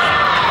three-pointers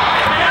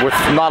with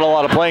not a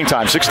lot of playing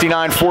time.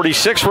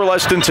 69-46 for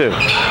less than 2.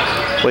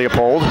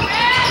 Leopold.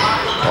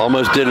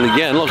 Almost did it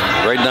again. Look,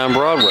 right down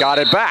Broadway. Got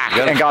it back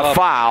and got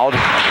fouled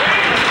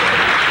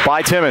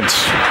by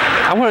Timmons.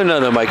 I want to know,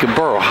 though, Mike and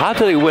Burrow, how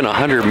do they win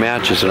 100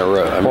 matches in a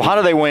row? Well, how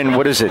do they win,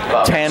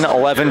 10,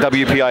 11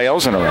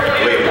 WPILs in a row?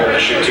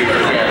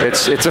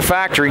 It's a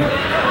factory.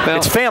 Well,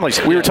 it's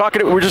families. We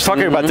were just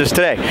talking about this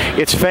today.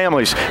 It's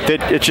families.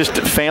 It's just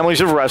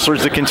families of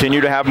wrestlers that continue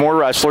to have more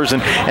wrestlers.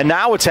 And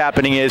now what's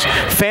happening is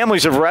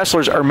families of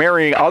wrestlers are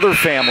marrying other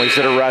families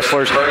that are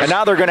wrestlers, and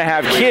now they're going to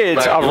have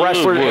kids of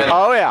wrestlers.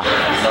 Oh, yeah.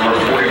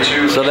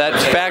 So that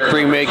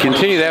factory may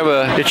continue to have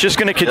it's just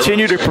going to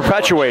continue to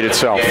perpetuate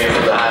itself.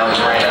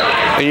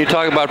 And you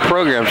talk about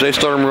programs, they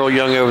start them real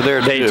young over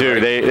there, They do.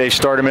 Right? They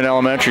start them in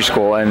elementary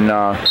school, and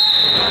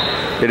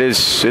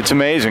it's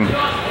amazing.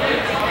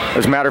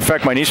 As a matter of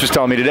fact, my niece was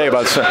telling me today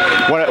about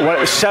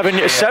seven-year-olds.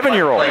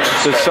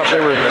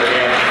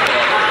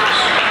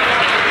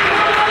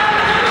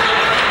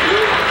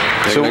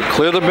 So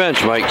clear the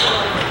bench, Mike.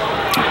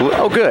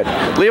 Oh, good.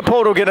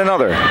 Leopold will get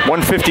another.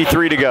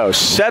 1:53 to go.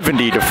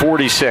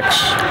 70-46.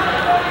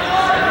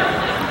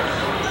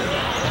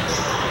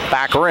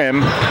 Back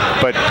rim,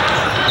 but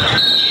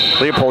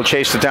Leopold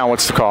chased it down.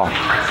 What's the call?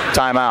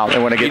 Timeout. They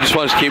want to get. He just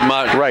wants to keep them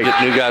out. Right. Get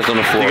new guys on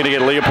the floor. They're going to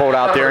get Leopold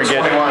out there and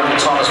get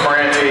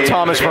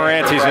Thomas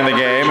Morante's in the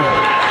game.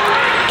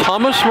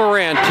 Thomas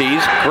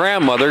Morante's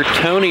grandmother,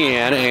 Tony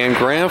Ann, and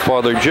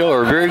grandfather Joe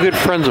are very good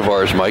friends of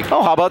ours, Mike.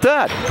 Oh, how about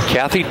that?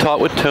 Kathy taught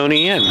with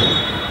Tony Ann.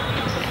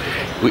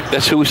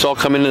 That's who we saw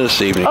come in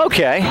this evening.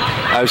 Okay.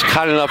 I was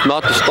kind enough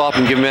not to stop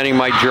and give him any of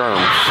my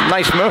germs.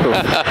 Nice move.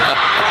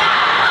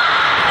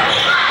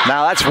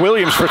 Now that's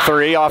Williams for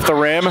 3 off the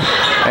rim,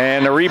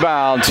 and the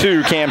rebound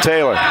to Cam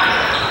Taylor.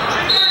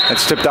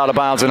 It's tipped out of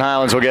bounds, and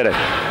Highlands will get it.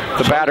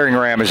 The battering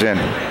ram is in.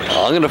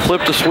 I'm going to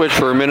flip the switch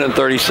for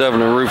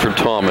 1:37 and root for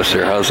Thomas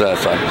here. How's that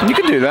sound? You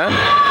can do that.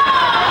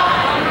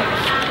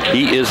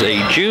 He is a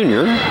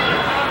junior.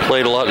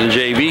 Played a lot in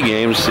JV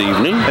games this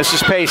evening. This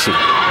is Pacey.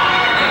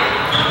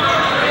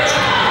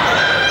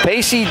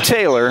 Pacey,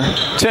 Taylor,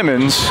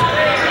 Timmons,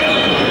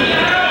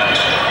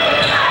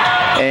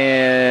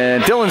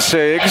 and Dylan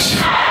Siggs,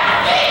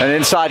 and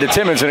inside to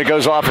Timmons, and it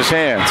goes off his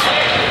hands.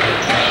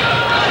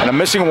 And I'm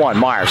missing one,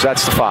 Myers.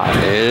 That's the 5.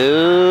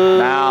 Ew.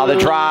 Now the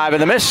drive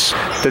and the miss.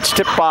 That's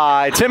tipped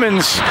by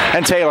Timmons,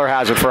 and Taylor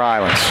has it for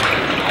Highlands.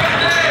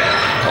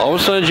 All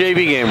of a sudden, a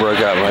JV game broke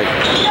out, Mike.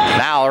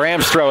 Now the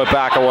Rams throw it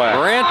back away.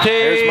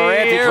 Here's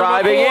Morante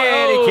driving in.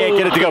 He can't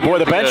get it to go. Boy,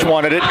 the bench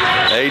wanted it.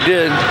 They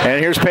did.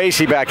 And here's here's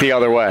Pacey back the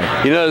other way.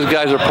 You know those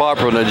guys are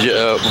popular in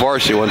the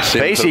varsity once.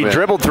 Pacey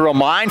dribbled through a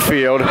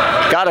minefield,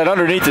 got it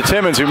underneath to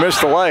Timmons, who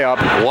missed the layup.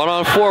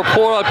 1-on-4,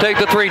 pull up, take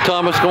the three,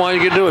 Thomas. Come on,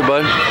 you can do it,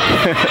 bud.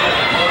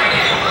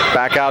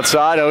 Back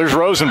outside, there's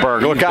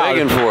Rosenberg. Look out.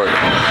 Begging for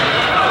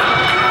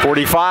it.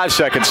 45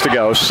 seconds to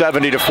go,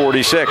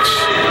 70-46.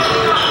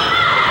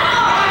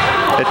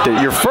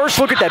 Your first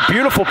look at that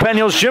beautiful Penn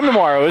Hills gym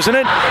tomorrow, isn't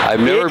it? I've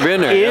never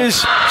been there. It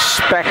is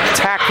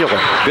spectacular.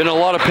 Been a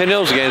lot of Penn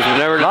Hills games, but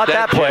never not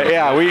that play.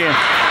 Yeah, we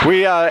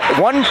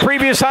one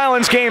previous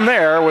Highlands game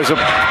there was a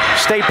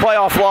state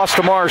playoff loss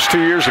to Mars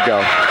 2 years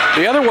ago.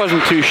 The other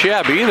wasn't too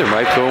shabby either,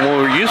 Mike. So when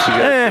we were used to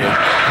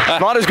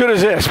that. Not as good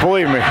as this,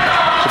 believe me.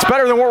 It's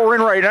better than what we're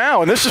in right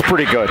now, and this is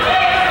pretty good.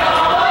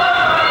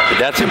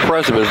 That's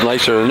impressive. It's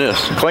nicer than this.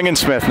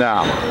 Klingensmith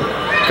now.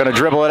 Going to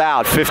dribble it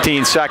out.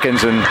 15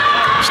 seconds, and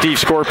Steve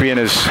Scorpion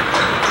is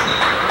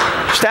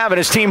just having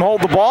his team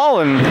hold the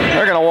ball, and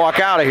they're going to walk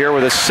out of here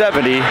with a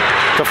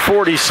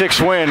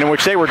 70-46 win, in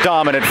which they were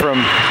dominant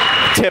from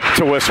tip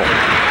to whistle.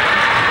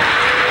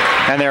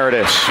 And there it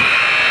is.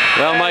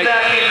 Well, Mike,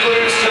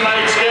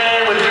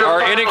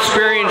 our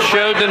inexperience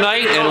showed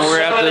tonight, and we're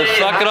going to have to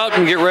suck it up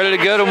and get ready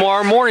to go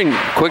tomorrow morning.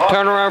 Quick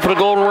turnaround for the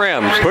Golden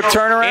Rams. Quick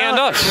turnaround. And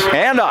us.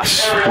 And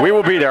us. We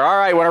will be there. All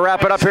right, want to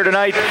wrap it up here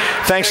tonight.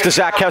 Thanks to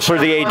Zach Kessler,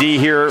 the AD,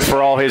 here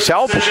for all his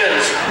help.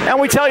 And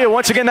we tell you,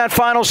 once again, that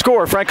final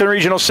score, Franklin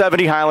Regional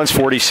 70, Highlands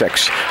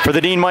 46. For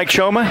the Dean, Mike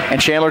Choma,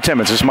 and Chandler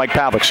Timmons, this is Mike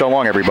Pavlik. So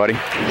long, everybody.